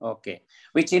 Okay,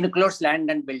 which includes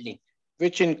land and building.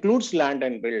 Which includes land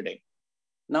and building.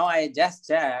 Now I just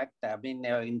checked, I mean,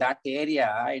 in that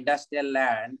area, industrial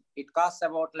land, it costs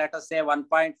about, let us say,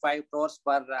 1.5 crores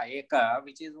per acre,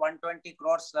 which is 120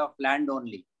 crores of land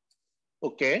only.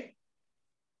 Okay.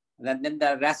 And then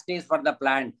the rest is for the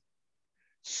plant.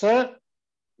 Sir,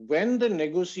 when the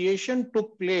negotiation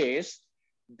took place,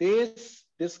 they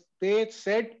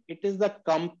said it is the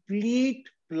complete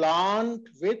plant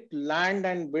with land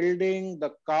and building, the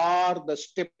car, the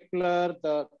stapler,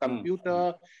 the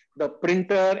computer, the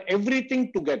printer,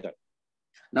 everything together.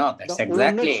 No, that's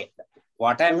exactly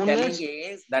what I'm telling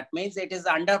is that means it is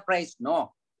underpriced.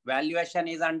 No, valuation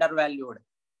is undervalued.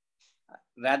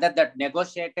 Rather, that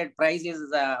negotiated price is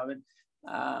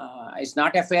it's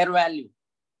not a fair value.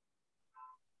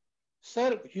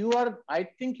 Sir, I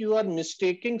think you are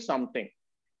mistaking something.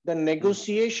 The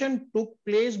negotiation took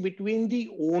place between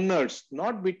the owners,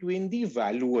 not between the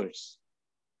valuers.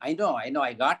 I know,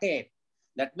 I got it.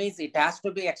 That means it has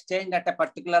to be exchanged at a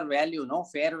particular value, no?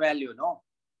 Fair value, no?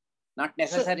 Not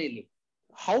necessarily.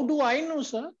 Sir, how do I know,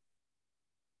 sir?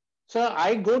 Sir,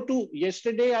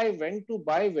 yesterday I went to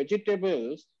buy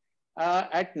vegetables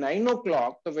at 9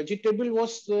 o'clock. The vegetable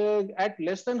was at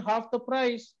less than half the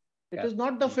price. It is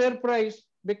not the fair price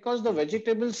because the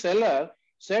vegetable seller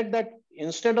said that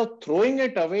instead of throwing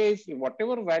it away,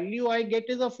 whatever value I get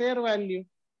is a fair value.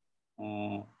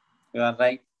 You are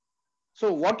right.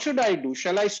 So what should I do?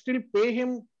 Shall I still pay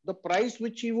him the price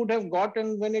which he would have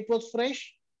gotten when it was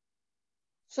fresh?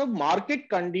 So market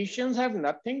conditions have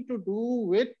nothing to do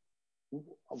with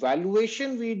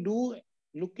valuation. We do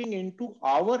looking into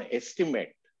our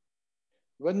estimate.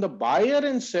 When the buyer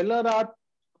and seller are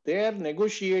there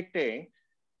negotiating,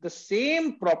 the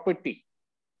same property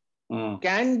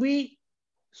can be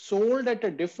sold at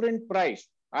a different price.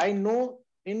 I know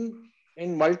in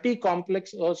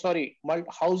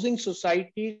housing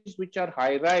societies which are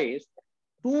high rise,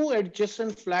 2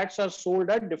 adjacent flats are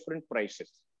sold at different prices.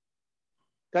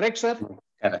 Correct, sir?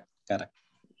 Correct.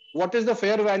 What is the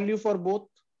fair value for both?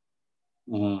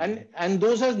 And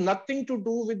those has nothing to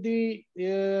do with the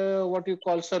what you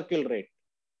call circle rate.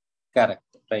 Correct.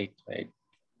 Right.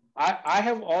 I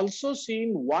have also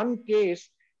seen one case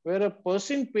where a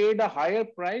person paid a higher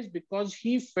price because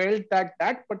he felt that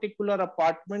that particular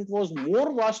apartment was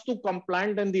more Vastu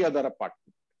compliant than the other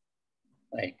apartment.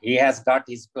 Right. He has got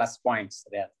his plus points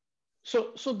there.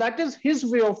 So that is his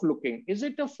way of looking. Is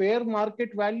it a fair market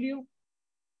value?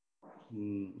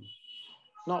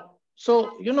 No.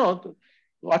 So,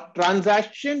 a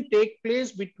transaction take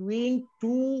place between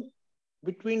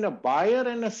a buyer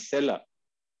and a seller.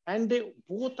 And they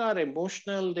both are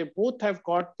emotional. They both have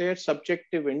got their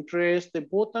subjective interest. They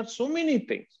both are so many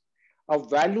things. A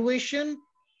valuation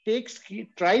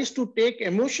tries to take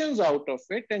emotions out of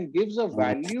it and gives a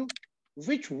value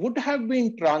which would have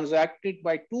been transacted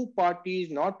by 2 parties,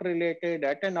 not related,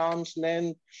 at an arm's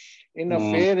length, in a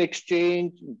fair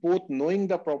exchange, both knowing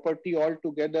the property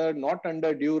altogether, not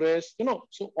under duress,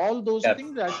 so all those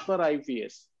things as per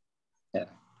IVS. Yeah.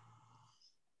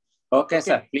 Okay,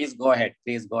 sir. Please go ahead.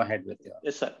 With your.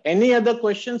 Yes, sir. Any other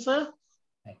questions, sir?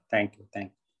 Thank you.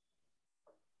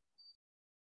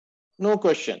 No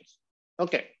questions.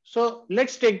 Okay. So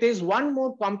let's take this one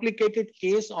more complicated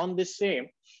case on the same.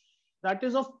 That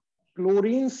is of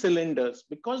chlorine cylinders,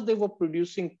 because they were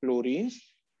producing chlorines,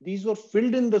 these were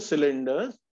filled in the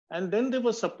cylinders and then they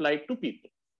were supplied to people.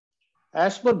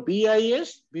 As per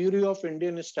BIS, Bureau of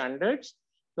Indian Standards,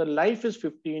 the life is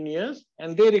 15 years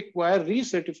and they require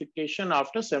recertification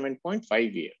after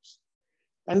 7.5 years.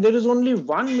 And there is only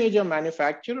one major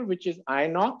manufacturer, which is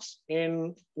Inox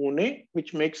in Pune,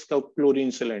 which makes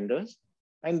chlorine cylinders.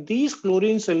 And these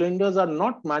chlorine cylinders are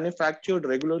not manufactured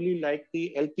regularly like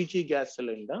the LPG gas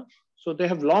cylinder. So they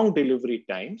have long delivery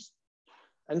times.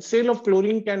 And sale of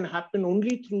chlorine can happen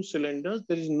only through cylinders.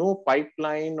 There is no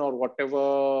pipeline or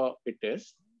whatever it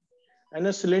is. And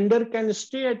a cylinder can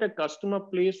stay at a customer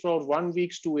place for 1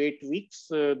 week to 8 weeks.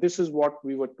 This is what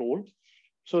we were told.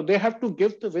 So they have to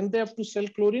give, when they have to sell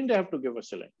chlorine, they have to give a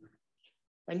cylinder.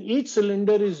 And each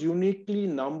cylinder is uniquely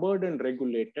numbered and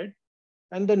regulated.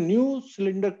 And the new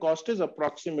cylinder cost is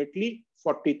approximately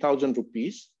 40,000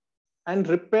 rupees. And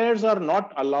repairs are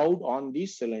not allowed on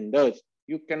these cylinders.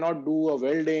 You cannot do a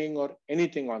welding or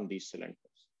anything on these cylinders.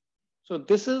 So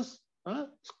this is a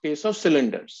case of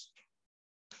cylinders.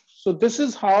 So this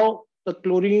is how the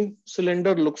chlorine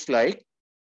cylinder looks like.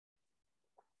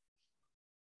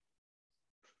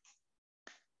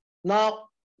 Now,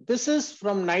 this is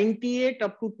from 98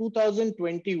 up to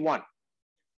 2021.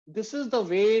 This is the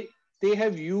way they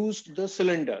have used the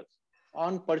cylinders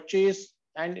on purchase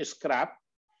and scrap.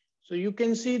 So you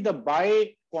can see the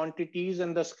buy quantities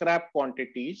and the scrap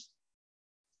quantities.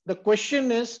 The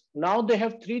question is, now they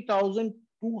have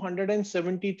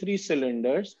 3,273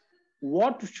 cylinders.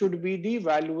 What should be the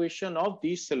valuation of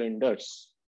these cylinders?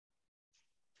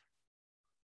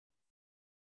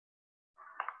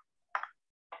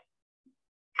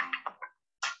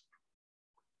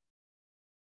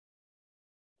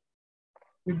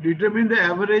 You determine the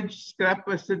average scrap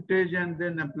percentage and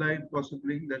then apply it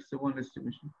possibly. That's the one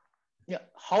estimation. Yeah.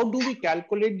 How do we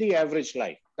calculate the average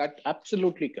life? That's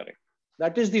absolutely correct.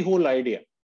 That is the whole idea.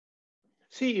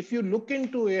 See, if you look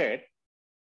into it,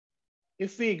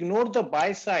 if we ignore the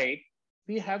buy side,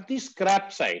 we have the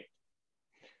scrap side.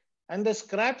 And the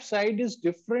scrap side is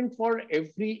different for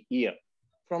every year.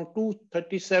 From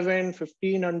 237,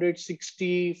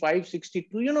 1560,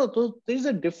 562, you know, there's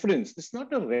a difference. It's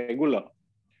not a regular.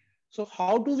 So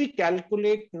how do we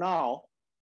calculate now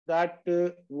that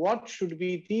what should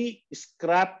be the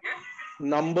scrap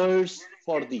numbers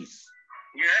for these?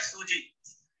 Yes, Suji.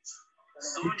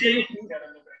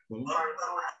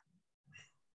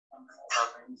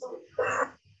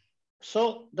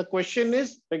 So the question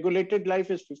is, regulated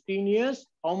life is 15 years.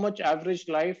 How much average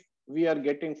life we are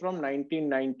getting from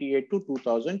 1998 to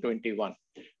 2021?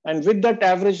 And with that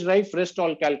average life, rest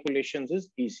all calculations is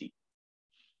easy.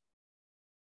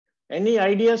 Any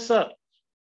ideas, sir?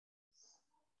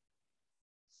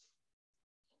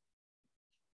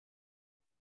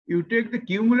 You take the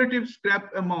cumulative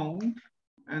scrap amount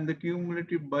and the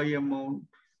cumulative buy amount,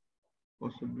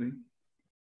 possibly.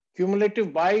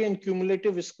 Cumulative buy and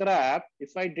cumulative scrap,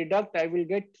 if I deduct, I will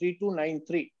get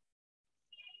 3293.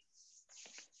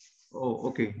 Oh,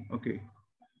 okay, okay.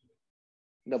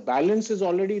 The balance is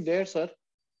already there, sir.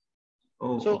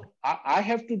 Oh, so okay. I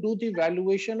have to do the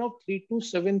valuation of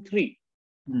 3273.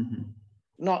 Mm-hmm.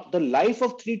 Now, the life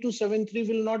of 3273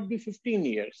 will not be 15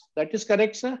 years. That is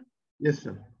correct, sir? Yes,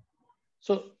 sir.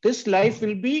 So this life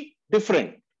will be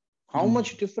different. How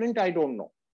much different, I don't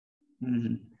know.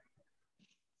 Mm-hmm.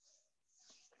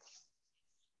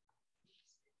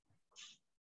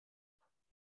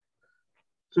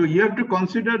 So you have to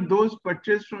consider those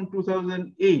purchased from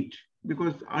 2008,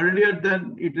 because earlier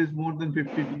than it is more than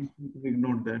 50 days.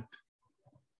 Ignore that.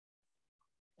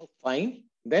 Oh, fine.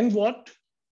 Then what?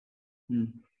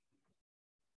 I'm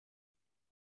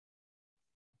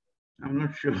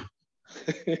not sure.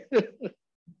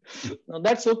 No,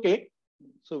 that's okay.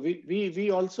 So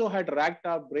we also had racked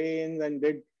our brains and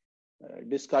did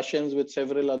discussions with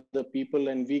several other people,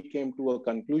 and we came to a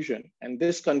conclusion. And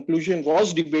this conclusion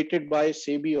was debated by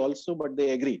SEBI also, but they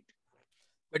agreed.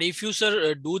 But if you,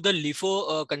 sir, do the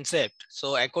LIFO concept,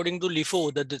 so according to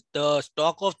LIFO, the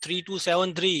stock of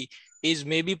 3273 is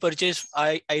maybe purchased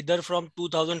either from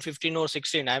 2015 or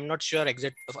 16. I'm not sure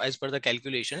exact as per the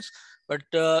calculations, but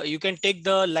you can take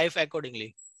the life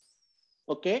accordingly.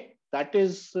 Okay, that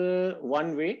is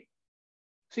one way.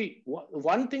 See,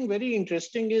 one thing very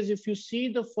interesting is if you see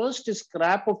the first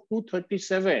scrap of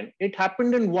 237, it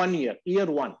happened in 1 year, year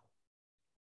 1.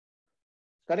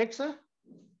 Correct, sir?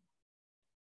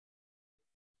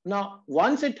 Now,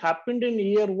 once it happened in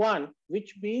year 1,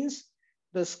 which means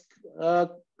the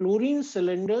chlorine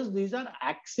cylinders, these are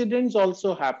accidents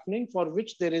also happening for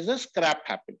which there is a scrap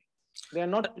happening. They are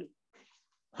not.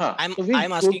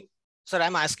 I'm asking. Sir,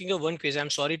 I'm asking you one question. I'm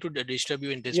sorry to disturb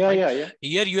you in this point.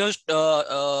 Here you have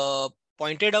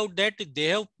pointed out that they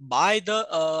have buy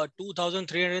the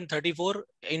 2,334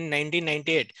 in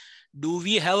 1998. Do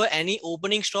we have any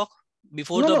opening stock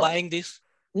before buying this?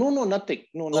 No, nothing.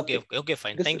 No, nothing. Okay,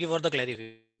 fine. Thank you for the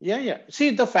clarification. Yeah.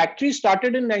 See, the factory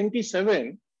started in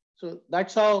 97. So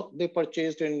that's how they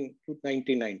purchased in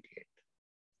 1998.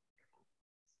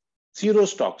 Zero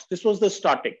stocks. This was the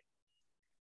starting.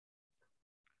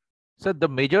 So the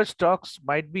major stocks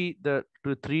might be the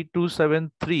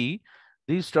 3273.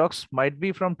 These stocks might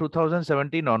be from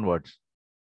 2017 onwards.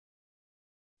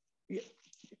 You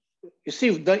see,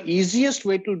 the easiest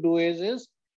way to do is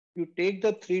you take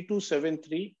the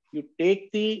 3273, you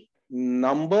take the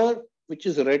number which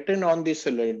is written on the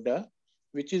cylinder,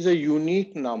 which is a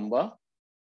unique number.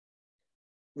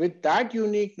 With that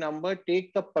unique number,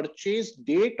 take the purchase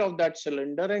date of that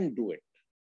cylinder and do it.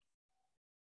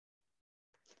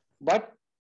 But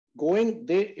going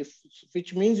there,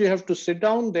 which means you have to sit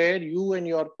down there, you and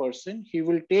your person, he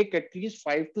will take at least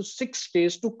 5 to 6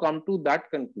 days to come to that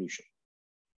conclusion.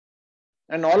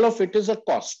 And all of it is a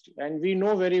cost. And we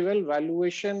know very well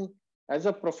valuation as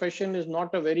a profession is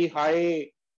not a very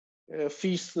high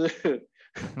fees.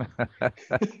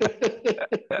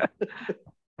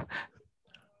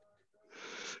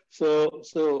 So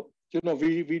you know,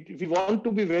 we want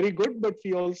to be very good, but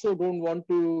we also don't want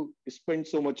to spend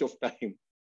so much of time.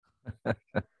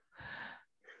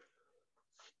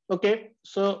 Okay,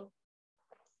 so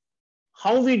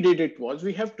how we did it was,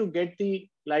 we have to get the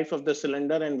life of the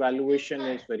cylinder and valuation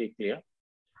is very clear.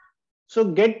 So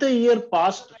get the year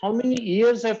passed, how many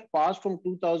years have passed from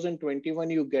 2021,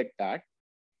 you get that.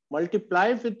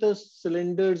 Multiply with the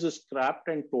cylinders scrapped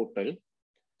and total.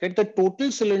 Get the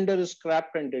total cylinder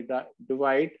scrapped and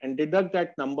divide and deduct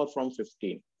that number from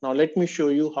 15. Now let me show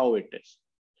you how it is.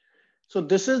 So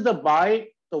this is the buy,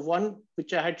 the one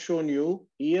which I had shown you,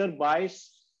 year buy,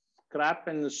 scrap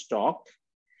and stock.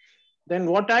 Then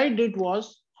what I did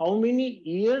was, how many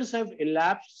years have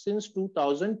elapsed since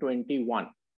 2021?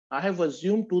 I have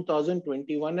assumed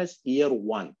 2021 as year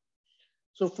 1.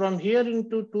 So from here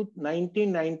into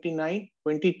 1999,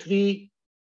 23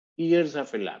 years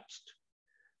have elapsed.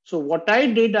 So what I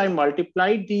did, I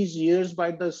multiplied these years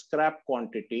by the scrap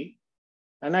quantity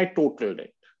and I totaled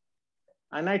it.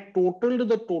 And I totaled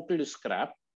the total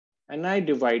scrap and I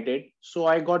divided. So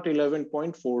I got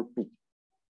 11.42.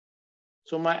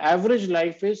 So my average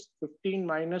life is 15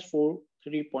 minus 4,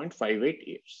 3.58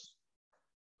 years.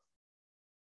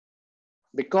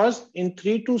 Because in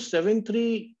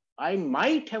 3273, I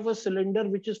might have a cylinder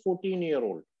which is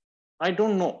 14-year-old. I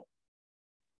don't know.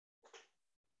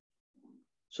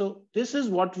 So this is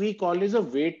what we call is a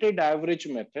weighted average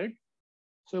method.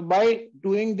 So by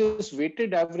doing this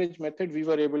weighted average method, we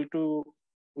were able to,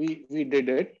 we did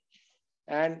it.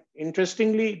 And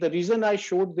interestingly, the reason I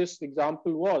showed this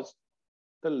example was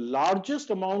the largest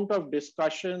amount of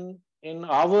discussion in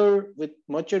with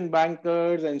merchant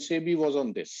bankers and SEBI was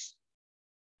on this.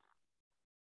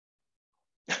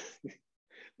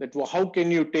 That how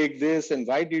can you take this and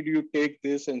why did you take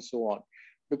this and so on?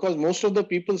 Because most of the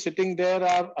people sitting there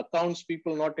are accounts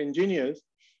people, not engineers.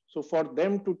 So for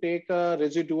them to take a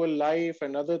residual life,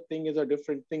 another thing is a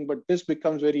different thing, but this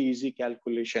becomes very easy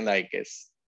calculation, I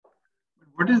guess.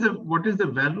 What is the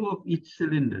value of each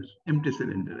cylinder, empty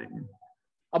cylinder, I mean?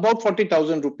 About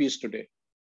 40,000 rupees today.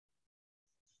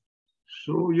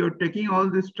 So you're taking all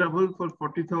this trouble for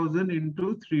 40,000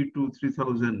 into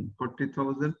 3,000,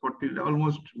 40,000, 40,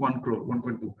 almost 1 crore,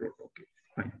 1.2 crore. Okay,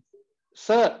 fine.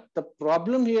 Sir, the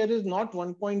problem here is not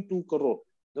 1.2 crore.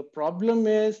 The problem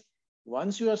is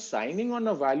once you are signing on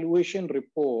a valuation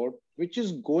report, which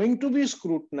is going to be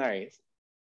scrutinized.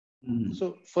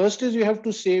 So first is you have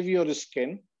to save your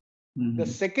skin. The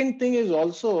second thing is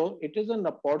also, it is an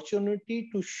opportunity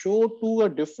to show to a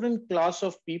different class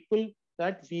of people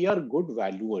that we are good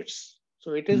valuers.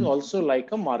 So it is also like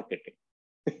a marketing.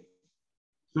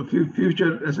 So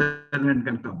future assignment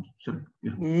can come. Sorry.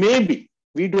 Yeah. Maybe.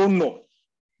 We don't know.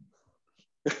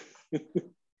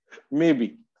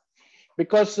 Maybe.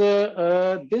 Because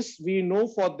this, we know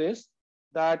for this,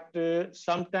 that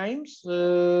sometimes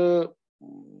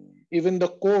even the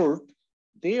court,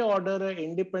 they order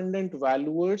independent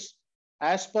valuers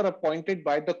as per appointed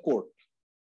by the court.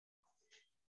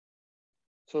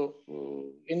 So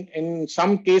in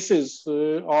some cases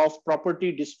of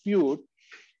property dispute,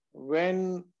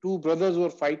 when two brothers were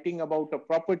fighting about a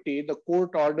property, the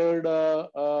court ordered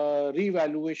a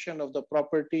revaluation of the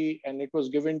property and it was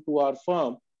given to our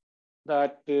firm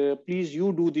that please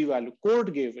you do the value.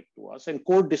 Court gave it to us and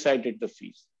court decided the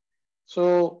fees.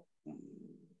 So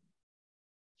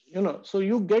so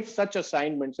you get such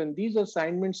assignments, and these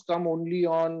assignments come only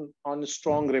on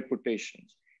strong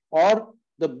reputations or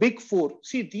the big four.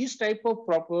 See, these type of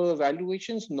proper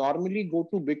valuations normally go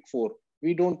to big four.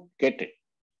 We don't get it.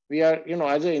 We are,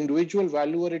 as an individual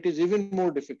valuer, it is even more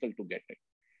difficult to get it.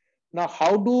 Now,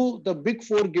 how do the big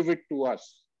four give it to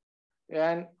us?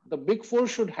 And the big four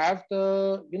should have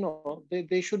the,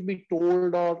 they should be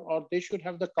told, or they should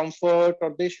have the comfort,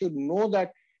 or they should know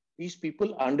that these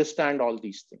people understand all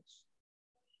these things.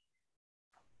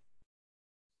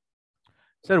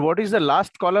 Sir, what is the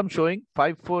last column showing?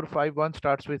 5451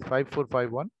 starts with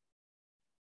 5451.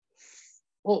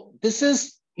 Oh, this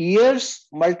is years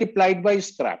multiplied by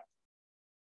scrap.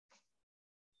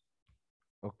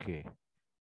 Okay.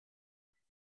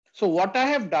 So what I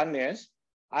have done is,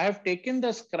 I have taken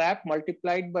the scrap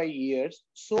multiplied by years,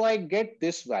 so I get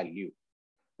this value.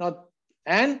 Now,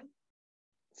 and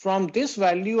from this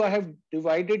value, I have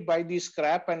divided by the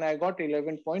scrap and I got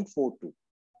 11.42.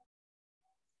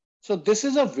 So this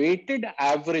is a weighted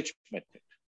average method.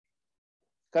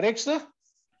 Correct, sir?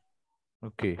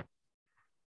 Okay.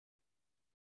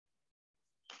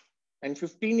 And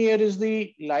 15 years is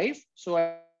the life. So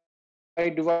I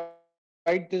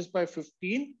divide this by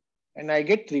 15 and I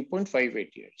get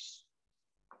 3.58 years.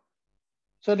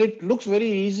 So it looks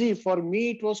very easy. For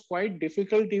me, it was quite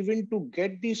difficult even to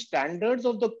get the standards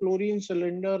of the chlorine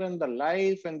cylinder and the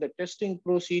life and the testing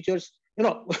procedures.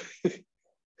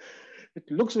 It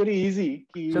looks very easy.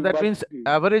 So that means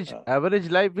average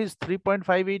life is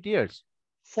 3.58 years.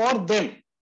 For them.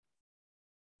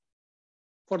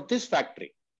 For this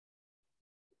factory.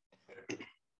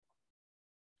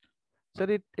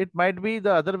 Sir, it might be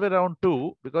the other way around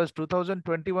too, because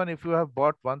 2021, if you have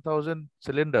bought 1000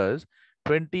 cylinders,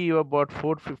 20 you have bought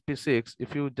 456.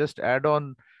 If you just add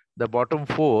on the bottom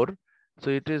 4, so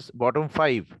it is bottom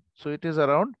 5. So it is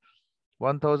around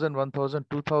 1000, 1000,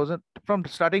 2000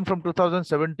 starting from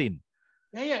 2017.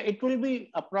 Yeah, it will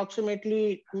be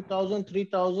approximately 2000,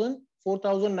 3000,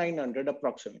 4900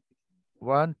 approximately.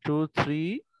 1, 2,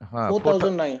 3.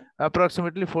 4,900.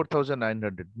 Approximately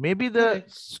 4,900. Maybe the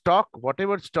stock,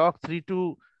 whatever stock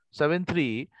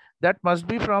 3273, that must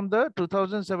be from the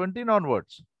 2017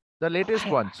 onwards, the latest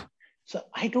ones. So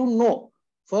I don't know.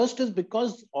 First is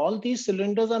because all these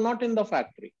cylinders are not in the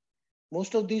factory.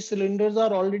 Most of these cylinders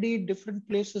are already in different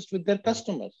places with their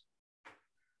customers.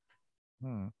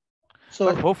 So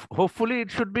but hopefully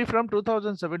it should be from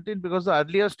 2017, because the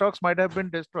earlier stocks might have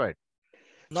been destroyed.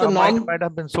 So might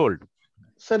have been sold.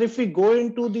 Sir, if we go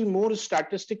into the more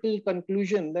statistical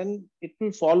conclusion, then it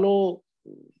will follow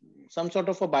some sort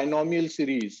of a binomial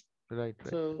series. Right.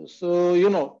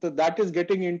 So that is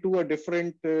getting into a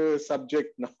different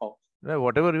subject now. No,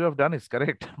 whatever you have done is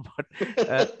correct. But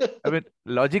I mean,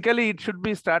 logically, it should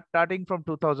be starting from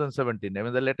 2017. I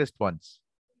mean, the latest ones.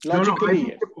 Logically,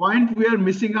 yes. The point we are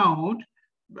missing out,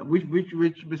 which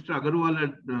Mr. Agarwal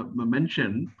had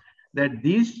mentioned, that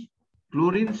these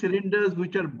chlorine cylinders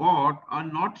which are bought are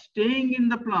not staying in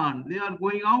the plant. They are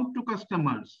going out to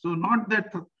customers. So not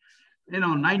that,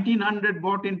 1900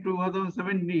 bought in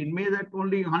 2017, may that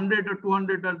only 100 or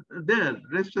 200 are there.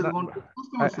 Rest has gone to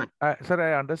customer side. Sir,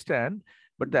 I understand.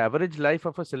 But the average life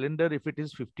of a cylinder, if it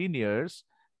is 15 years,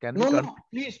 can be... No,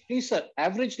 please, sir.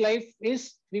 Average life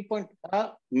is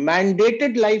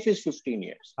mandated life is 15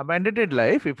 years. A mandated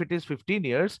life, if it is 15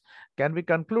 years, can we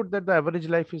conclude that the average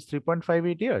life is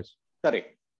 3.58 years?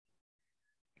 Correct.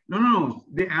 No.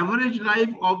 The average life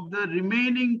of the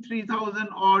remaining 3000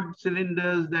 odd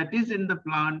cylinders that is in the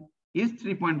plant is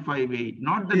 3.58,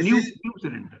 not the new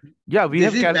cylinder. Yeah, we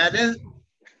have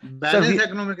balance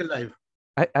economical life.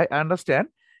 I understand.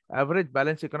 Average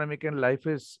balance economical life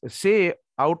is, say,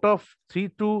 out of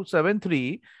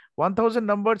 3273, 1000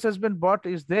 numbers has been bought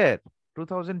is there,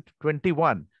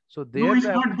 2021. So there, no, it's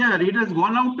not there. It has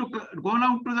gone out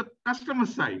to the customer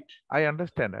side. I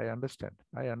understand.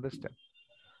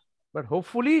 But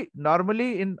hopefully,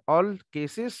 normally in all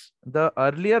cases, the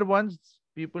earlier ones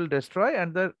people destroy,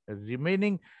 and the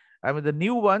remaining, I mean, the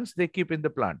new ones they keep in the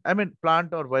plant. I mean,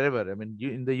 plant or wherever. I mean,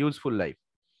 in the useful life,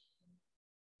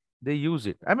 they use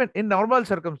it. I mean, in normal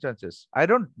circumstances, I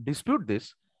don't dispute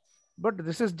this, but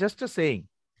this is just a saying.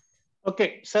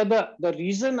 Okay, so the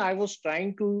reason I was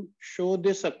trying to show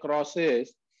this across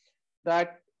is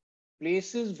that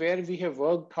places where we have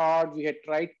worked hard, we had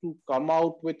tried to come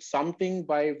out with something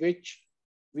by which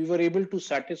we were able to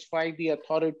satisfy the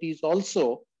authorities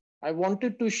also. I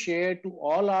wanted to share to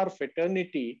all our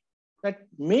fraternity that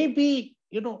maybe,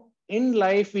 in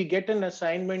life we get an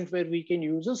assignment where we can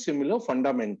use a similar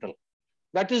fundamental.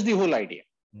 That is the whole idea.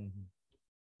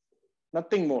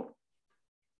 Nothing more.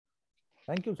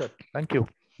 Thank you, sir. Thank you.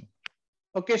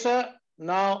 Okay, sir.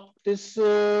 Now this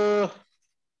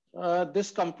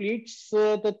this completes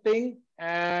the thing,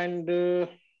 and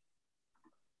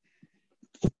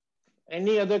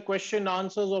any other question,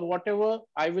 answers, or whatever,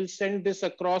 I will send this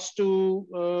across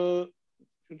to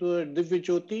Divya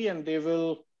Jyoti, and they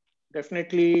will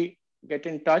definitely get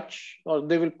in touch, or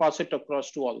they will pass it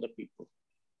across to all the people.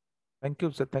 Thank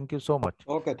you, sir. Thank you so much.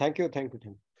 Okay, thank you.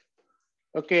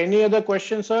 Okay, any other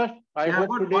questions, sir? I've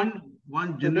got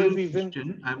one general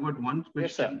question. I've got one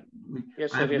question.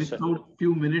 Yes, sir. I missed out a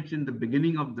few minutes in the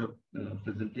beginning of the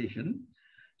presentation.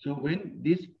 So when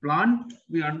this plant,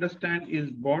 we understand, is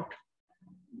bought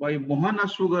by Mohana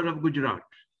Sugar of Gujarat?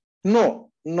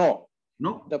 No.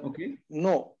 Okay.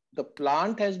 No, the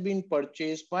plant has been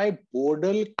purchased by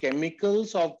Bodal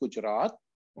Chemicals of Gujarat.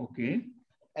 Okay.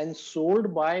 And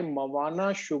sold by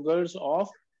Mohana Sugars of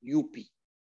UP.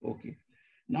 Okay.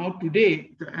 Now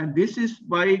today, and this is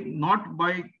not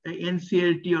by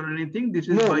NCLT or anything. This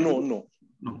is no.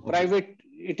 Okay. Private.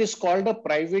 It is called a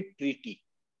private treaty.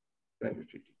 Private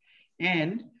treaty.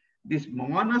 And this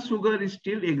Mohana Sugar is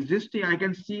still existing. I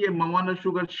can see a Mohana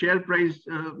Sugar share price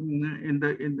in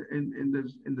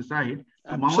the side.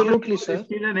 Absolutely, sir. Is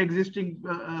still an existing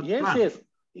yes, plant. Yes.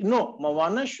 No,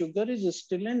 Mohana Sugar is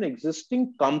still an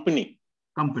existing company.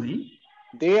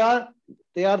 They are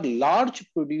large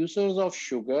producers of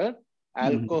sugar,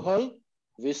 alcohol,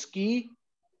 whiskey,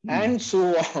 and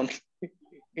so on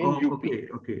in UP.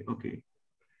 Okay.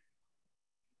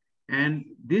 And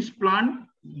this plant,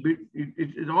 it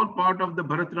is all part of the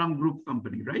Bharatram Group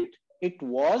company, right? It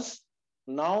was.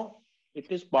 Now it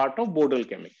is part of Bodal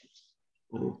Chemicals.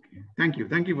 Okay. Thank you.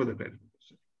 Thank you for the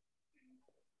clarification.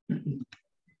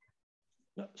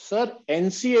 Sir,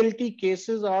 NCLT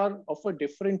cases are of a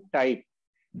different type,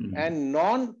 and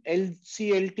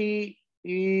non-NCLT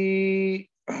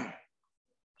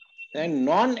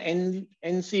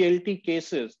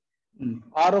cases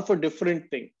are of a different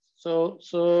thing.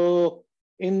 So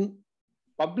in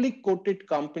public quoted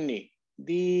company,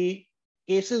 the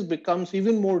cases becomes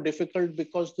even more difficult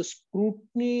because the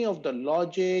scrutiny of the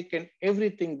logic and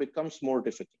everything becomes more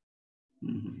difficult.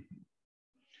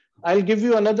 I'll give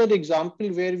you another example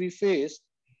where we faced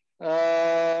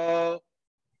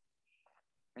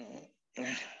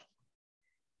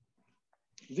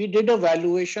we did a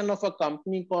valuation of a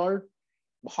company called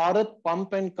Bharat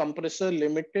Pump and Compressor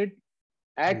Limited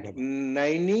at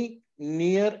Naini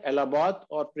near Allahabad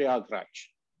or Prayagraj.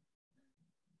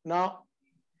 Now,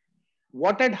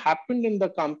 what had happened in the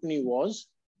company was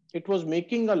it was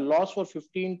making a loss for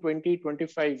 15, 20,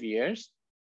 25 years.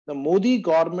 The Modi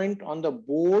government on the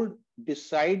board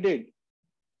decided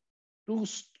to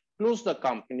close the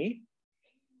company.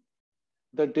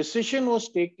 The decision was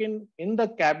taken in the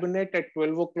cabinet at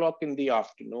 12 o'clock in the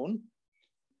afternoon.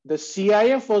 The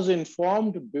CIF was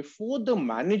informed before the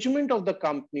management of the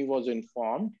company was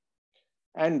informed.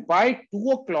 And by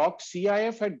 2 o'clock,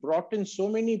 CIF had brought in so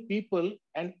many people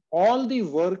and all the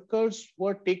workers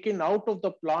were taken out of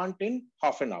the plant in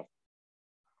half an hour.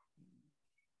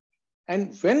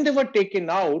 And when they were taken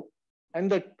out and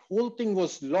the whole thing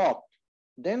was locked,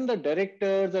 then the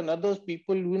directors and other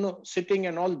people, sitting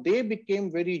and all, they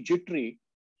became very jittery.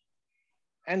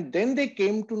 And then they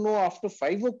came to know after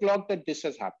 5 o'clock that this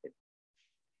has happened.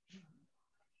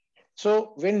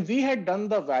 So when we had done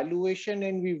the valuation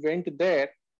and we went there,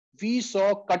 we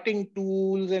saw cutting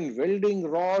tools and welding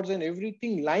rods and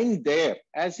everything lying there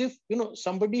as if,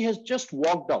 somebody has just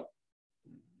walked out.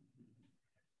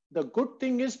 The good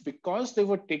thing is because they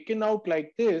were taken out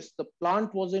like this, the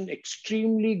plant was in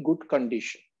extremely good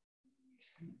condition.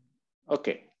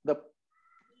 Okay. The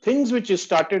things which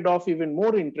started off even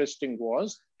more interesting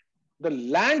was the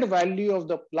land value of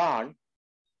the plant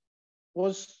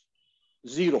was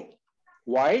zero.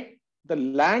 Why? The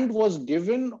land was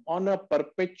given on a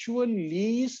perpetual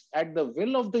lease at the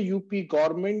will of the UP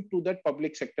government to that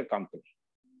public sector company.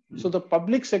 So the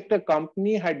public sector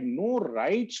company had no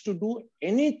rights to do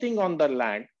anything on the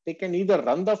land. They can either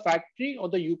run the factory or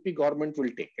the UP government will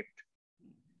take it.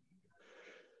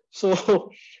 So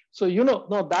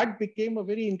that became a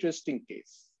very interesting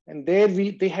case. And there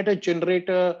they had a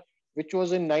generator which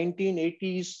was in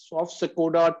 1980s of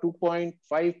Sekoda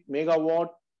 2.5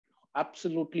 megawatt,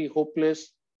 absolutely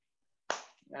hopeless.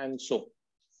 And so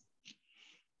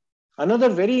another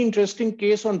very interesting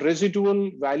case on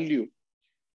residual value.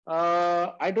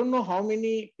 I don't know how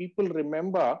many people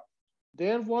remember,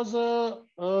 there was a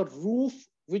roof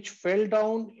which fell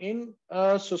down in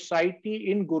a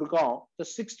society in Gurgaon, the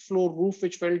 6th floor roof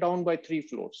which fell down by 3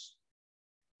 floors.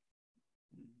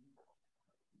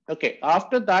 Okay,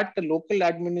 after that, the local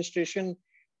administration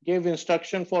gave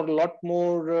instruction for a lot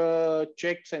more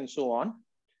checks and so on.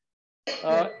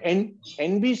 And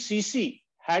NBCC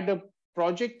had a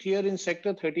project here in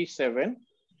Sector 37,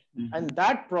 and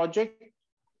that project,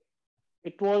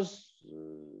 it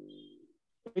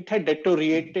had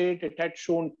deteriorated, it had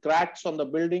shown cracks on the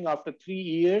building after 3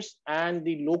 years, and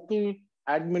the local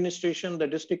administration, the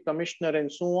district commissioner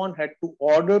and so on had to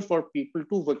order for people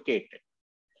to vacate it.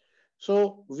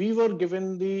 So we were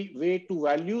given the way to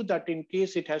value that in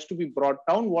case it has to be brought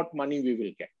down, what money we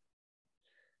will get.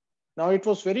 Now, it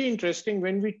was very interesting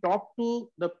when we talked to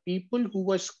the people who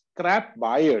were scrap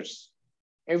buyers.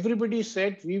 Everybody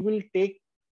said, we will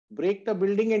break the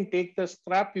building and take the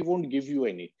scrap, we won't give you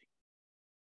anything.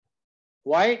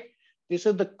 Why? They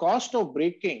said the cost of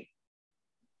breaking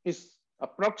is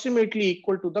approximately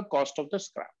equal to the cost of the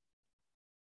scrap.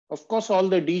 Of course, all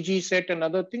the DG said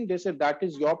another thing. They said, that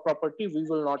is your property, we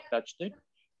will not touch it.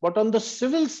 But on the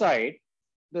civil side,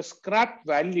 the scrap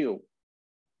value,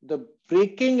 the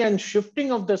breaking and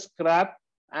shifting of the scrap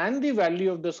and the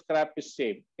value of the scrap is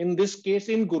same. In this case,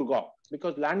 in Gurgaon,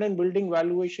 because land and building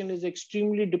valuation is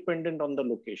extremely dependent on the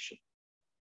location.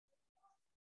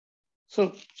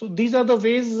 So these are the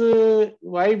ways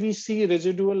why we see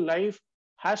residual life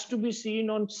has to be seen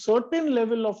on certain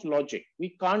level of logic.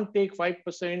 We can't take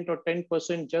 5% or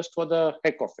 10% just for the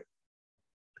heck of it.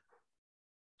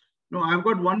 No, I've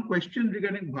got one question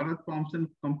regarding Bharat Pumps and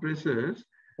Compressors.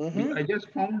 I just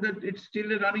found that it's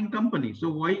still a running company. So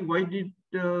why did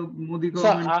Modi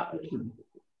government?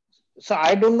 So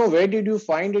I don't know where did you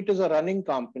find it is a running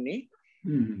company.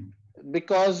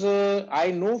 Because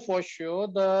I know for sure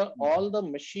all the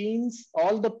machines,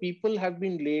 all the people have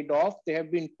been laid off, they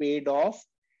have been paid off.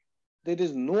 There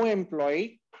is no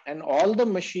employee, and all the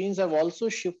machines have also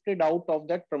shifted out of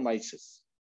that premises.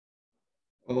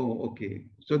 Oh, okay.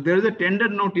 So there is a tender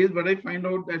notice, but I find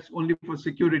out that's only for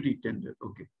security tender.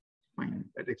 Okay, fine.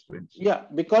 That explains. Yeah,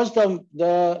 because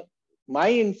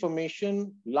my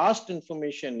information, last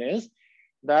information is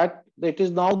that it is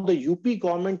now the UP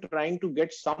government trying to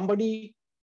get somebody,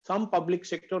 some public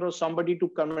sector or somebody to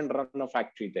come and run a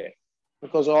factory there.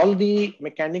 Because all the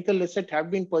mechanical assets have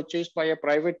been purchased by a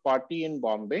private party in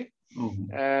Bombay,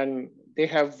 and they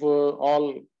have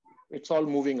it's all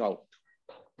moving out.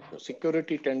 So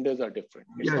security tenders are different.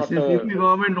 It's not if the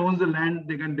government owns the land,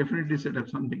 they can definitely set up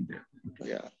something there.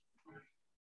 Okay. Yeah.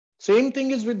 Same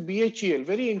thing is with BHEL.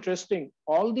 Very interesting.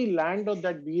 All the land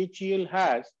that BHEL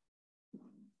has,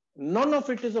 none of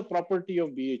it is a property of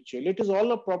BHEL. It is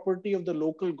all a property of the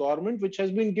local government, which has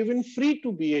been given free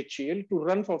to BHEL to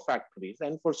run for factories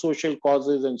and for social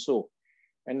causes and so.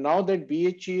 And now that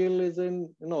BHEL is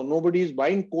in, nobody is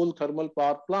buying coal thermal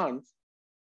power plants.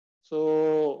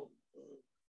 So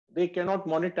they cannot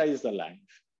monetize the land.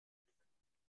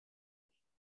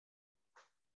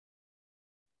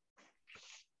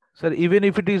 Sir, even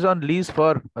if it is on lease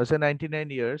for, say, 99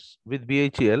 years with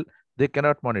BHEL, they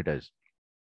cannot monetize.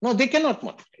 No, they cannot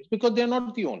monetize because they are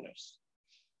not the owners.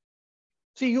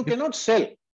 See, you cannot sell.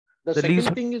 The second lease,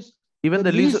 thing is even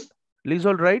the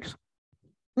leasehold rights.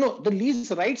 No, the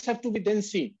lease rights have to be then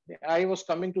seen. I was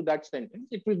coming to that sentence.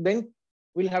 It will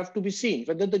have to be seen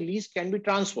whether the lease can be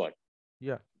transferred.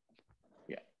 Yeah.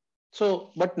 Yeah.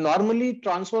 So, but normally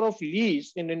transfer of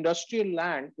lease in industrial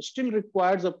land still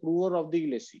requires approval of the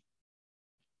lessee.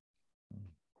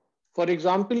 For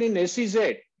example, in SEZ,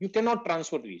 you cannot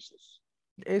transfer leases.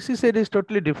 SEZ is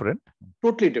totally different.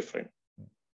 Totally different.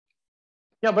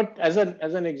 Yeah, but as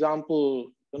an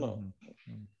example,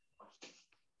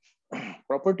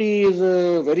 property is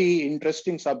a very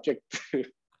interesting subject.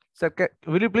 Sir,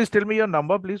 will you please tell me your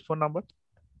number, please, phone number?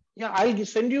 Yeah, I'll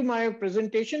send you my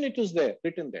presentation. It is there,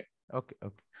 written there. Okay,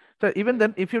 okay. So even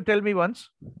then, if you tell me once.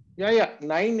 Yeah,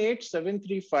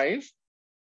 98735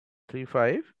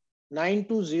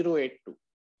 92082.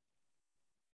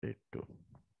 82.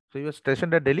 So you are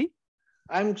stationed at Delhi?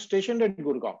 I'm stationed at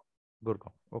Gurgaon.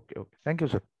 Gurgaon. Okay, okay. Thank you,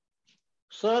 sir.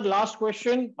 Sir, last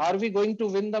question. Are we going to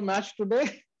win the match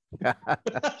today?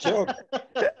 Sure.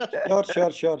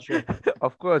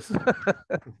 Of course.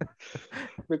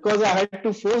 Because I had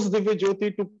to force Divya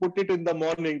Jyoti to put it in the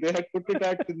morning. They had put it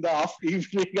in the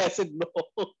evening. I said no.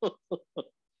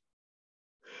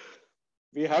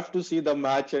 We have to see the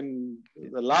match, and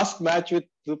the last match with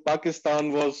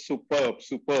Pakistan was superb.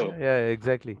 Yeah,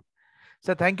 exactly.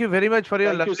 Sir, thank you very much for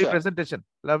your lovely presentation.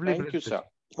 Lovely presentation. Thank you, sir.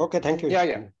 Okay, thank you.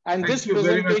 Yeah. And this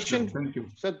presentation, thank you.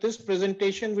 So this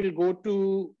presentation will go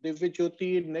to Divya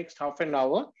Jyoti in next half an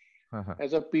hour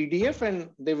as a PDF, and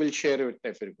they will share it with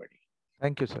everybody.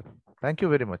 Thank you, sir. Thank you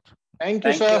very much. Thank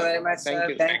you, sir. Thank you very much,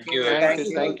 sir. Thank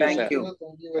you. Thank you.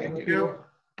 Thank you.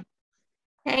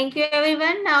 Thank you,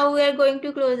 everyone. Now we are going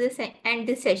to close this end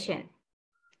this session.